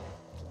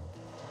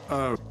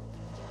 Oh.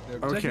 So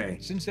okay.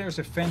 Since there's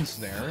a fence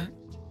there,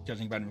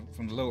 judging by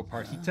from the lower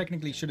part, he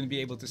technically shouldn't be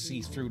able to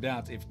see through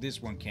that if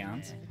this one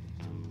can't.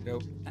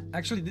 So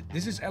actually,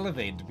 this is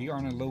elevated. We are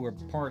on a lower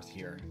part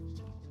here,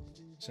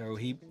 so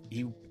he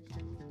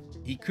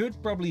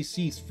could probably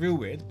see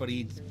through it, but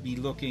he'd be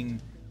looking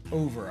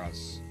over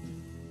us,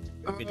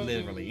 a bit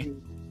literally.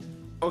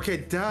 Okay,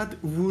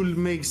 that will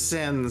make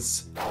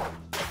sense.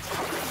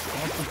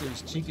 Up into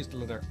his cheek is the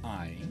letter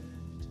I.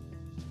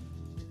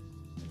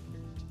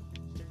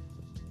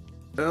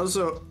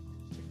 Also,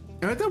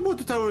 I thought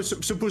water tower is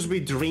supposed to be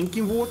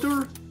drinking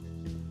water.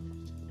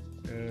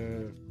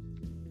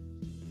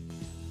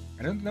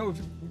 I don't know if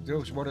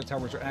those water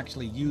towers are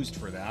actually used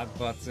for that,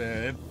 but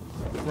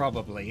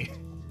probably.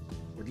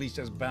 Or at least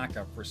as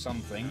backup for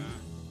something.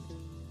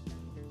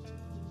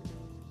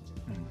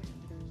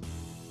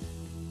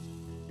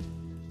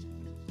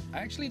 I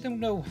actually don't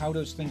know how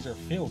those things are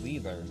filled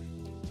either.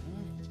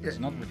 It's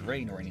not with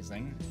rain or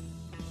anything.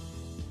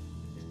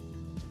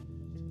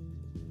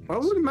 I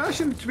would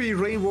imagine it to be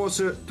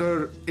rainwater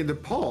in the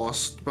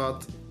past,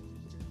 but...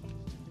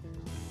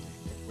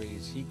 What way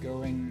is he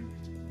going?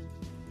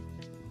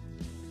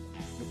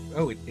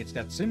 Oh, it's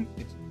that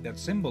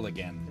symbol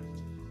again.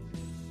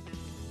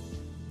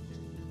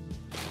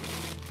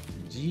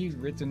 G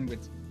written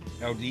with...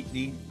 Oh,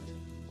 the...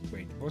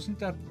 Wait, wasn't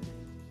that...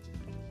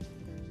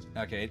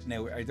 Okay,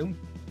 no, I don't...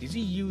 Is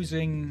he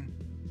using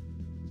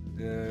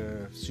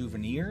the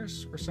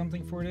souvenirs or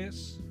something for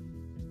this?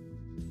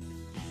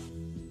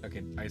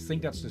 Okay, I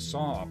think that's the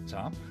saw up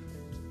top.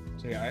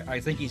 So yeah, I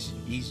think he's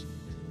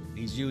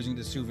using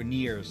the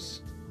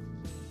souvenirs.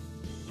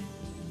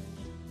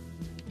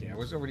 Yeah,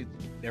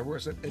 there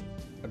was a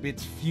bit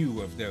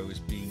few of those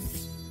being...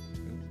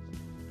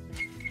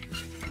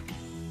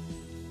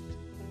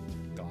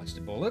 Dodge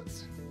the bullet.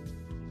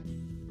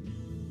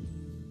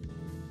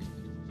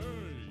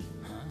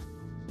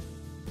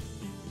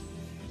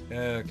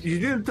 Okay. You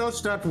didn't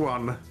touch that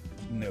one.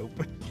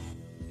 Nope.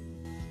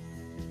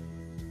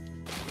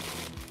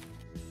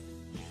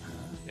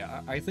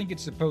 Yeah, I think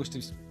it's supposed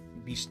to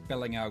be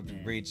spelling out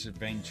Raid's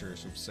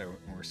adventures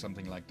or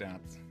something like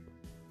that.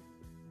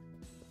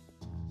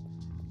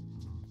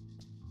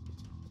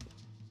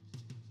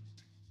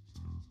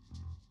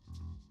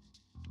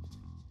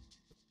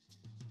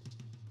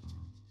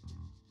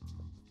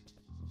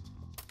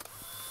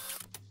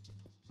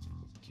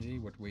 Okay,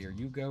 what way are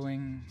you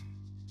going?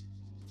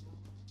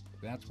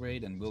 That way,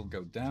 then we'll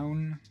go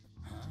down.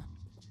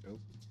 Oh.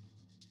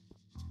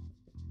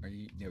 Are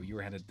you? No, you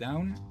were headed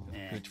down.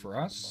 Good for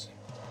us.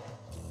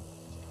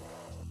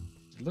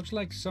 It looks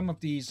like some of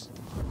these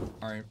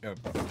are,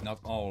 not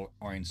all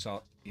are in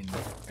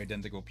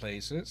identical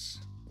places.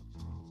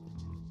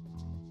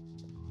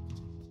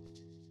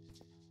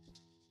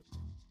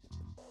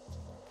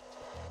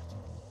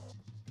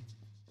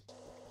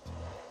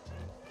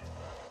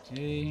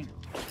 Okay.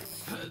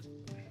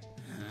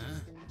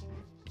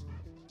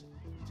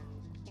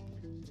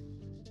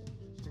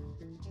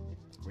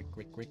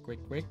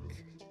 Quick.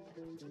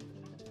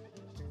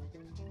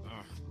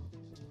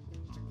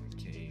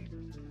 Okay,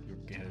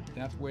 you're headed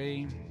that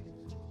way.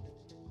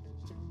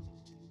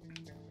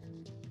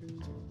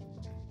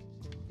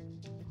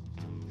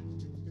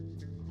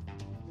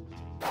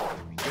 There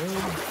we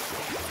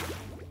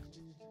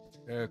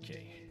go.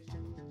 Okay.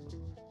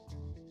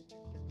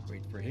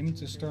 Wait for him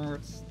to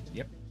start.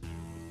 Yep.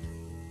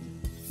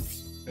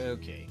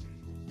 Okay.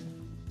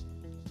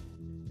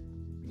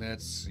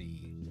 Let's see.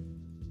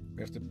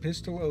 We have the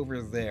pistol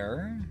over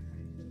there.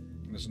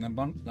 There's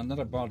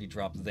another body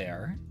drop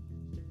there.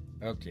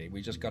 Okay,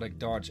 we just gotta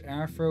dodge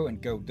Afro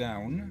and go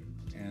down.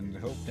 And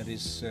hope that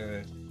his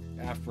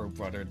Afro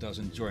brother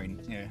doesn't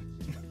join. Yeah.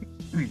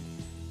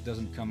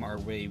 Doesn't come our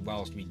way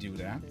whilst we do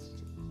that.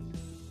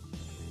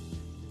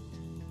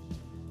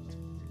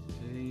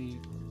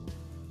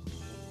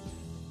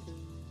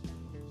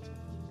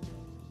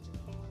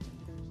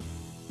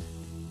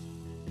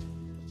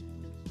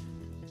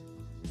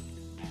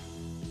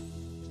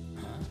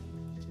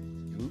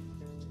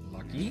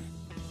 Okay.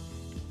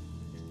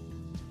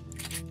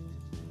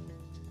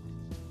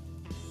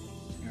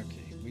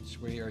 Okay,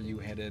 which way are you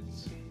headed?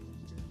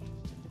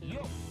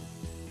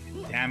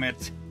 Damn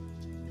it!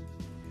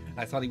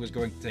 I thought he was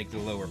going to take the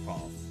lower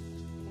path.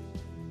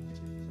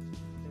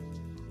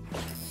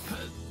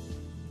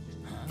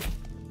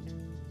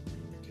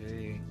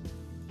 Okay.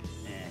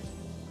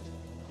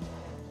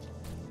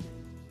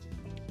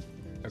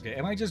 Okay,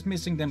 am I just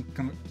missing them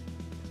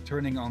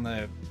turning on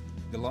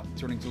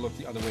turning to look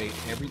the other way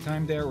every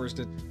time there, or is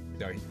that...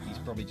 No, he's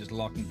probably just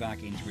locking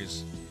back into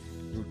his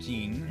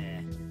routine.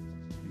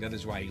 That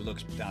is why he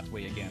looks that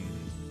way again.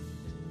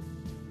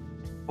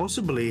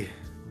 Possibly.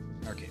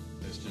 Okay,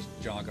 let's just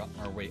jog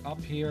our way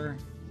up here.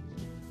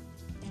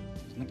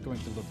 He's not going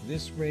to look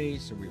this way,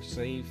 so we're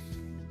safe.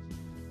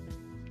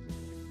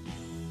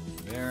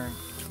 There.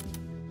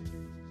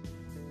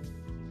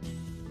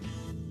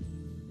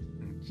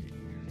 Okay.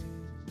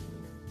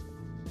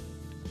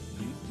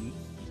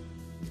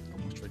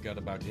 Almost forgot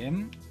about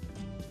him.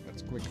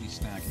 Let's quickly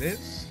snag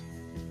this.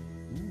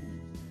 Ooh.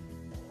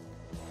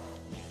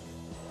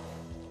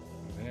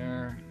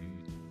 There.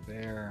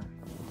 There.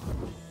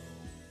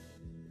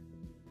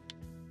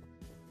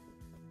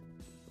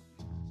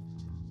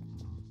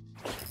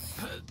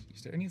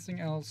 Is there anything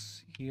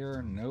else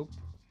here? Nope.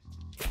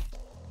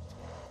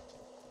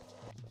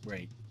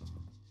 Wait.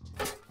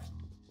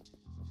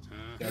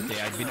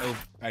 Okay, I've been over...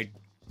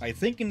 I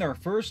think in our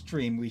first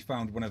stream we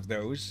found one of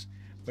those,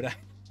 but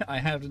I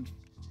haven't...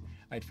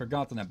 I'd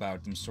forgotten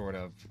about them, sort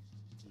of.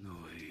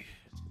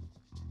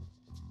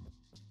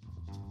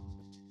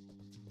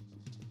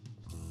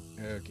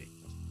 Okay.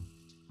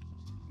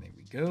 There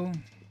we go.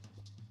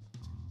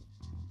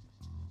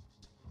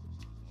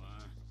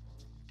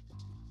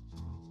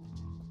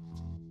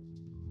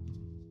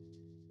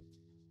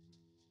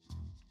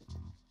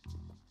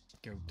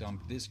 Go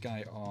dump this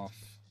guy off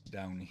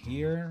down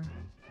here.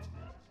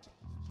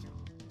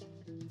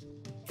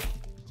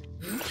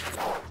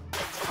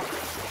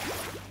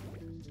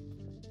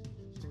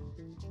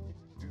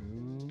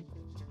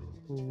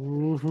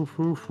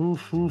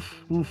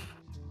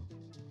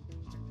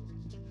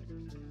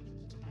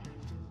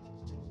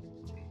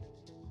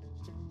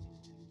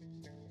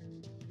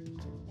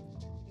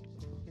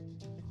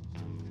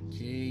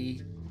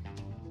 Okay.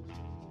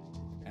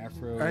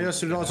 Afro. I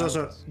just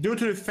also due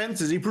to the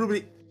fences, he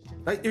probably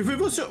like if we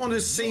was on the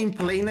same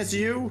plane as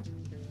you,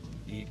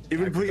 it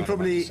would be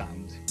probably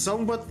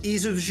somewhat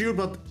easier to shoot,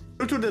 but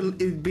due to the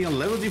it being a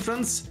level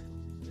difference,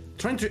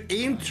 trying to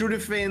aim through the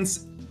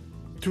fence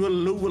to a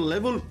lower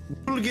level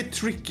will get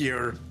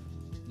trickier.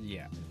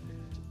 Yeah.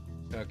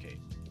 Okay.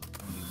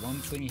 Only one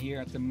thing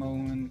here at the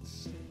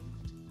moment.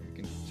 We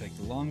can take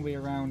the long way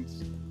around.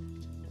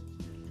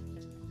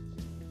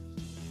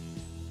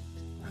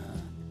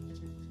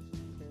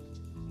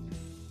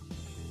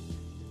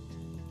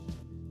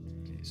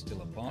 Okay,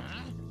 still a bot.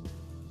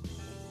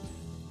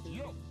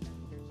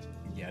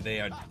 Yeah,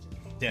 they are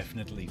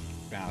definitely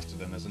faster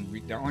than us,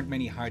 and there aren't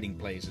many hiding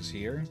places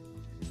here.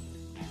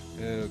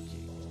 Okay.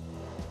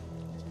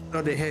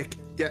 Oh the heck!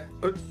 Yeah,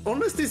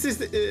 unless this is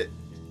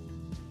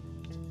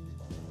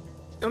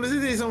unless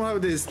it is somehow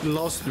this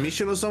last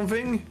mission or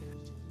something,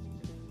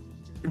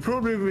 it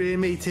probably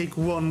may take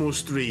one more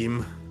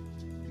stream.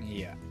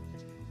 Yeah.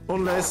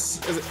 Unless.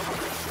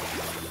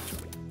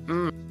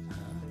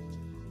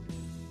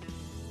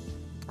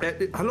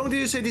 How long did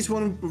you say this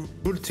one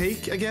would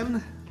take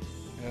again?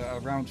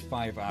 Around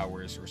 5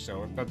 hours or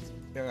so, but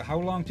how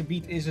long to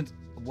beat isn't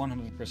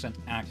 100%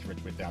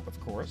 accurate with that, of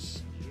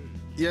course.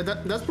 Yeah,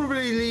 that's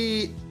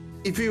probably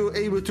if you're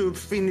able to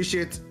finish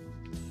it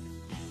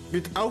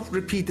without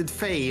repeated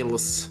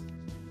fails.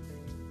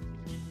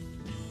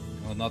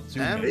 Well, not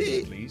too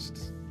many, at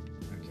least.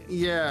 Okay.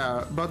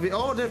 Yeah, but we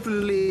are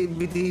definitely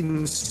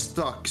within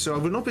stuck, so I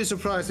would not be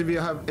surprised if you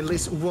have at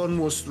least one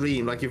more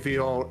stream, like if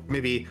you are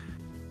maybe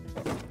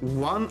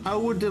 1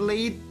 hour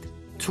delayed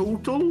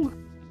total.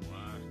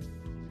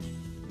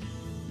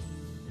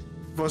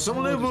 For some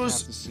We'll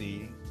levels, just have to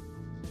see.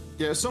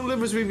 yeah, some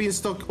levels we've been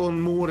stuck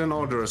on more than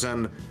others,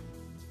 and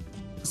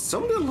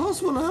some of the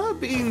last one have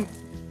been,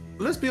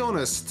 let's be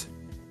honest,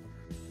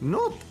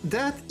 not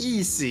that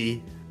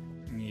easy.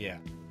 Yeah.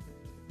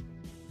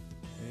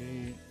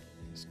 Okay,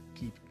 let's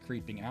keep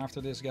creeping after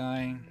this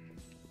guy.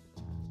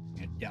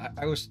 Yeah,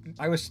 I was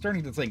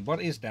starting to think,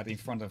 what is that in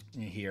front of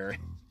me here?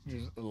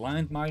 Is it a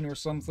landmine or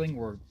something,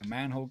 or a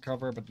manhole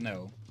cover? But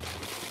no.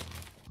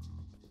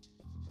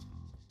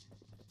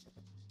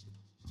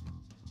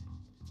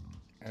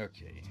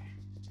 Okay.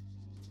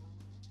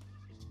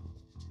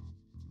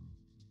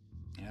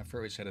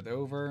 Afro is headed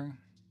over.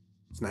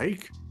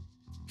 Snake?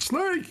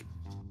 Snake!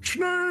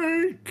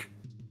 Snake!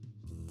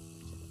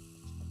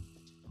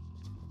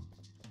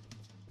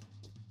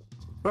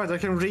 Right, I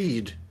can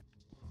read.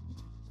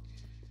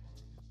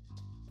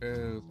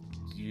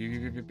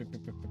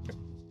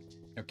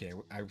 Okay,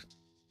 I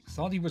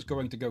thought he was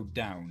going to go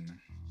down.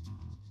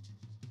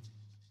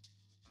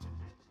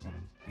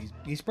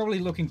 He's probably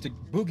looking to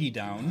boogie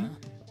down,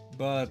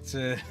 but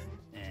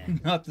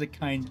not the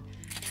kind.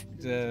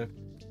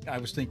 I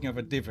was thinking of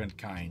a different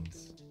kind,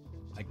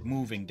 like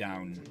moving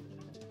down.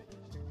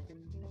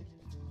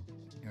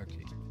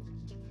 Okay.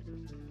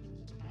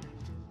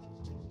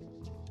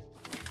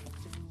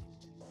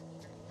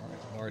 Alright,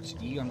 large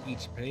E on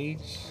each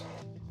page.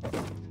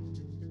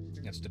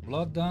 That's the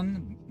blood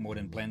done. More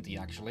than plenty,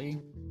 actually.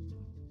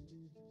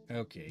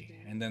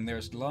 Okay, and then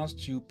there's the last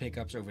two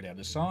pickups over there.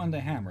 The saw and the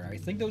hammer. I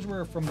think those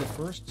were from the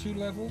first two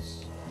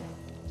levels.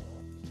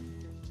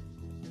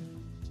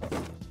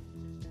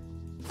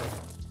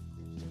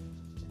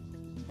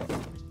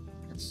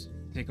 Let's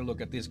take a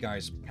look at this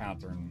guy's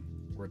pattern,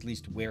 or at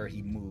least where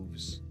he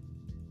moves.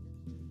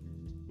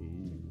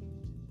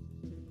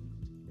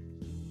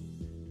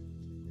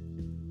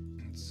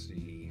 Let's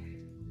see.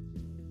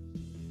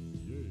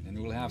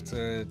 And we'll have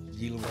to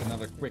deal with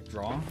another quick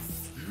draw.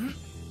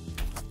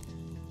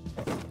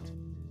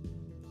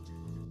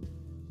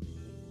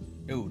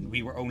 Oh,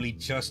 we were only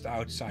just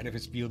outside of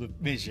his field of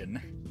vision.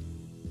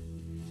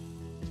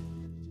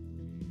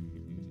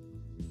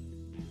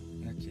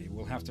 Okay,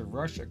 we'll have to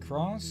rush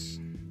across.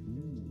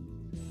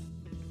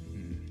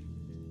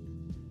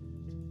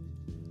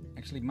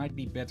 Actually, it might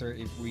be better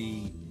if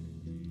we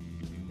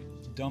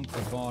dump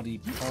the body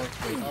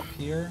partway up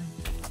here.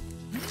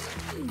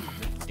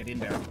 Get in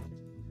there.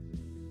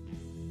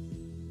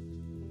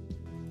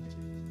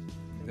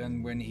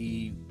 Then when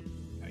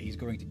he's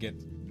going to get...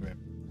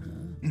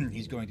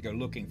 he's going to go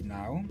looking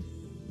now.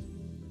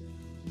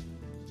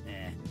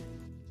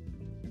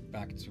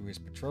 Back to his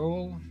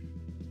patrol.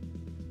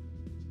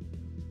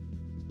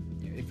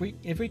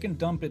 If we can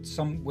dump it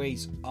some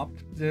ways up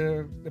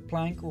the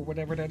plank or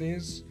whatever that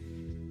is,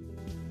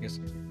 Yes.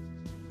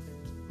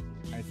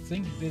 I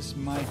think this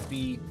might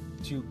be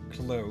too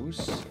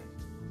close.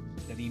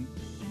 That he...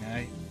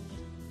 No.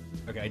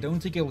 Okay, I don't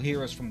think he'll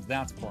hear us from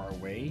that far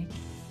away.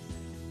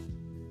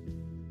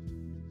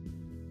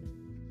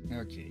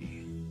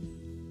 Okay.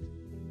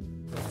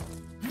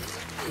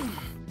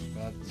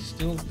 But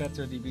still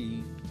better to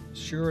be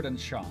sure than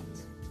shot.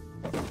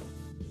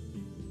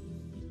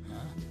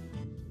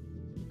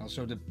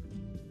 Also the...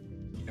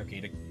 Okay,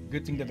 the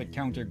good thing that the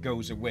counter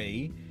goes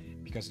away,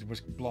 because it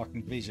was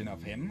blocking vision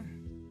of him.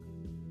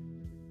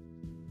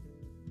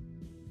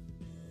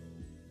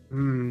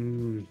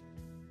 Hmm.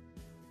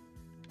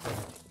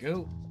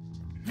 Go.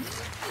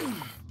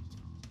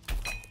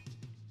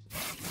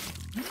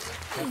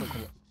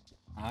 Capital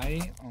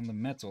I on the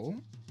metal.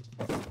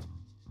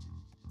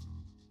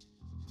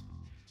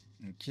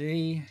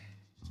 Okay.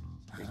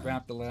 We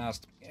grab the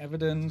last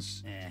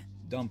evidence.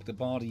 Dump the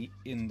body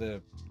in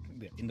the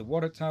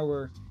water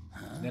tower.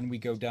 Then we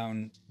go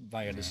down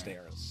via the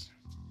stairs.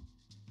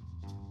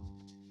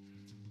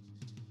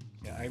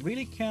 Yeah, I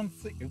really can't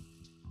think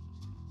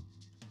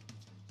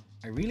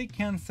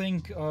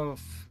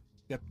of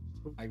that.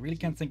 I really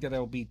can't think that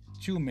there'll be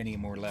too many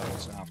more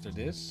levels after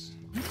this.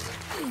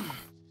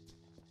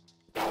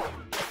 Oh,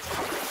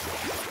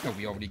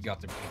 we already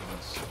got the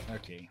evidence.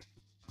 Okay.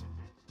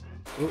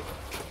 Oh.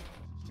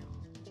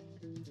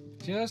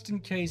 Just in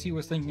case he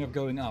was thinking of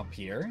going up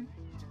here.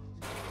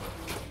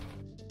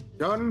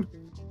 Done.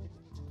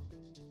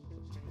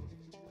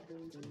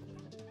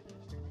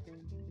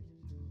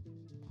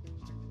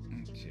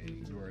 Okay,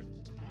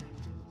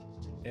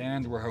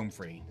 and we're home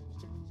free.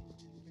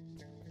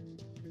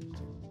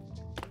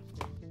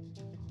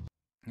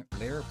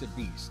 Lair of the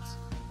Beasts.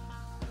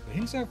 The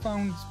hints I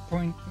found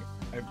point.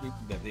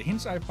 The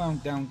hints I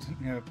found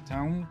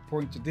downtown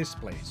point to this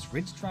place,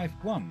 Ridge Drive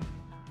 1.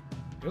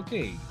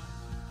 Okay.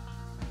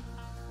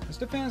 That's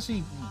the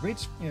fancy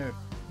rich.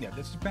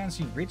 That's the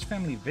fancy rich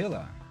family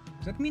villa.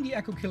 Does that mean the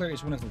Echo Killer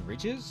is one of the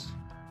riches?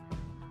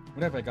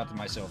 What have I gotten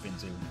myself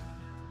into?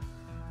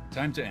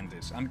 Time to end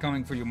this. I'm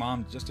coming for you,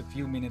 Mom. Just a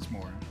few minutes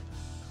more.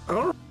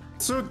 Alright,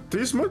 so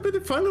this might be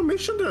the final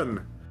mission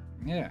then.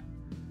 Yeah.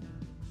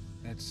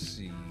 Let's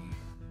see.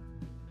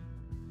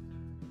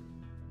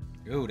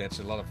 Oh, that's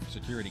a lot of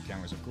security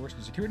cameras, of course.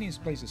 The security in this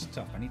place is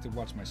tough. I need to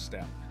watch my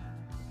step.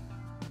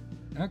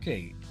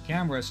 Okay,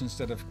 cameras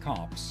instead of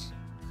cops.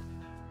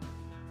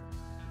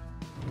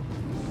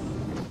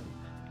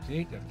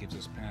 Okay, that gives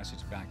us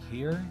passage back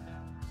here.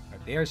 Oh,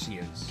 there she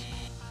is.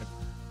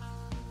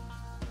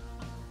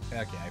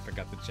 Okay, I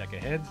forgot to check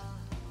ahead.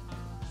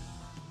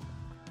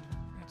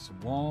 That's a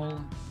wall.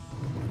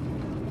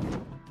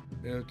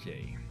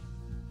 Okay.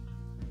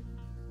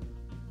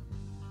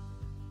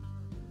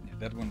 Yeah,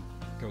 that one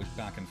goes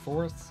back and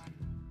forth.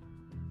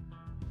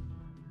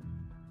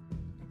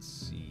 Let's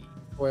see.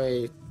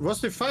 Wait,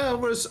 was the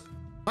 5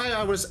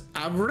 hours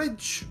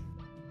average?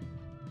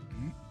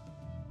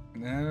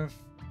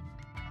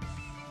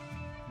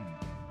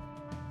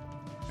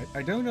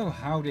 I don't know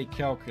how they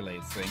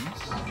calculate things.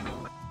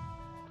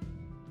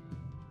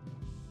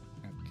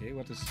 Okay,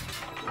 what is...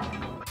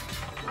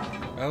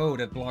 Oh,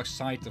 that blocks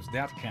sight of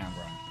that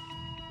camera.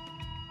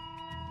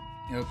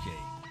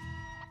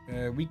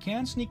 Okay. We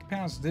can sneak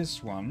past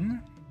this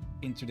one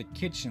into the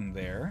kitchen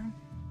there.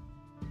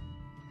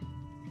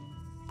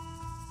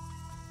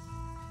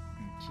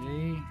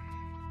 Okay.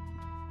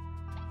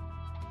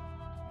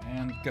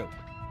 And go.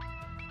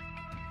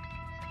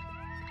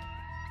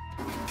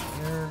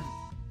 There.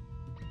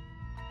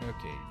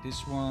 Okay,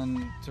 this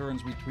one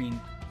turns between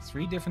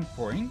 3 different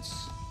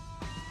points.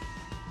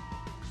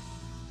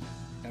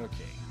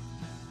 Okay.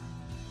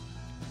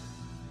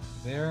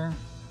 There.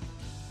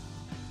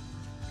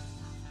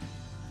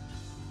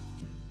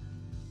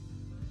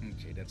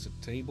 Okay, that's a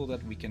table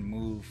that we can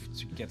move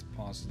to get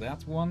past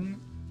that one.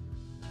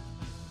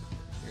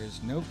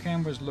 There's no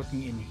cameras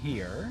looking in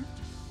here.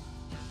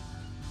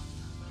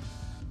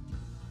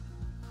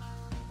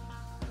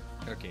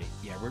 Okay,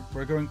 yeah,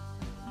 we're going...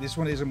 This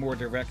one is a more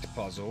direct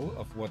puzzle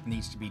of what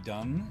needs to be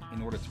done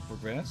in order to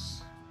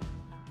progress.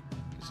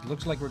 Because it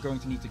looks like we're going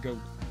to need to go...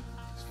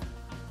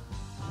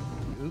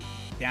 Ooh,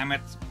 damn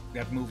it!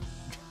 That moved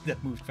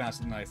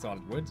faster than I thought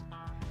it would.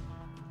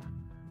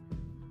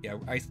 Yeah,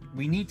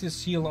 we need to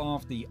seal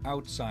off the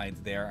outside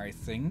there, I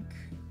think.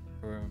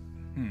 Or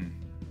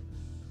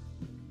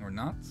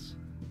not.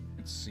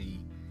 Let's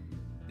see.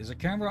 There's a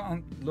camera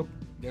on... Look,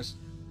 there's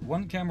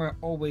one camera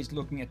always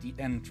looking at the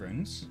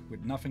entrance,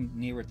 with nothing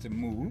near it to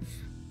move.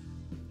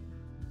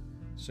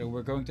 So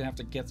we're going to have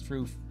to get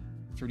through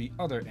the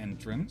other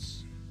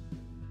entrance.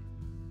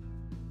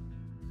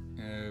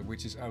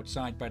 Which is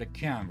outside by the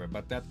camera,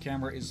 but that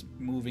camera is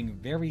moving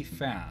very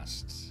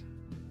fast.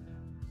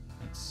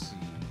 Let's see.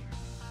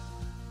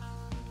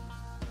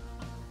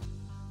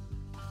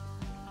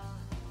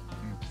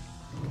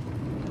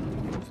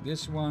 Move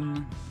this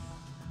one.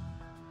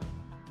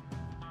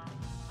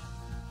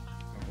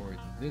 Avoid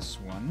this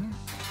one.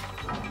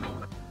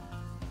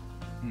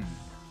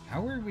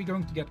 How are we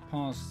going to get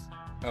past...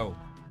 Oh.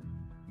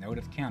 No,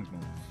 that can't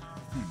move.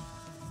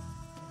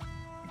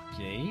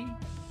 Okay.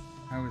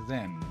 How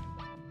then?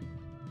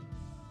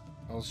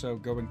 Also,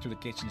 going to the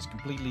kitchen is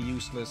completely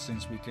useless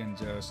since we can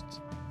just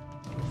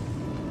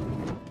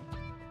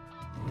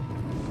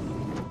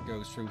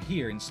go through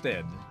here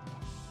instead.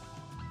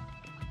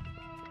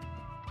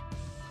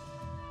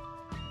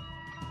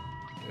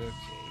 Okay.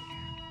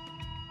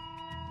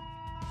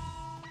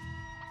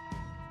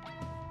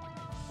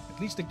 At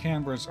least the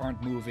cameras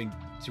aren't moving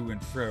to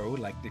and fro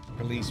like the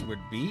police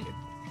would be.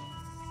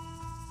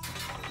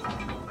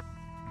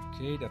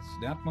 Okay, that's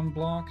that one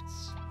blocked.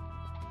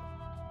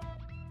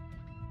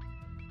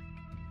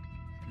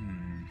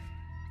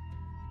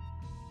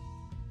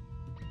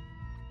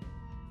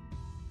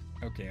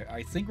 Okay,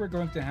 I think we're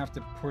going to have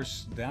to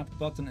push that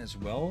button as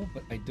well,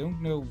 but I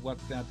don't know what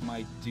that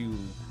might do.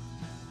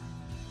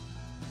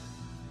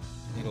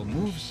 It'll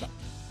move some.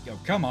 Yo,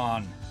 come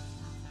on.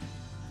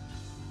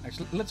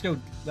 Actually, let's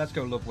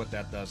go look what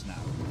that does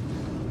now.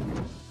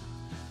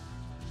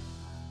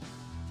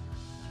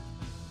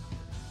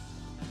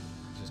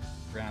 Just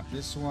grab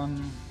this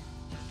one.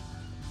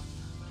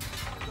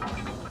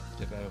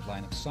 Get out of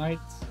line of sight.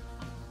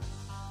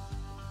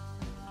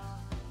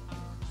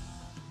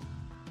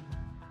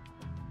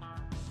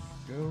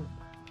 Go.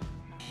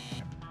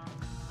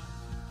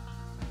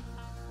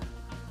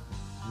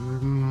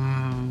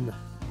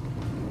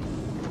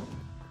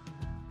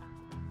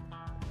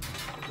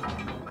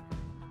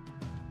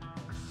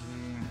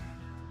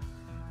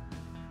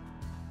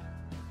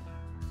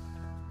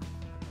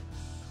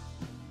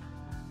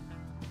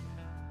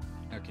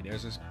 Okay,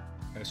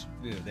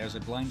 there's a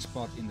blind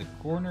spot in the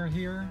corner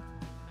here.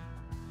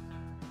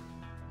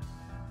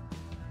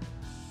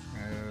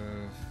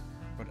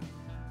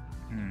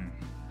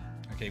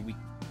 Okay,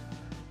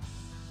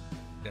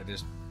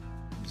 this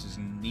is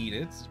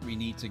needed. We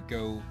need to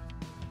go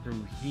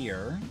through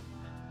here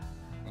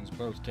once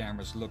both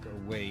cameras look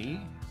away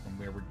from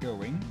where we're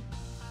going.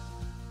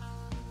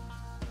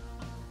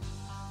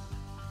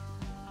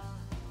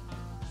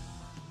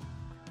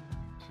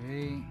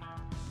 Okay.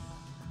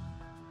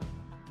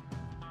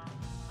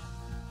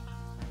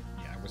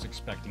 Yeah, I was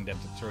expecting them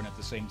to turn at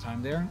the same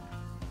time there.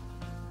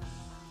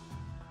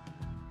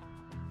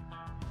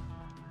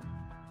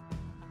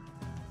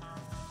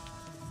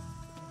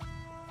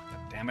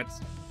 Damn it.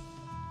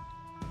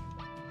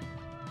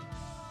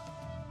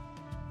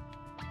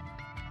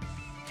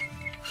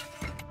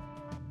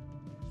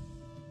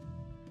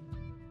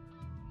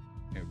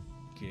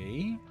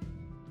 Okay.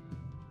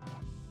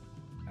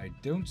 I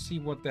don't see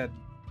what that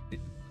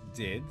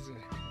did.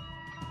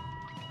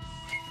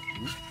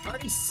 I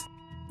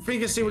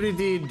think I see what it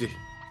did.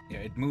 Yeah,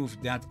 it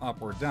moved that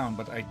up or down,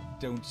 but I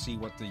don't see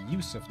what the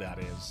use of that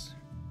is.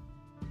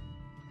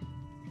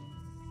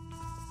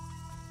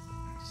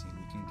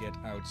 Get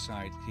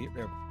outside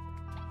here.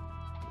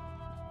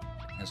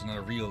 There's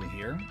another reel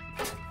here.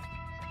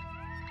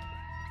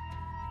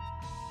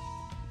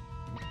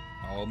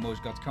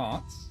 Almost got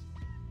caught.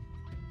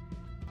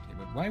 Okay,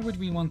 but why would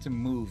we want to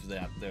move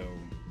that though?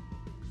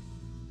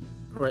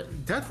 Right,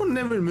 that one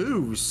never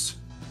moves.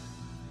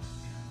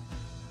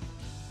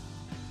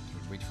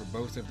 Wait for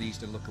both of these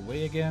to look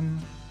away again.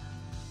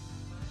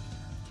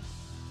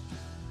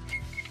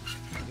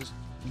 Just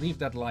leave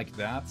that like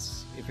that.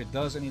 If it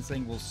does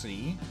anything, we'll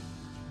see.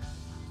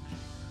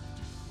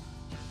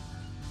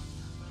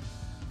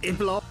 It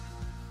blocks.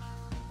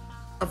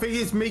 I think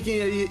it's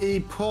making a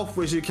path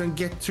where you can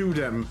get to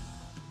them.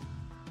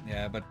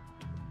 Yeah, but...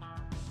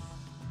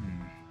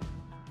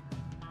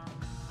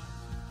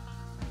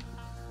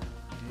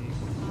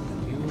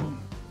 You...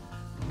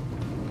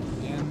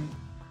 Again...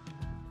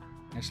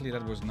 Actually,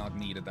 that was not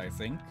needed, I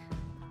think.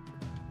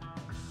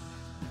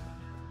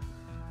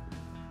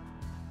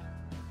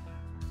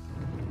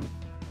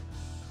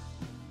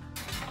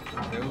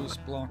 Those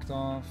blocked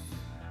off.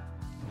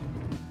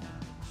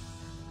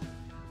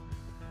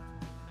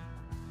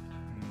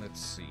 Let's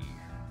see.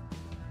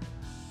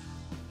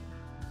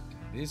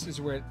 This is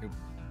where...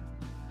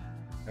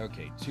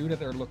 Okay, two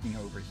that are looking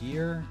over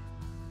here.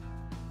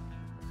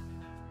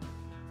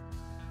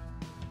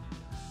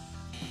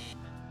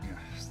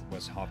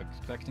 Was half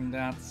expecting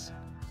that.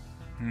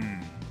 Okay,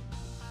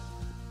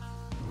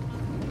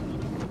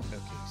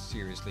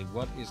 seriously,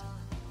 what is...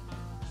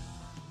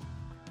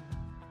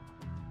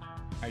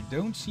 I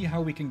don't see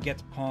how we can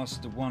get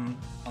past the one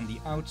on the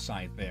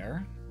outside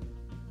there.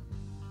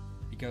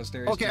 Because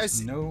there is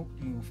just no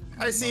move.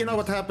 I see now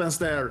what happens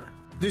there.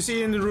 Do you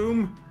see in the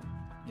room?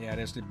 Yeah,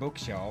 there's the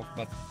bookshelf,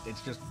 but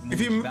it's just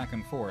moves back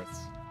and forth.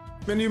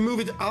 When you move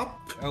it up...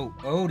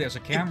 Oh, there's a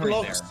camera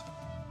in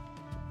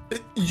there.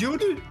 You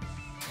did...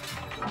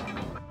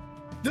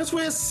 That's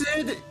why I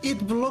said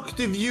it blocked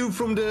the view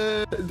from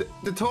the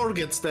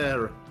targets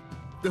there.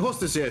 The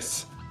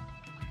hostages.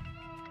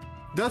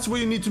 That's where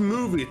you need to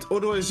move it,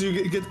 otherwise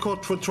you get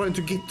caught for trying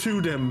to get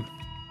to them.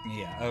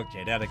 Yeah,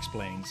 okay, that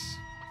explains.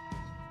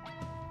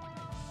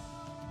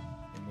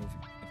 You move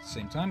at the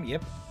same time,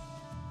 yep.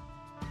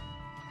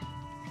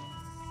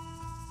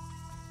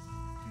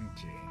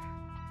 Okay.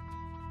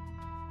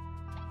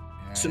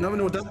 So now we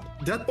know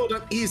that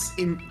button is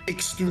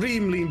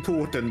extremely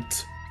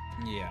important.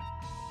 Yeah.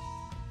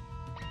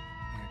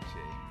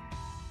 Okay.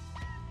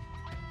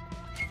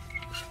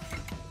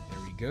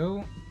 There we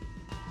go.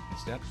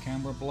 Is that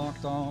camera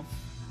blocked off?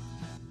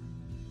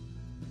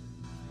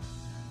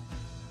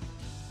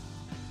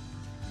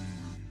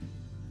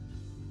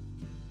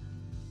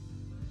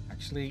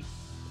 Actually,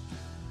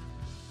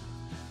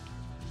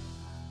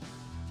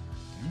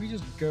 can we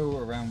just go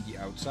around the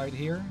outside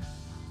here?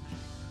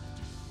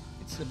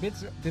 It's a bit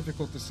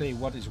difficult to say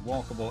what is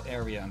walkable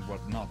area and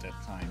what not at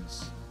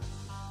times.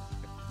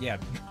 Yeah,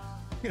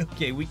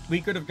 okay, we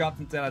could have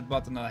gotten to that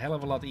button a hell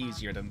of a lot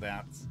easier than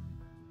that.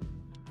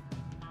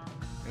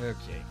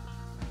 Okay.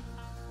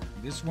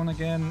 This one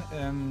again,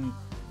 then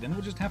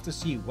we'll just have to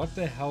see what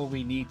the hell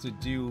we need to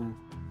do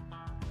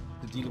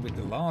to deal with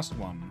the last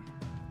one.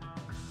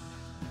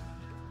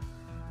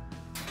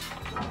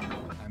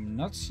 I'm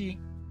not seeing...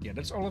 Yeah,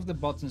 that's all of the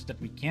buttons that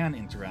we can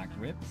interact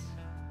with.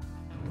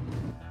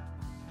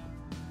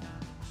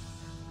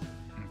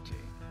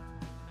 Okay.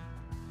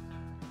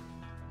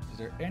 Is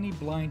there any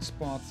blind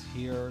spots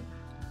here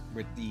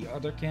with the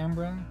other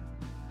camera?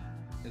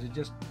 Is it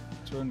just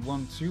turn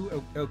 1, 2?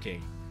 Oh,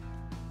 okay.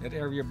 That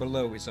area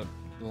below is a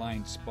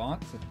blind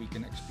spot that we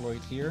can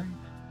exploit here.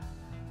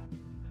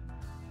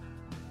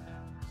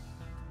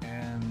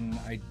 And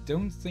I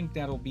don't think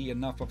that'll be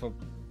enough of a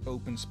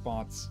open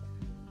spot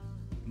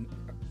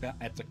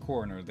at the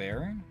corner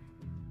there.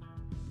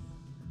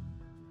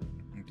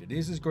 Okay,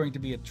 this is going to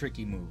be a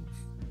tricky move.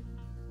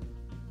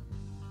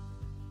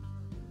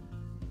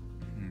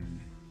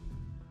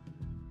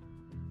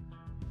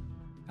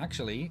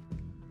 Actually,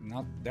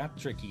 not that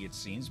tricky it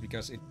seems,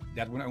 because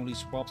that one only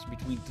swaps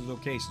between two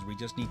locations. We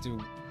just need to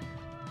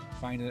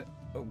find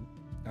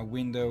a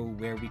window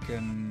where we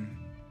can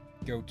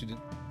go to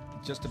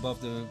just above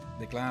the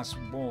glass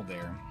wall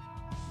there.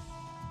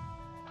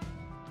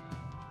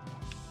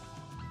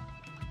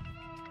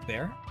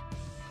 There.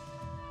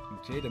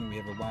 Okay, then we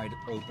have a wide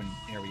open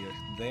area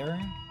there.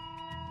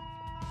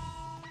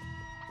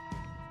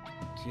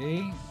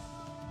 Okay.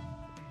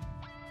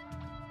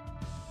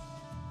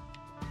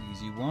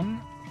 Easy one.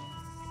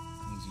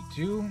 Easy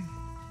two.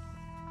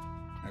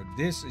 Now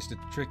this is the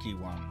tricky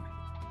one.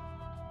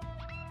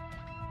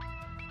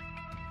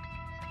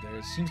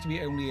 There seems to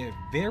be only a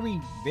very,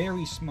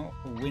 very small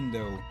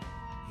window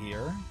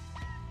here.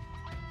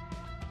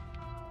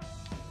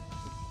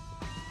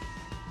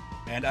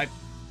 And I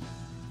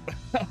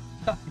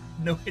have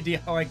no idea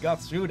how I got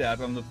through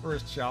that on the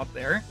first shot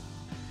there.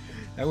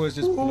 That was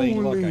just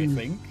plain luck, I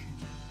think.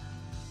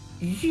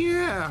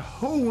 Yeah,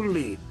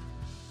 holy.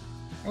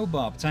 Oh,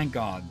 Bob, thank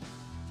God.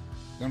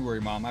 Don't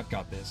worry, Mom, I've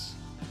got this.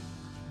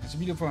 It's a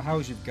beautiful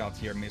house you've got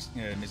here,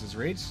 Mrs.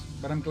 Reitz,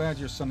 but I'm glad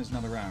your son is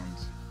not around.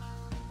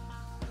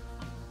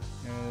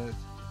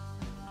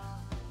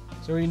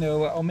 So you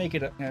know, I'll make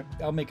it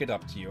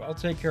up to you. I'll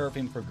take care of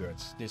him for good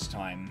this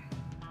time.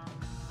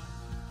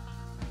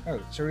 Oh,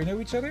 so we know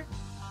each other?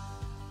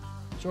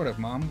 Sort of,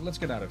 Mom. Let's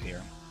get out of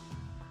here.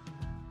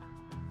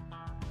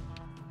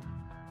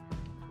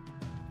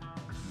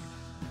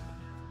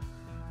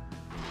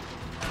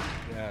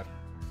 Yeah.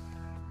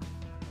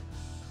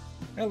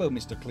 Hello,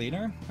 Mr.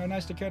 Cleaner. How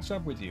nice to catch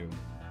up with you.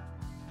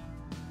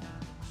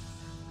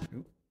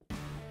 Ooh.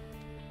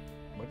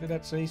 What did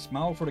that say?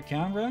 Smile for the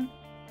camera?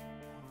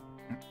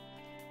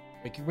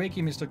 Wakey,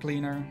 wakey, Mr.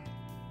 Cleaner.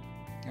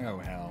 Oh,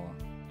 hell.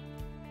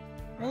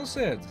 Well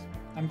said.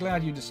 I'm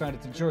glad you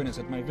decided to join us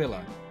at my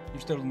villa.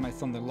 You've stolen my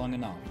thunder long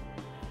enough.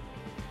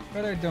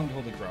 But I don't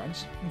hold a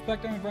grudge. In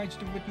fact, I invite you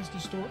to witness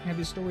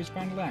this story's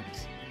final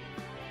act.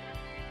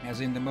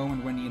 As in the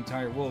moment when the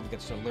entire world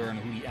gets to learn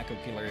who the Echo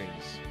Killer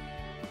is.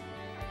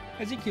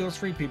 As he kills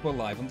 3 people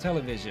live on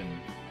television.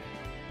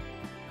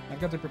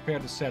 I've got to prepare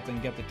the set and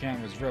get the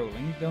cameras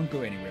rolling. Don't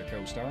go anywhere,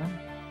 co-star.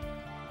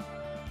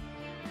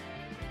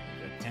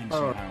 The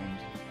tension hound.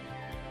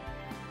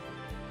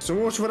 So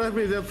what would that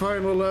be the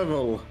final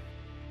level?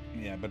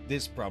 Yeah, but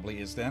this probably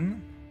is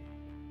then.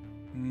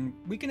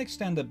 We can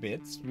extend a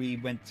bit. We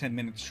went 10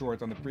 minutes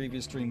short on the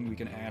previous stream. We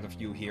can add a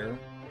few here.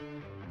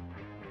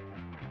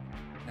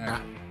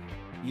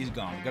 He's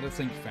gone. Gotta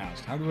think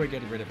fast. How do I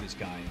get rid of this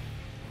guy?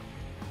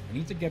 I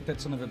need to get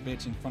that son of a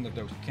bitch in front of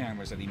those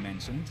cameras that he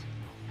mentioned.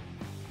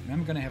 And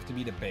I'm gonna have to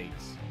be the bait.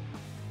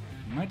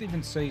 He might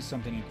even say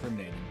something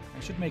incriminating. I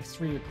should make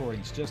 3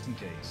 recordings just in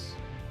case.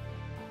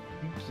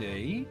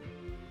 Okay.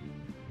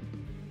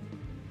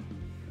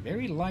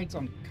 Very light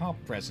on cop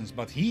presence,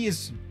 but he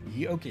is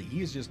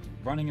just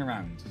running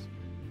around.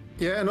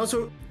 Yeah, and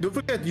also, don't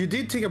forget, you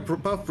did take a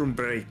bathroom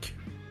break.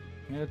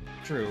 Yeah,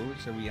 true,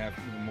 so we have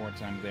even more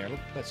time there.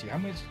 Let's see, how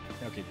much?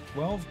 Okay,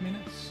 12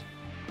 minutes?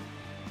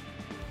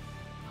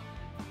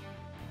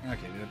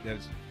 Okay,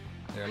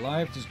 they're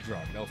alive, just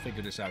drugged. I'll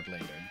figure this out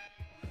later.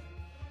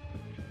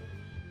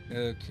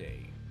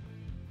 Okay.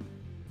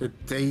 The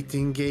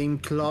dating game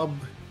club.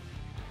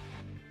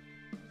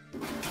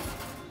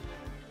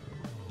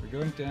 We're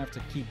going to have to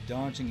keep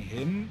dodging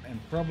him and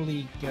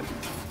probably get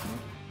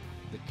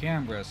the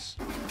cameras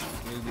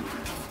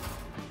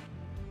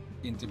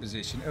into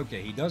position.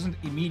 Okay, he doesn't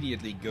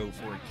immediately go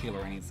for a kill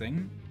or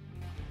anything.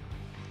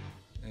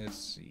 Let's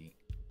see.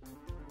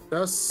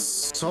 There's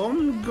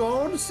some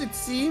guards, it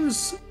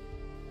seems.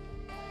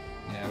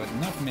 Yeah, but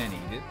not many.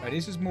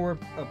 This is more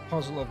a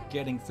puzzle of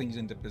getting things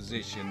into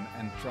position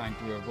and trying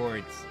to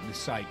avoid the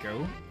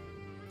psycho.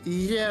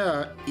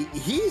 Yeah,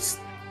 he's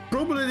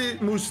probably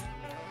the most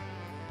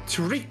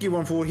tricky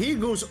one for. He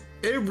goes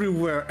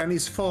everywhere and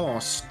is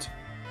fast.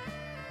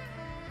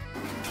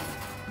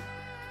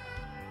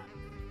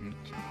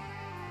 Okay.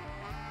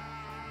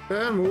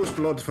 And most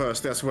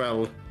bloodthirsty as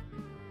well.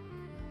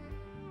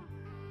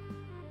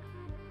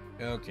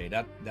 Okay,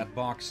 that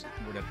box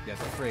or that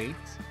crate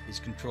is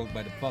controlled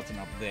by the button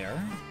up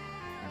there.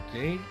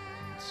 Okay,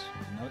 it's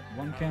not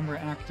one camera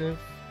active.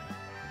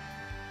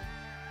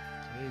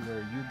 Okay, where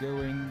are you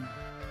going?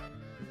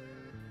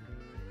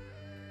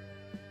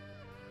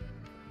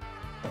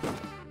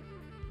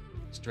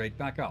 Straight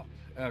back up.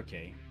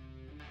 Okay.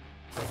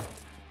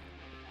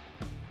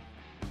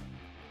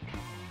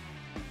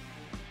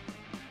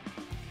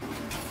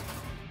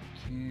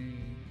 Okay.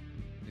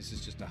 This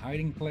is just a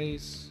hiding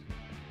place.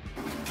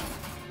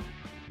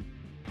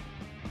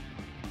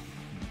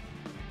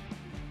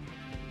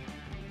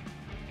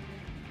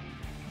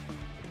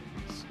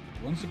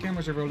 Once the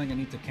cameras are rolling, I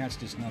need to catch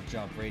this nut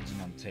job raging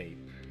on tape.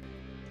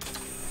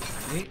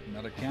 Okay,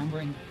 another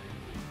camera.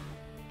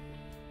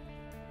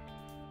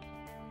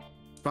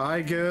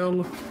 Spy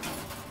girl.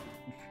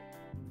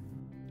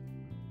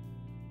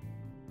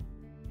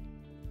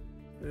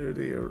 Oh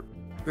dear.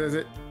 There's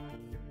it.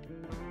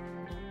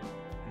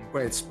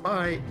 Wait,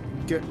 spy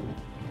girl.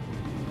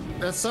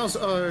 That sounds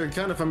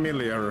kind of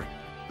familiar.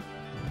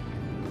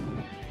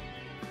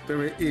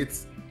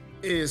 It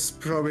is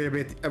probably a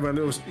bit of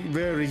those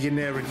very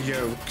generic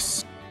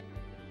jokes.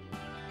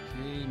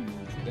 Okay,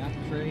 move that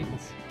crate.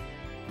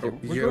 Oh,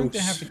 We're going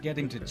to have to get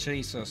him to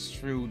chase us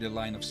through the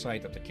line of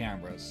sight of the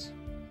cameras.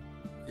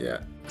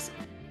 Yeah.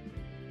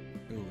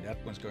 Ooh,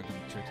 that one's going to be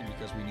tricky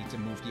because we need to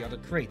move the other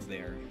crate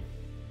there.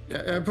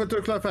 Yeah, but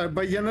to clarify,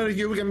 by generic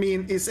joke I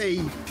mean is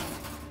a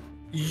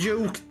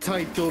joke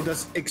title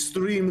that's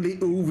extremely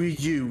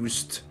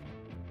overused.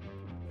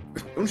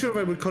 I'm not sure if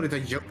I would call it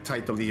a joke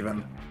title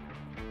even.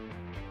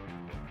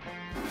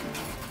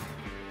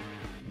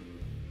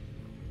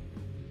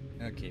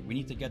 Okay, we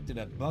need to get to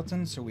that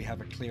button so we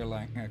have a clear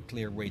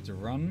way to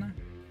run.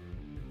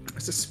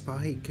 It's a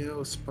spy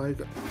girl, spy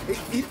girl.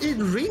 It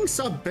rings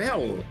a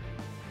bell.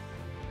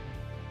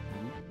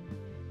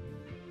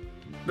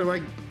 No,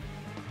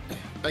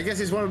 I guess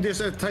it's one of those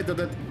titles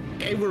that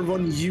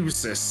everyone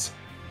uses.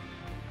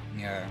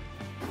 Yeah.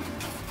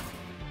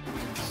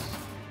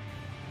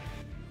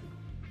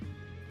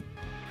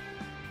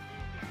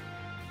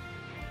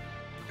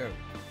 Oh.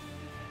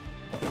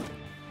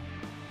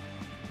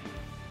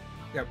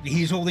 Yeah,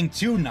 he's holding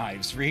two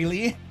knives,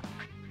 really?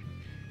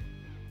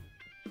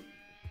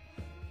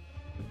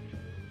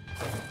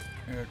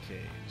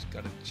 Okay, he's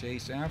gotta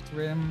chase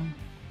after him.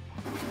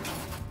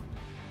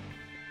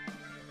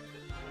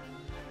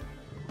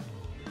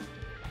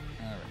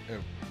 Alright,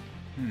 oh.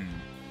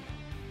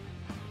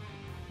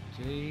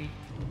 Okay.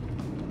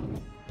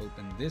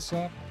 Open this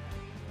up.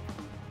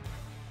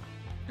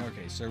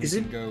 Okay, so we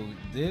can go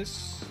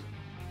this,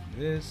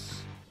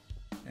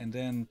 and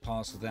then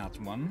past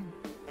that one.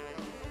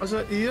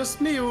 Alltså,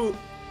 just nu...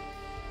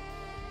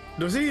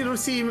 De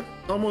ser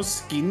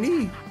almost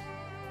skinny.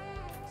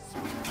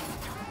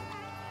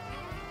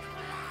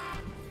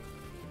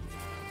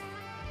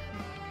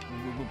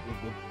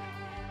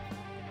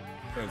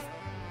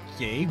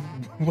 Okay,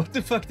 what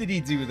the fuck did he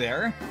do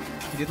there?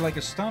 He did like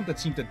a stomp that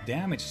seemed to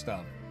damage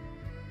stuff.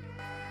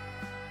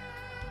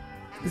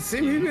 The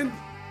same even...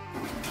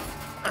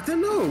 I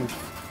don't know.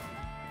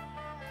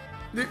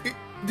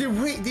 The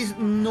way these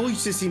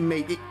noises he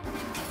made...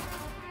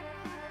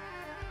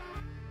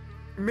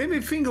 made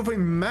me think of a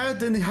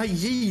maddened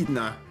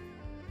hyena.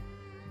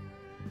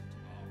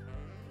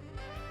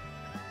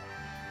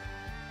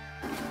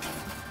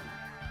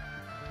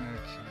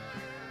 Okay,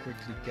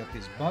 quickly get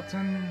this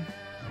button.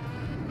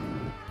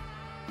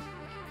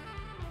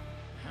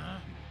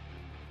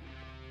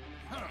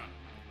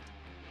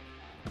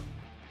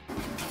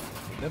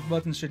 That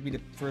button should be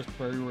the first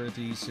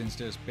priority since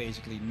there's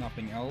basically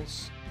nothing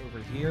else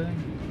over here.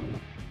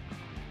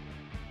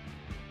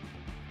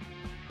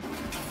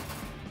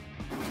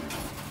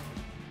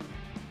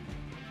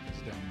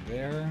 It's down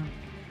there.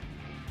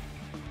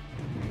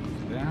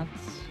 Move that.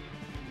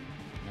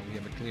 Now we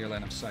have a clear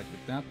line of sight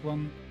with that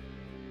one.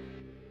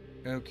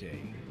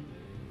 Okay.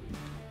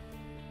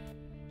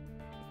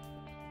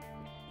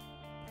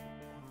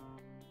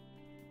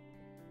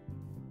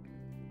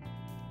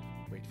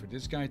 Wait for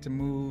this guy to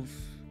move.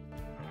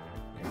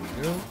 There we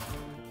go.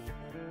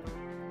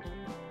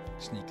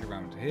 Sneak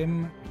around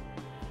him.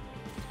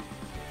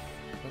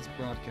 Let's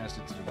broadcast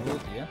it to the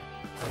world, yeah.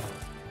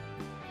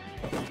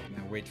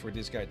 Now wait for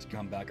this guy to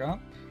come back up.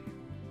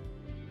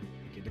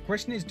 Okay, the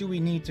question is, do we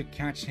need to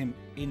catch him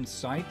in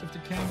sight of the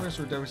cameras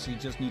or does he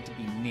just need to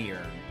be near?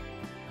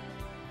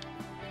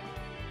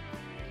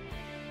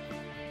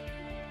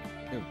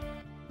 Oh.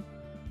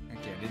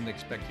 Okay, I didn't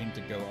expect him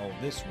to go all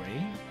this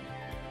way.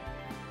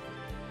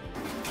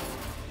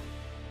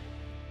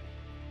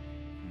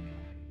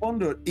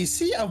 wonder, is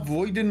he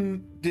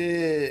avoiding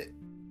the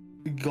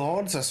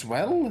guards as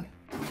well?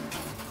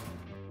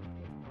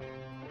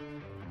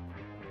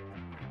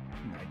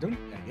 I don't...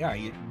 Yeah,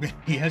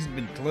 he hasn't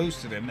been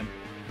close to them, and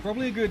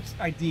probably a good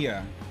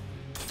idea.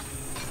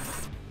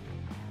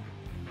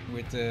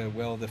 With,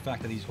 well, the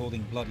fact that he's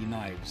holding bloody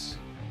knives.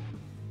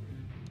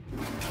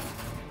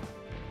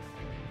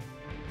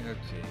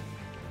 Okay.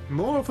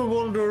 More of a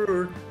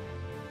wonder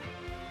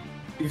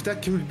if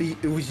that could be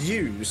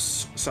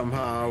used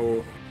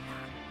somehow.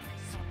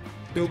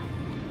 Nope.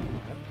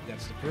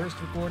 That's the first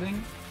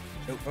recording.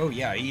 Oh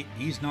yeah,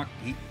 he's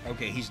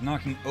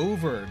knocking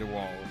over the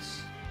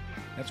walls.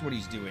 That's what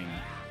he's doing.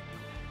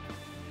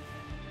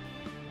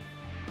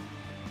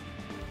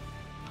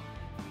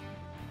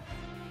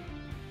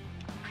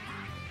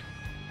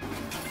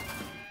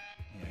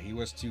 Yeah, he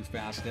was too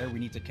fast there. We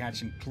need to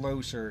catch him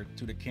closer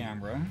to the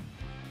camera.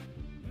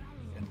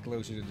 And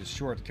closer to the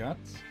shortcut.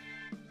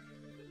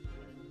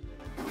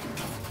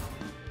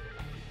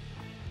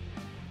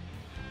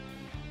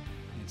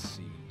 Let's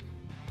see.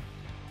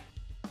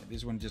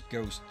 This one just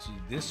goes to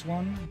this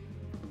one.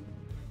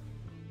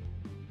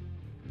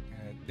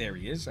 There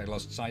he is. I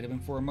lost sight of him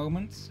for a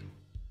moment.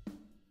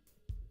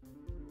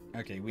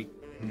 Okay,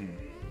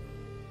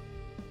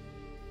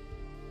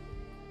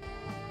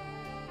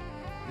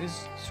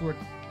 This short...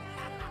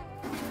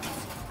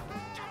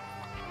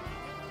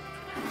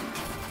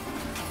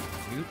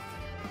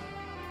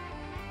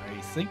 I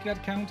think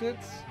that counted.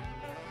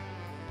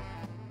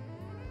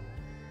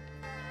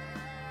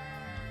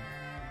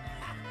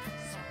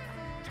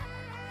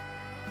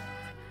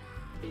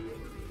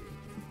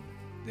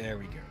 There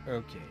we go.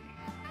 Okay.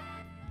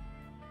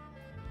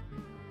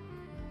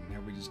 Now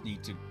we just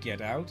need to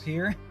get out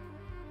here.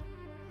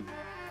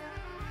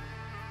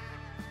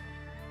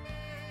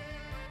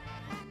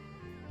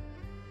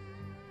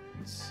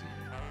 Let's see.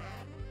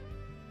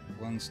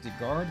 Once the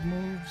guard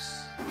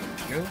moves, there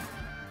we go.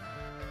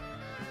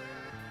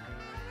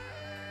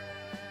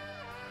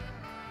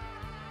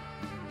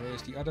 And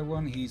where's the other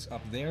one? He's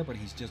up there, but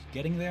he's just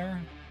getting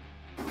there.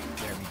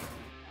 There we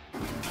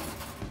go.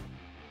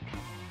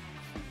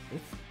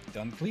 Oop,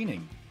 done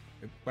cleaning.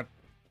 But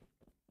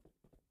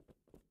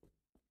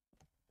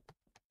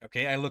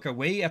okay, I look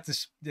away at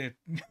this.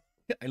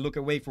 I look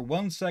away for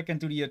 1 second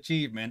to the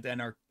achievement,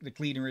 and the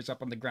cleaner is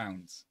up on the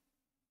ground.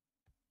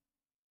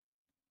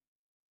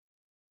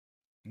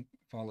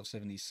 Fall of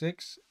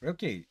 76.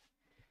 Okay.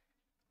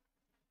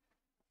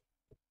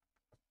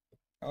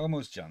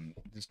 Almost done.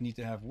 Just need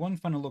to have one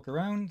final look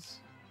around.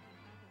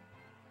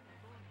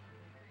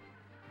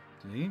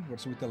 See,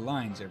 what's with the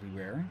lines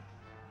everywhere?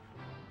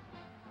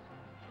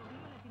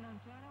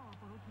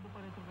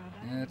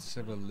 Let's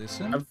have a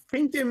listen. I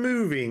think they're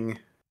moving.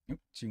 Oh,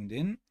 tuned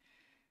in.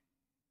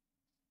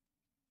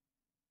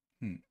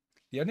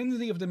 The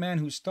identity of the man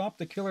who stopped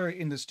the killer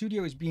in the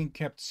studio is being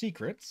kept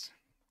secret,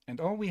 and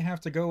all we have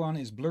to go on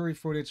is blurry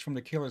footage from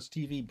the killer's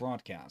TV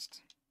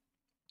broadcast.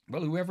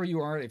 Well, whoever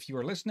you are, if you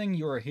are listening,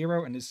 you're a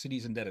hero and this city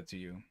is indebted to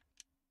you.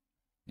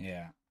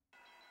 Yeah.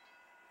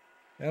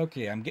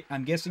 Okay,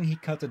 I'm guessing he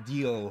cut a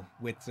deal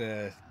with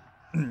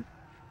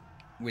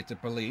with the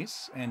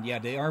police, and yeah,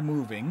 they are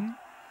moving.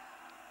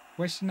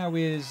 Question now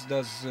is,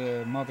 does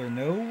Mother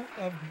know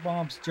of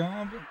Bob's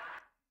job?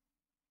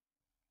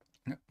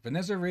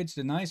 Vanessa Ridge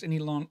denies any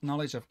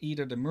knowledge of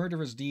either the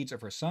murderous deeds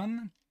of her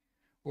son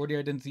or the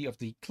identity of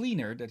the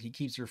cleaner that he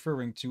keeps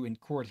referring to in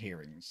court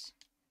hearings.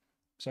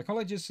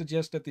 Psychologists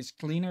suggest that this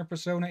cleaner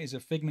persona is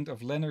a figment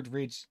of Leonard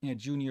Ridge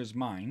Jr.'s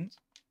mind.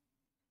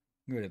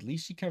 Good, at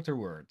least she kept her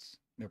words.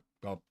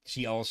 Well,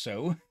 she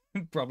also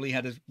probably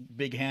had a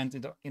big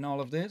hand in all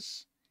of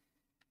this.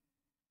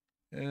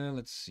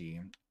 Let's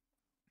see.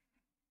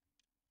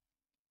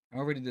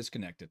 Already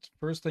disconnected.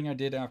 First thing I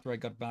did after I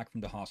got back from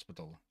the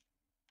hospital.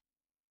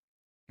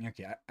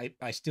 Okay,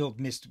 I still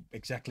missed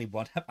exactly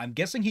what happened. I'm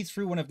guessing he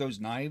threw one of those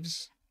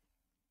knives.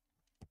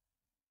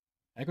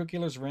 Echo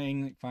Killer's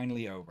reign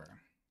finally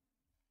over.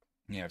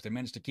 Yeah, if they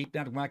managed to keep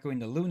that wacko in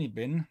the loony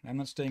bin, I'm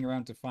not staying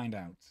around to find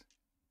out.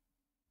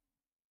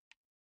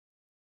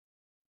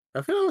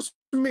 I feel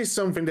I missed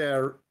something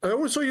there. I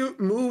also you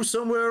moved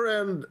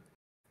somewhere and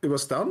it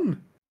was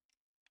done.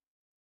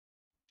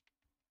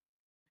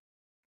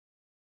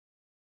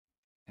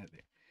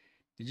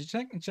 Did you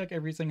check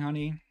everything,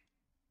 honey?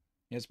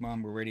 Yes,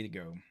 Mom, we're ready to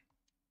go.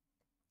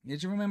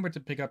 Did you remember to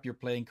pick up your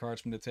playing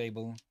cards from the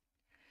table?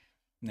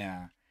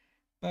 Nah,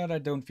 but I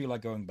don't feel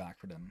like going back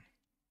for them.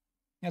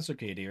 That's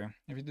okay, dear.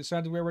 Have you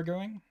decided where we're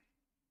going?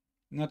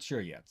 Not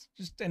sure yet.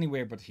 Just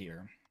anywhere but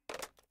here.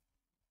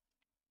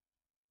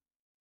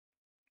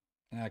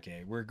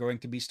 Okay, we're going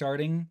to be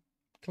starting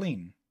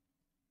clean.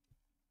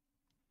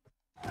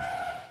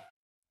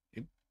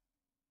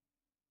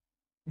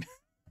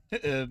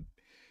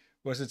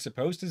 Was it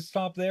supposed to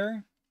stop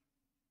there?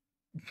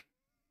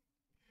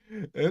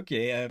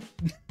 Okay,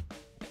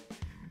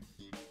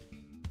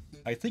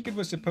 I think it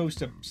was supposed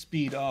to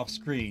speed off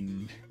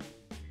screen.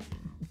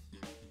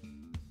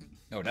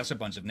 Oh, that's a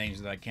bunch of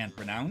names that I can't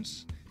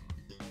pronounce.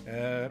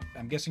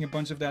 I'm guessing a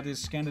bunch of that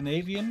is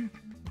Scandinavian.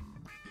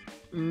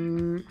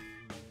 Mm,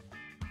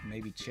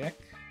 Maybe Czech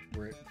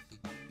or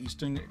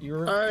Eastern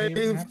Europe. I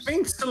perhaps?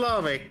 think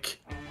Slavic.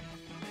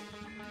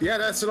 Yeah,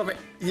 that's Slavic.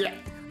 Yeah.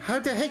 How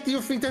the heck do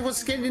you think that was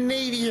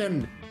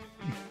Scandinavian?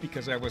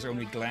 Because I was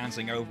only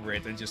glancing over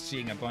it and just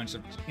seeing a bunch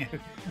of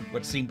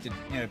what seemed to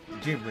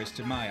gibberish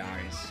to my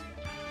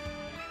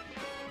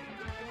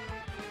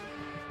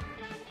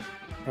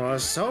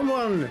eyes.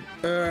 Someone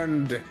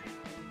earned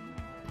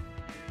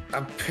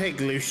a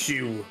peglu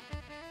shoe.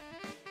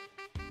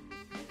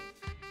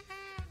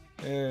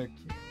 And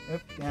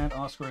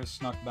Oscar has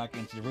snuck back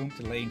into the room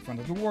to lay in front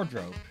of the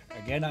wardrobe.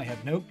 Again, I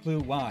have no clue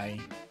why.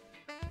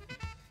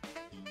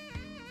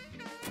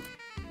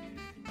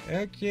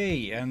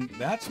 Okay, and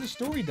that's the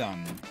story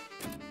done.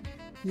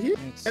 Yeah.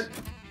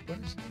 What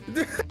is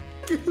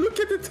Look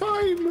at the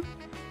time.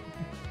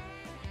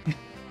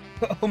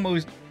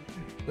 almost.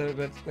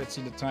 Let's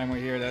see the timer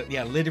here.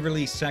 Yeah,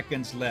 literally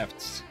seconds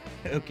left.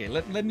 Okay,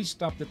 let me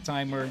stop the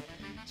timer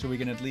so we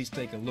can at least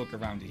take a look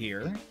around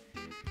here.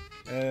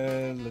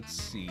 Let's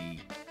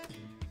see.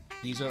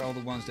 These are all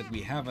the ones that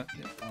we haven't.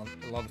 A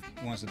lot of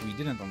ones that we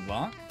didn't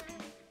unlock.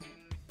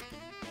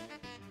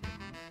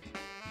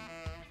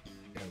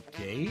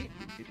 Okay.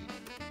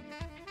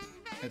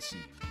 Let's see.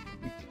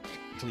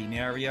 Clean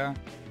area.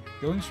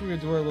 Going through a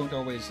door won't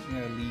always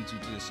lead you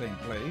to the same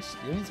place.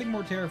 The only thing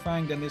more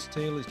terrifying than this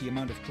tale is the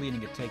amount of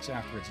cleaning it takes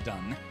after it's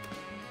done.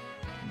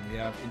 We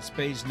have in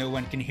space, no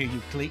one can hear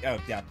you clean. Oh,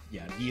 yeah.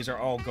 These are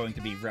all going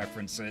to be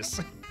references.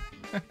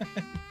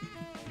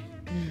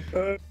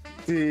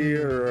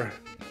 Dear.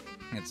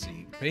 Let's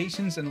see.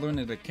 Patience and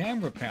learning the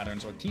camera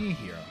patterns are key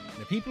here.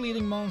 The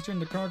people-eating monster in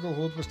the cargo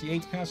hold was the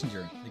 8th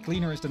passenger. The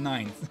cleaner is the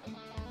 9th.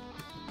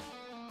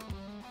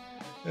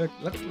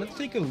 Let's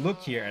take a look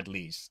here at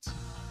least.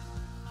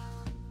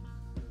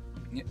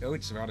 Oh,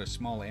 it's a rather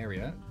small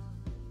area.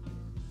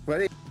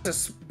 Well,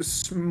 it's a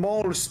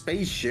small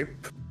spaceship.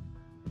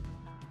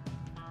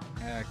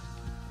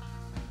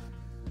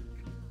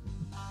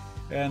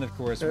 And of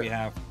course we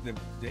have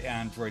the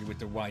android with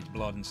the white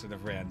blood instead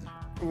of red.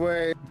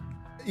 Well,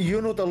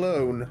 you're not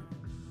alone.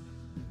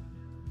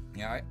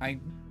 Yeah, I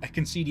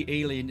can see the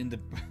alien in the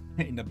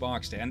in the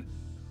box there. And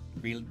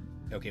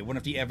okay, one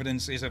of the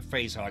evidence is a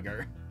face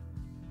hugger.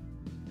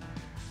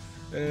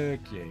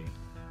 Okay.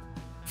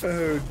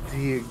 Oh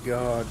dear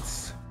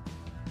gods.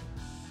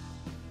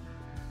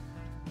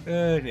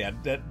 Yeah,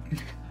 that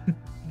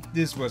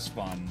this was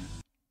fun,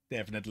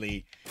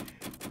 definitely.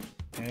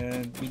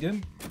 And we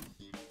didn't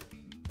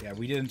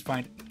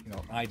find,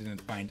 I didn't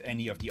find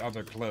any of the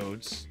other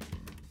clothes.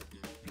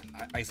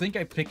 I think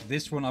I picked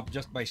this one up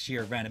just by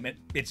sheer random.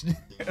 It's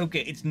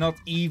okay. It's not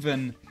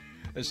even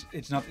a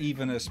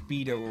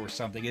speedo or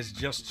something. It's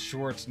just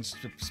shorts and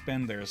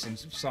suspenders and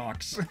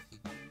socks.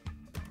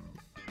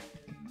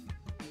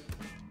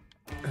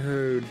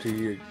 Oh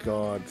dear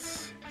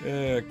gods.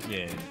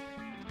 Okay.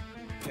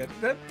 Yeah,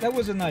 that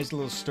was a nice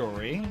little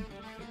story.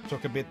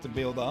 Took a bit to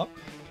build up.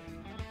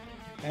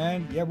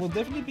 And yeah, we'll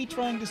definitely be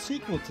trying the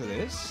sequel to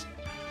this.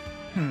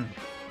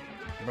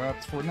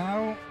 But for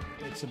now,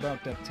 it's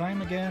about that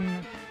time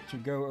again to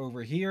go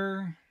over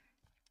here,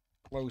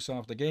 close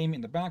off the game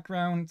in the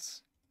background,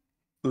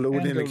 Load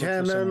and in go the look for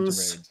someone to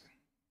cannons.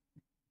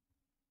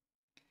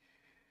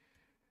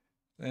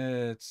 raid.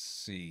 Let's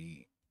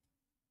see.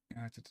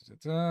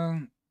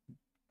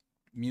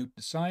 Mute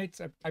the site.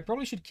 I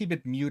probably should keep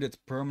it muted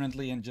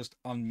permanently and just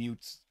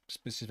unmute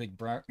specific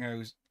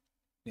browsers.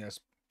 Yes.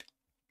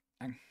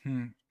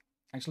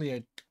 Actually,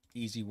 an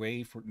easy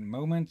way for the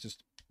moment,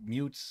 just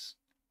mutes.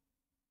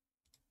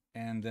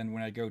 And then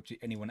when I go to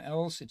anyone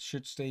else, it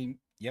should stay.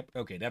 Yep,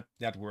 okay,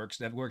 that works.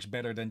 That works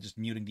better than just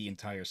muting the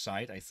entire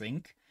site, I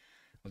think.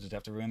 I'll just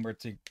have to remember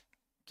to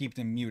keep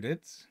them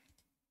muted.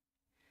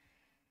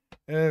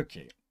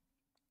 Okay.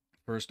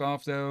 First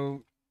off,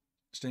 though,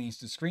 change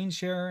the screen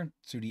share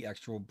to the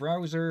actual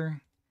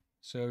browser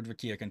so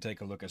Drakia can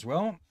take a look as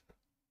well.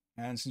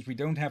 And since we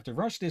don't have to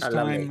rush this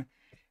time,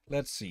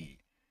 let's see.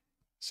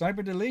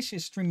 Cyber Delish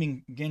is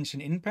streaming Genshin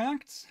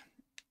Impact.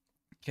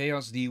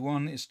 Chaos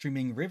D1 is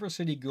streaming River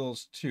City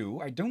Girls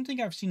 2. I don't think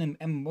I've seen an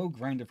MMO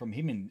grinder from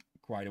him in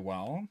quite a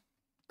while.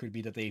 Could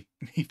be that he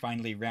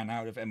finally ran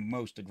out of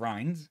MMOs to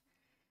grind.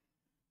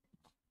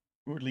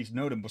 Or at least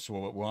notable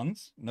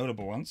ones.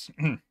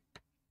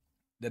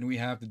 Then we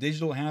have the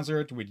Digital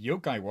Hazard with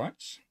Yokai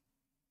Watch.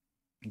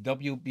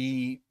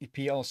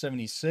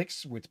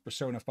 WBPL76 with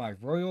Persona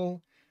 5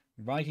 Royal.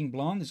 Viking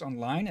Blonde is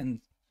online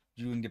and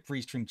doing the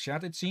pre-stream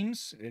chat, it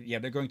seems. Yeah,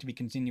 they're going to be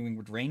continuing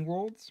with Rain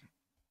World.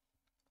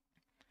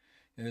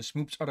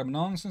 Smoops Other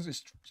Nonsense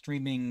is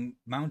streaming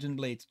Mountain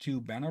Blade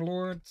 2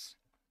 Bannerlord.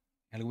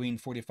 Halloween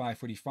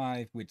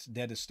 4545 with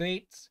Dead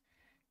Estate.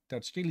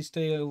 Touchskilly's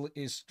Tale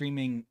is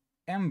streaming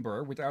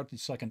Ember without the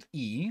second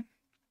E.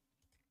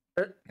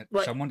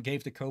 Someone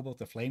gave the Kobold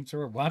the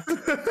flamethrower? What?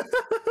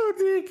 Oh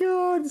dear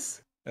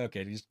gods.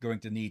 Okay, he's going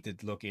to need to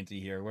look into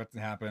here. What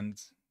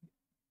happened?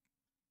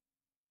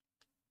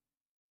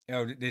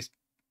 Oh, this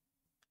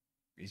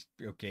is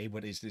okay.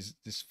 What is this?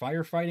 This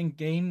firefighting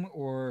game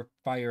or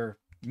fire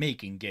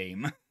making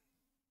game?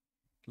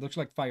 Looks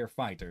like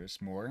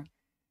firefighters more.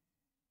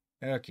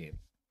 Okay.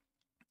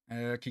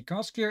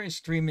 Kikoskier is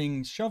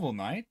streaming Shovel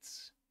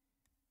Knight.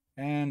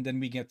 And then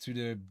we get to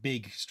the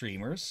big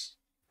streamers.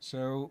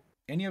 So,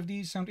 any of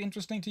these sound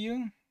interesting to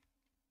you?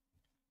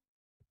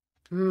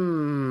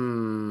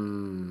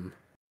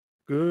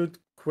 Good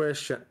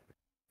question.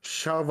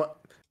 Shovel.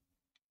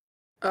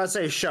 I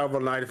say Shovel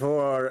Knight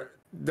for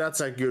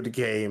that's a good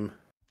game.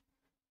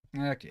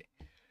 Okay.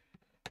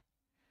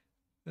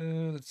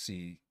 Let's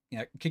see.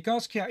 Yeah,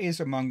 Kikoskia is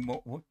among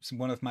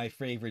one of my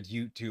favorite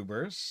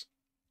YouTubers,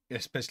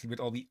 especially with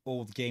all the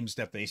old games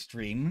that they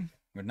stream.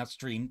 Or not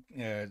stream,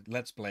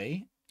 let's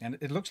play. And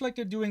it looks like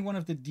they're doing one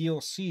of the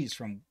DLCs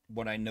from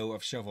what I know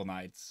of Shovel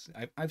Knight.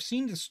 I've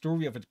seen the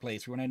story of it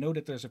playthrough, and I know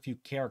that there's a few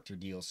character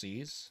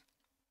DLCs.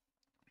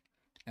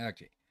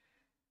 Okay.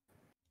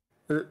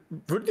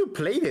 Would you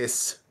play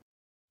this?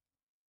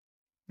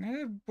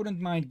 I wouldn't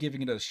mind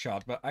giving it a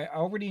shot, but I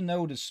already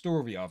know the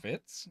story of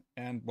it,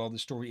 and well, the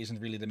story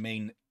isn't really the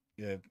main,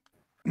 the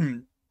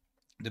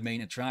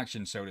main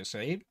attraction, so to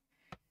say.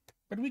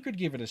 But we could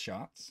give it a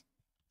shot.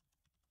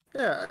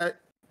 Yeah.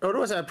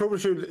 Otherwise, I probably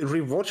should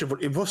rewatch it.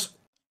 But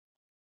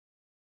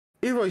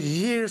it was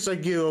years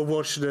ago I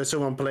watched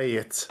someone play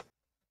it.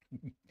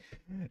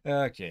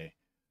 Okay.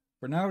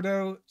 For now,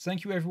 though,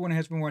 thank you everyone who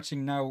has been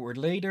watching now or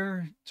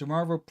later.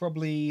 Tomorrow,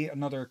 probably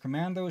another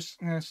Commandos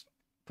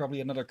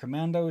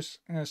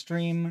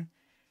stream,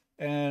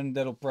 and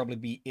that'll probably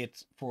be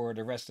it for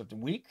the rest of the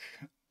week.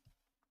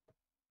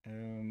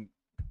 Yeah,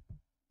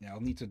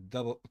 I'll need to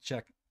double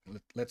check.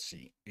 Let's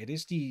see. It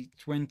is the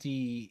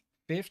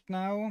 25th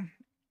now,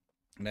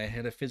 and I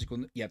had a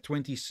physical. Yeah,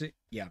 26.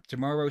 Yeah,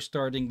 tomorrow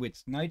starting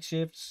with night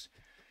shifts,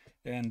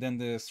 and then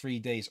the 3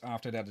 days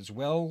after that as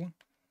well.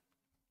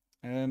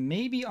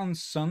 Maybe on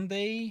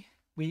Sunday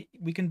we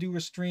can do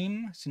a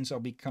stream since I'll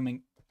be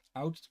coming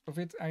out of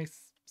it. I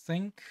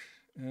think.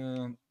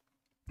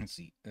 Let's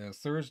see.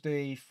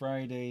 Thursday,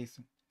 Friday.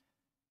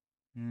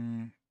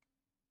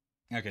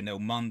 Okay, no,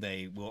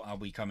 Monday I'll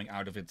be coming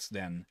out of it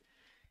then.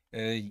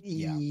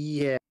 Yeah.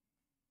 Yeah.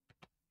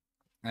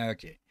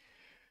 Okay.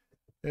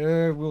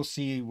 We'll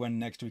see when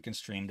next we can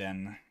stream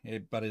then,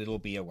 but it'll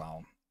be a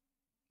while.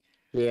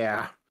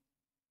 Yeah.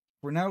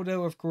 For now,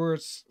 though, of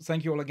course,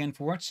 thank you all again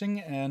for watching,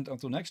 and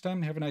until next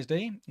time, have a nice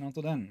day, and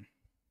until then.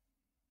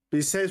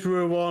 Be safe,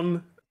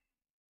 everyone.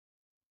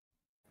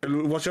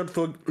 Watch out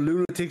for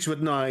lunatics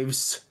with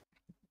knives.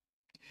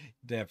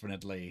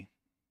 Definitely.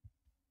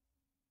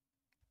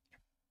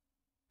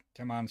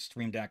 Come on,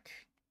 Stream Deck.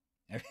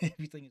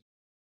 Everything is...